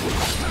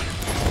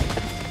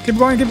 Keep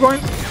going, keep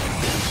going.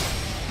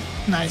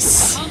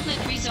 Nice.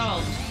 Conflict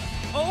resolved.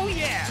 Oh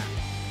yeah!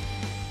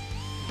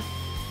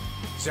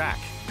 Zach,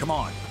 come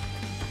on.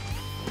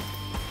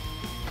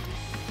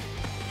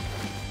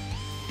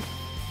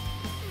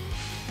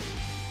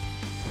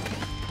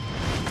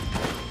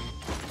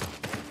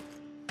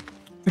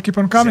 They keep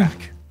on coming.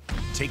 Zach,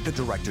 take the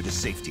director to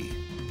safety.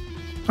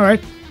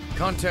 Alright.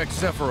 Contact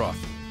Sephiroth.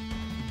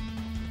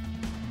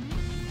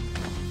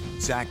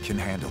 Zach can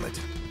handle it.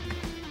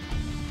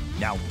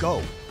 Now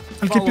go.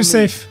 I'll keep you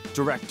safe.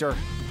 Director.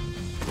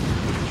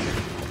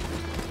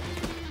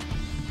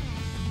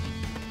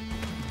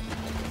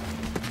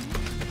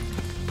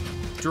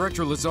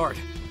 Director Lazard.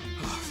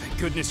 Oh, thank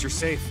goodness you're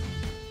safe.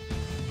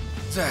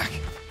 Zach,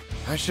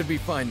 I should be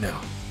fine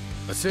now.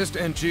 Assist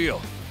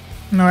Angeal.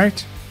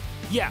 Alright.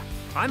 Yeah,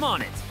 I'm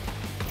on it.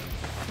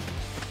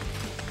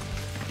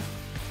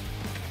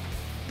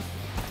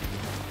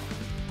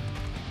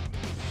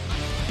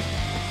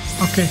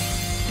 Okay.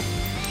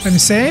 Let me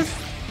save.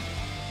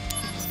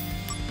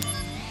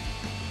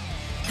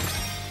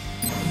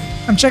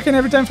 I'm checking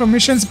every time for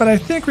missions, but I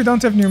think we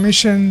don't have new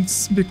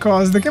missions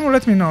because the game will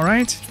let me know,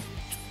 right?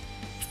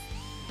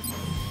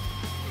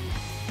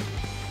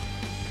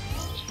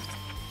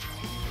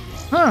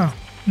 Oh,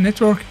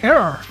 network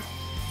error.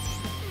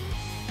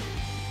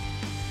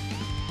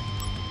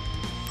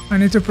 I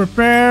need to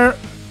prepare.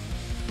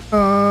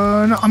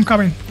 No, I'm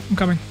coming. I'm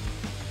coming.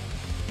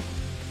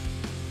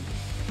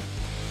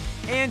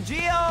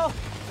 Angeal!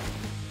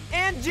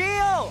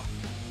 Angeal!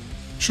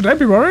 Should I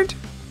be worried?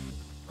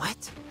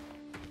 What?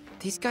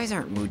 These guys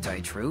aren't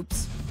Mutai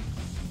troops.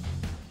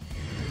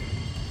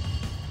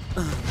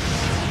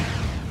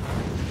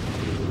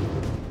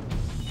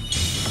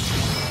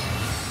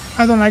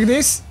 I don't like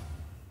this.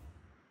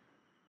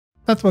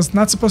 That was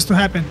not supposed to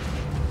happen.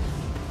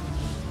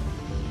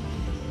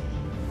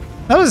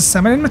 That was a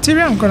summoning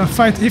material. I'm gonna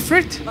fight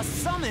Ifrit. A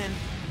summon?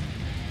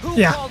 Who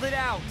Yeah. called it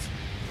out?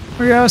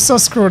 We are so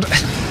screwed.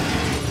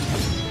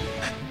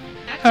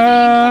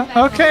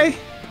 Okay.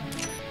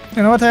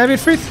 You know what I have,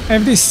 Ifrit? I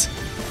have this.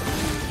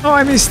 Oh,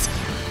 I missed.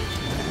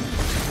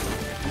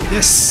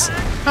 Yes.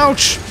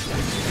 Ouch.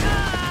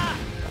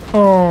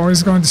 Oh,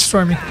 he's going to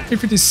destroy me.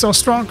 Ifrit is so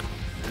strong.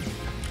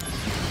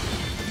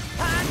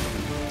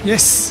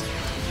 Yes.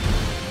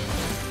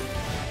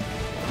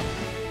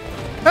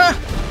 Ah.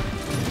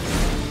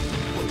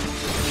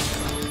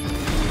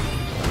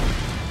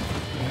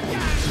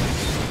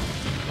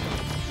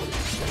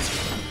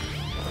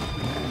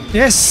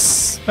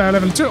 Yes, fire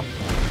level 2.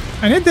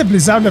 I need the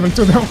Blizzard level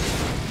 2 though.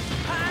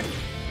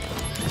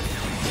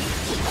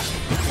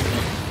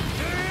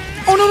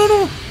 Oh no no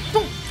no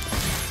no!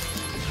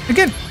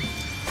 Again!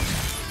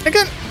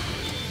 Again!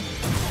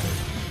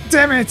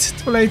 Damn it!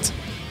 Too late.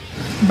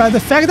 But the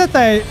fact that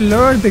I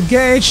lowered the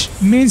gauge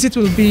means it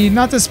will be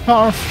not as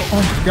powerful.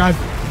 Oh my god.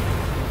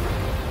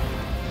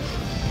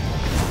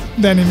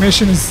 The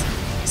animation is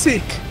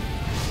sick.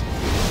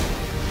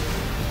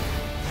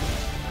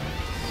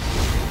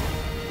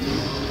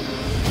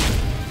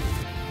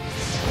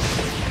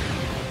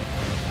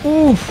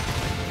 Oof.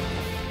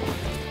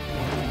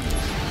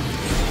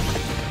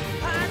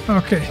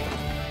 Okay.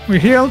 We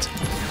healed.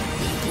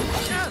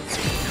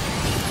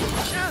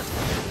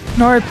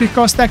 No AP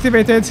cost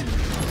activated.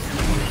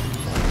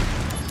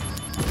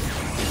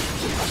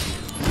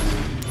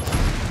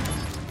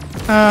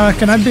 I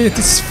cannot be at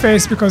his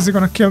face because they're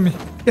gonna kill me.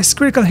 Yes,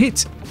 critical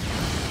hit.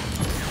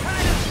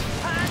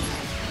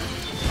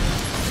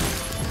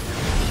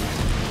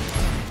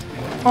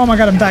 Oh my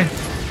god, I'm dying.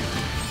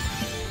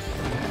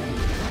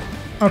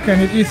 Okay, I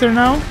need ether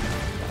now.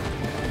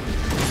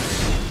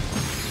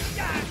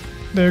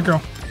 There you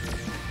go.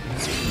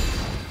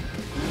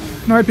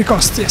 No epic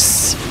cost,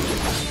 yes.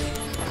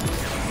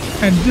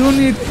 I do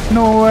need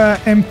no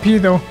MP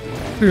though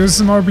to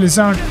use more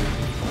Blizzard.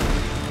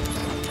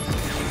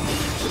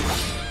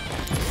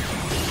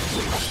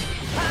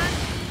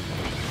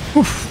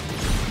 Oof.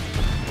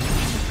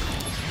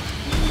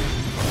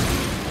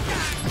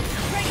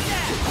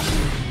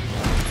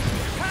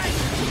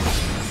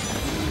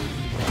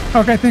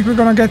 Okay, I think we're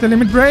gonna get a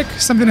limit break.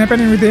 Something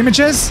happening with the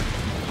images.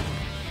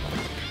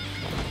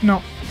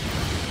 No.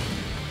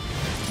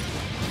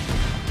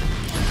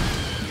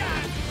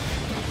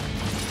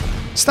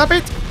 Stop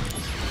it!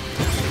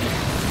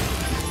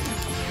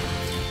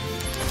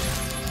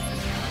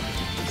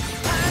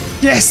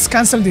 Yes,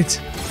 cancelled it.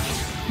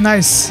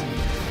 Nice.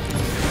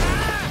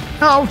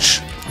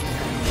 Ouch!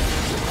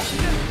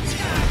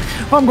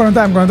 Oh, I'm gonna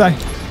die, I'm gonna die.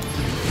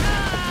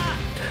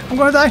 I'm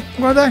gonna die,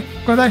 I'm gonna die,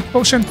 I'm gonna die.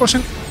 Potion,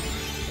 potion.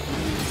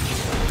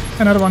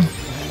 Another one.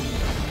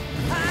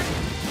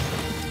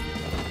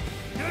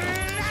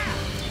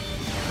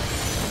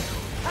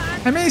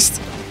 I missed!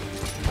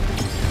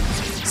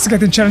 It's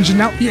getting challenging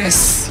now.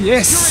 Yes,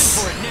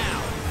 yes!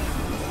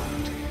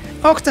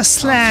 Octa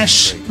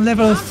Slash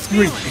level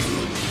 3.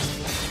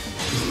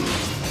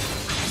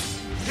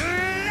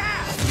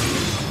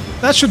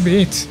 That should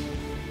be it.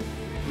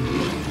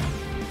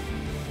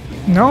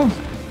 No?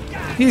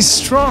 He's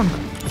strong.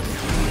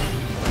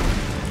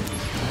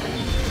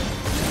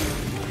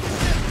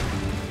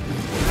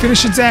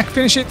 Finish it, Zach,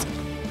 finish it.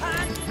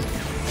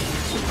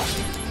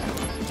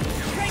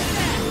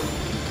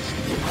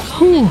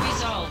 Whew.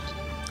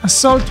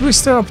 Assault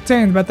Twister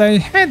obtained, but I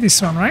had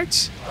this one,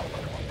 right?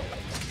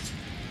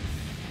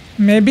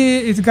 Maybe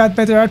it got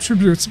better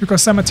attributes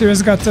because some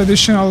materials got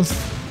additional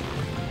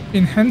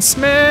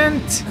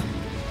enhancement.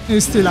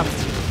 He's still up.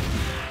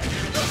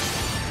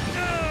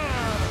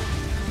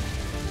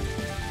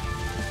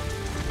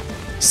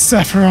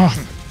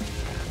 Sephiroth.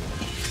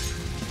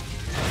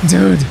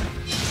 Dude.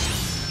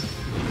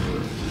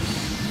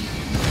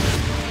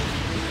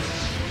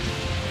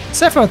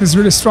 Sephiroth is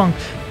really strong,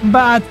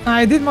 but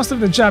I did most of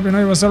the job, you know,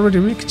 he was already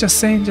weak, just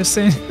saying, just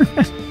saying.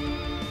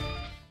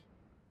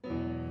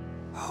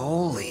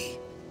 Holy.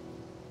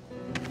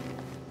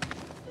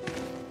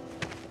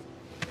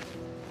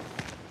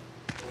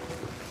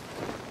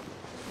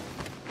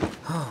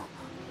 Oh.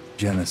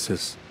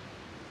 Genesis.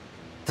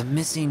 The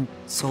missing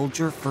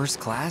soldier first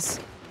class?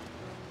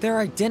 They're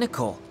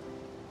identical.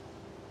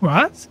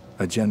 What?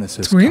 A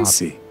Genesis Twins?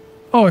 copy.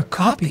 Oh, a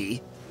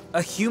copy?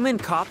 A human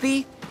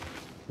copy?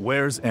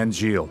 Where's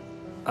Angeal?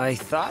 I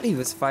thought he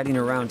was fighting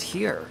around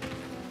here.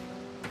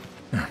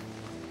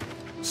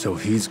 So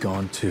he's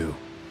gone too.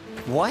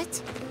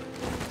 What?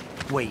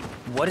 Wait,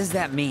 what does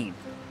that mean?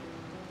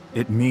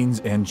 It means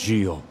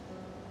Angeal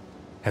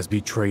has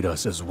betrayed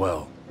us as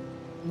well.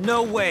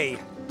 No way!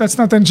 That's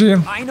not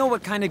Angeal. I know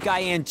what kind of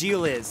guy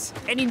Angeal is,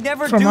 and he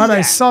never From do what that.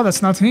 I saw,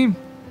 that's not him.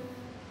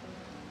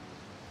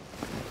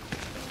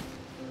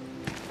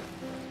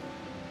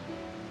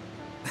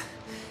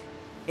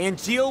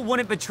 Angeal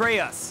wouldn't betray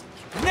us.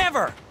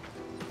 Never!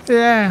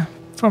 Yeah,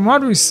 from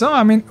what we saw,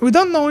 I mean, we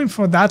don't know him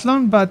for that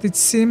long, but it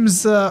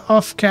seems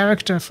off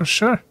character for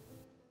sure.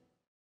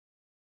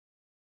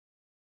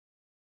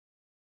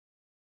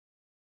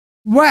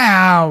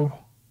 Wow!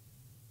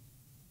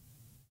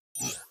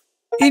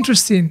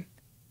 Interesting.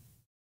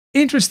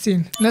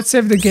 Interesting. Let's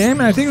save the game,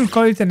 and I think we'll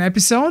call it an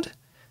episode.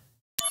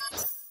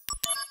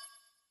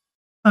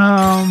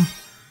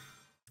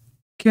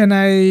 Can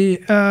I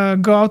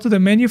go out to the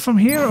menu from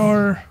here,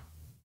 or...?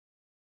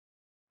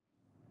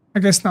 I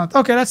guess not.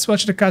 Okay, let's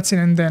watch the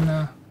cutscene and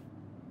then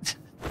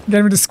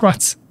get with the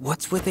squats.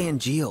 What's with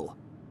Angeal?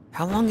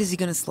 How long is he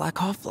gonna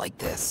slack off like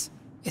this?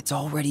 It's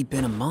already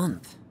been a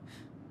month.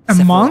 A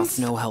month?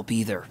 No help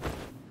either.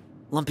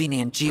 Lumping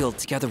Angeal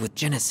together with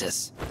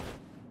Genesis.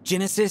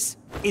 Genesis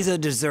is a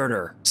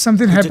deserter.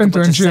 Something happened to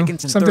Angeal.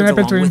 Something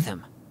happened to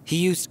him. He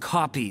used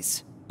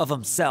copies of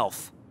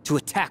himself to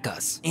attack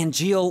us.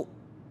 Angeal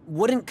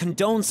wouldn't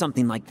condone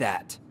something like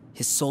that.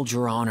 His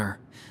soldier honor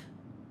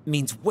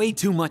means way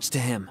too much to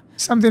him.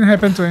 Something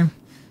happened to him.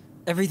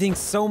 Everything's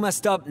so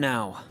messed up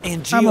now.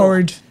 Angeal, I'm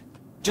worried.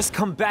 Just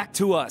come back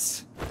to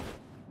us.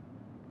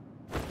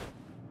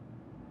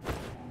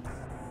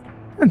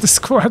 And the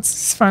squats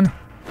is fun.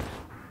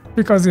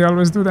 Because they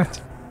always do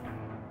that.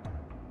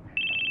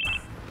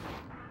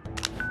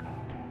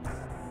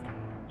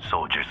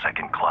 Soldier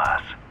second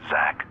class,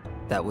 Zach.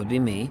 That would be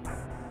me.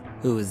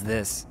 Who is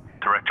this?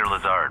 Director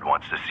Lazard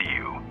wants to see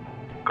you.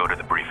 Go to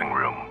the briefing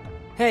room.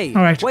 Hey,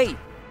 all right. Wait!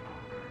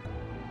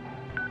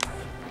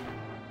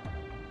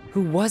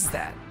 Who was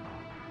that?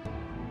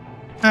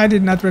 I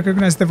did not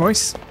recognize the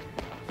voice.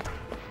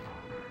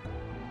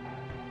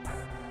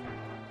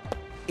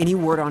 Any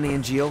word on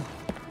Angeal?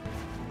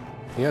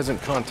 He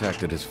hasn't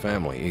contacted his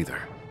family either.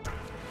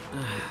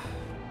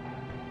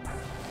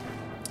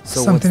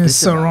 So something is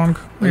so wrong.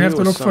 We have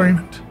to look for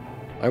him.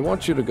 I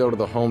want you to go to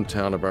the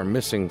hometown of our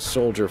missing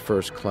soldier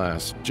first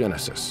class,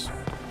 Genesis.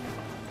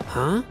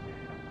 Huh?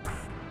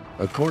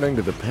 According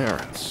to the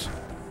parents,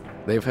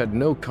 they've had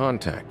no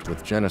contact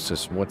with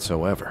Genesis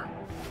whatsoever.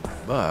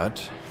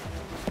 but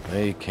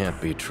they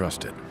can't be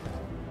trusted.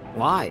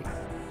 Why?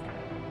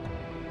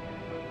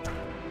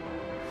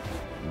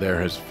 They're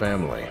his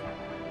family.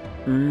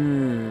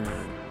 I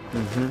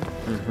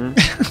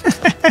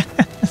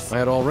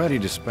had already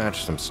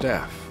dispatched some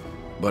staff,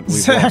 but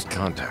we've lost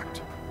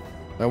contact.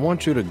 I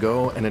want you to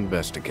go and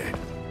investigate.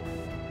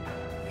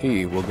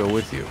 He will go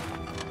with you.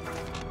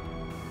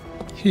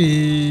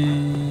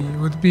 He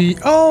would be...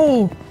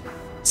 Oh!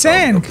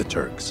 Tseng! Of the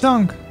Turks.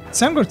 Tseng.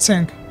 Tseng or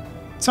Tseng?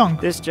 Tseng.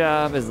 This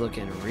job is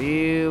looking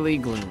really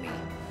gloomy.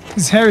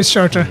 His hair is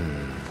shorter.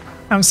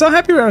 I'm so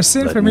happy we are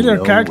seeing Let me familiar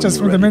know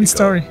characters when from you're the main ready to go.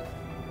 story.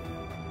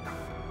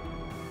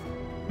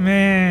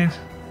 Man.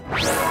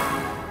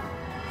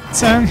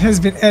 Tseng has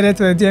been added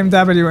to the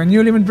DMW. A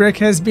new limit break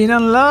has been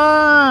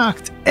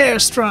unlocked!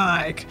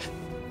 Airstrike!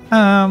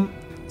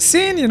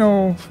 Seeing, you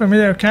know,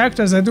 familiar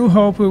characters, I do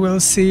hope we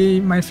will see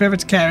my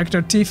favorite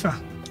character, Tifa.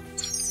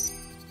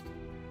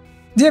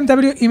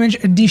 DMW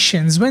image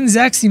additions. When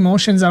Zack's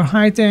emotions are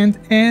heightened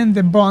and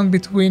the bond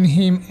between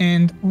him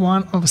and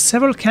one of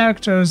several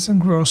characters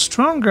grows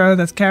stronger,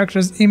 that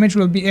character's image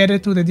will be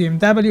added to the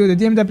DMW. The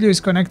DMW is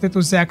connected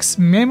to Zack's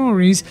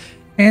memories,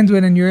 and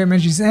when a new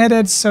image is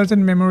added,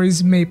 certain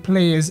memories may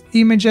play as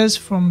images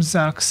from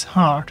Zack's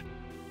heart.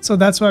 So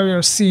that's why we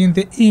are seeing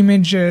the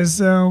images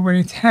when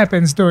it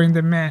happens during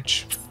the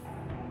match.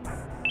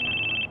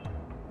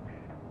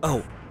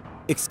 Oh,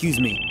 excuse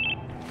me.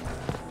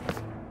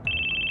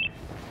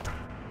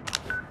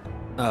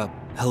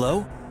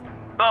 Hello?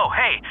 Oh,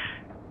 hey!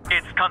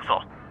 It's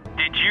Kunzel.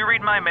 Did you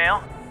read my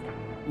mail?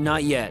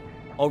 Not yet.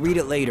 I'll read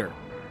it later.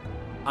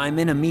 I'm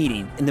in a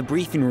meeting in the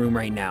briefing room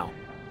right now.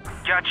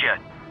 Gotcha.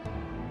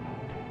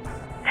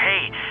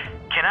 Hey,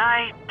 can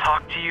I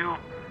talk to you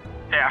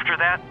after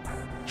that?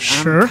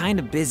 Sure. I'm kind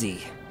of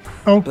busy.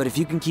 Oh. But if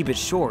you can keep it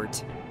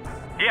short...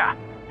 Yeah,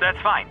 that's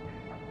fine.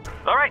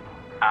 Alright,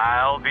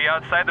 I'll be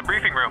outside the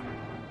briefing room.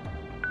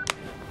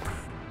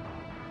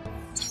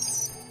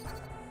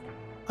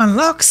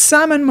 Unlock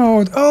summon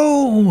mode.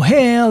 Oh,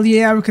 hell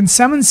yeah, we can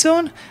summon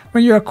soon.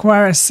 When you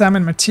acquire a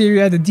summon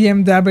materia, the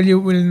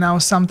DMW will now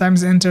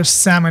sometimes enter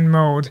summon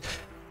mode,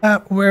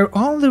 where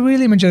all the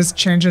real images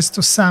changes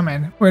to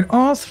summon. When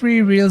all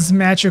three reels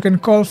match, you can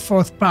call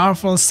forth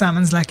powerful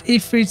summons like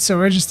Ifrits or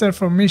register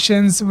for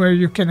missions where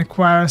you can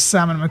acquire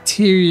summon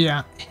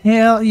materia.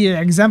 Hell yeah,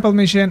 example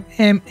mission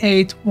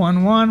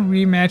M811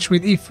 rematch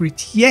with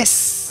Ifrit.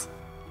 Yes!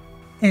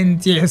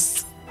 And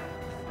yes.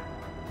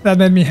 That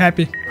made me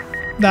happy.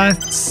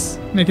 That's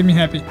making me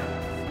happy.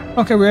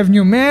 Okay, we have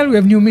new mail, we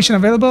have new mission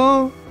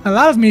available, a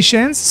lot of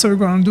missions, so we're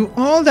gonna do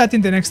all that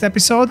in the next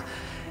episode.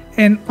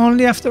 And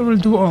only after we'll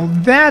do all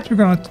that, we're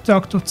gonna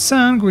talk to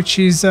Tseng, which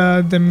is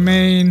the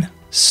main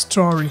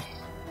story.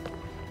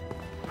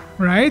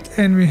 Right,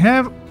 and we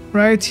have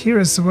right here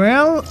as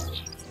well,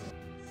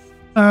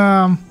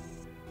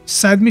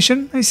 side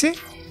mission, I see.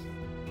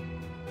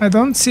 I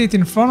don't see it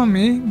in front of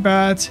me,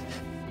 but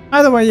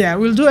either way, yeah,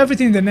 we'll do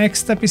everything in the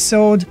next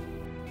episode.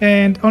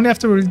 And only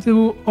after we'll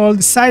do all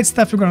the side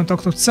stuff, we're gonna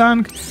talk to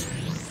Tseng.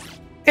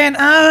 And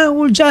I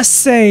will just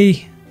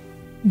say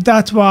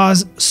that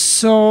was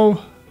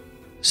so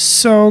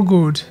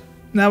good.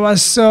 That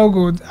was so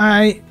good.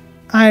 I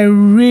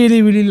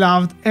really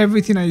loved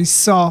everything I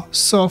saw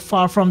so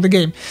far from the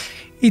game.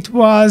 It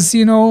was,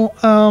 you know,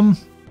 a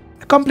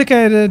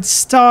complicated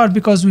start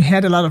because we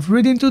had a lot of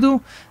reading to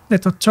do. The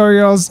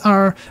tutorials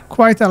are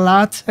quite a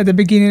lot at the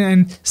beginning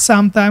and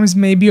sometimes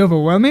may be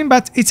overwhelming,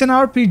 but it's an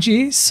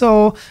RPG,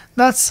 so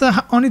that's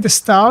only the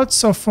start.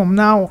 So from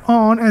now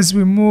on, as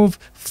we move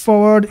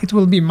forward, it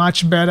will be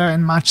much better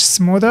and much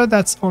smoother.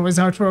 That's always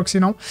how it works,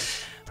 you know.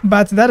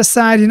 But that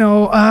aside, you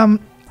know, I'm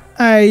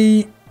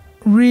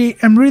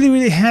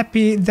really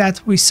happy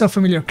that we saw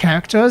familiar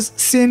characters.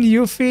 Seeing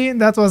Yuffie,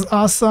 that was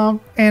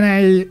awesome, and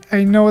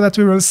I know that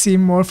we will see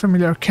more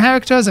familiar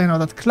characters. I know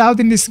that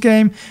Cloud in this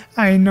game,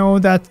 I know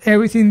that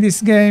everything in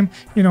this game,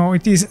 you know,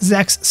 it is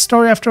Zack's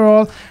story after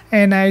all,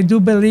 and I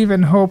do believe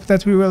and hope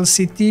that we will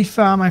see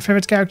Tifa, my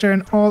favorite character,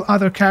 and all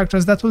other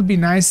characters. That would be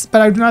nice, but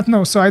I do not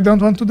know, so I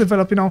don't want to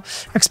develop, you know,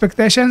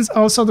 expectations.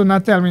 Also, do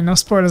not tell me, no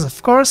spoilers, of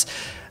course.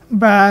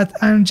 But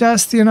I'm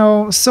just, you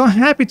know, so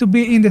happy to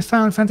be in the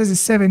Final Fantasy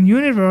VII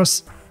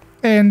universe.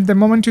 And the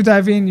moment you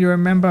dive in, you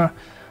remember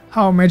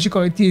how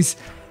magical it is.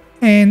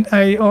 And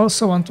I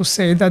also want to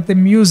say that the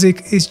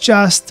music is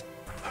just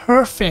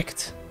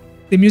perfect.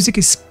 The music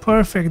is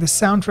perfect. The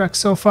soundtrack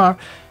so far,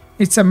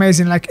 it's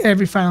amazing, like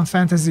every Final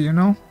Fantasy, you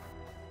know?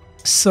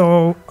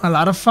 So, a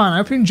lot of fun. I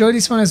hope you enjoyed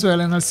this one as well,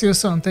 and I'll see you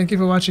soon. Thank you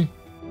for watching.